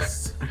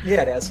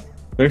 Yeah, it is.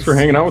 Thanks for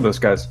hanging out with us,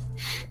 guys.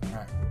 All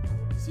right.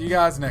 See you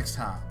guys next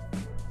time.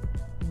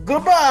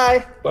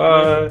 Goodbye.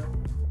 Bye.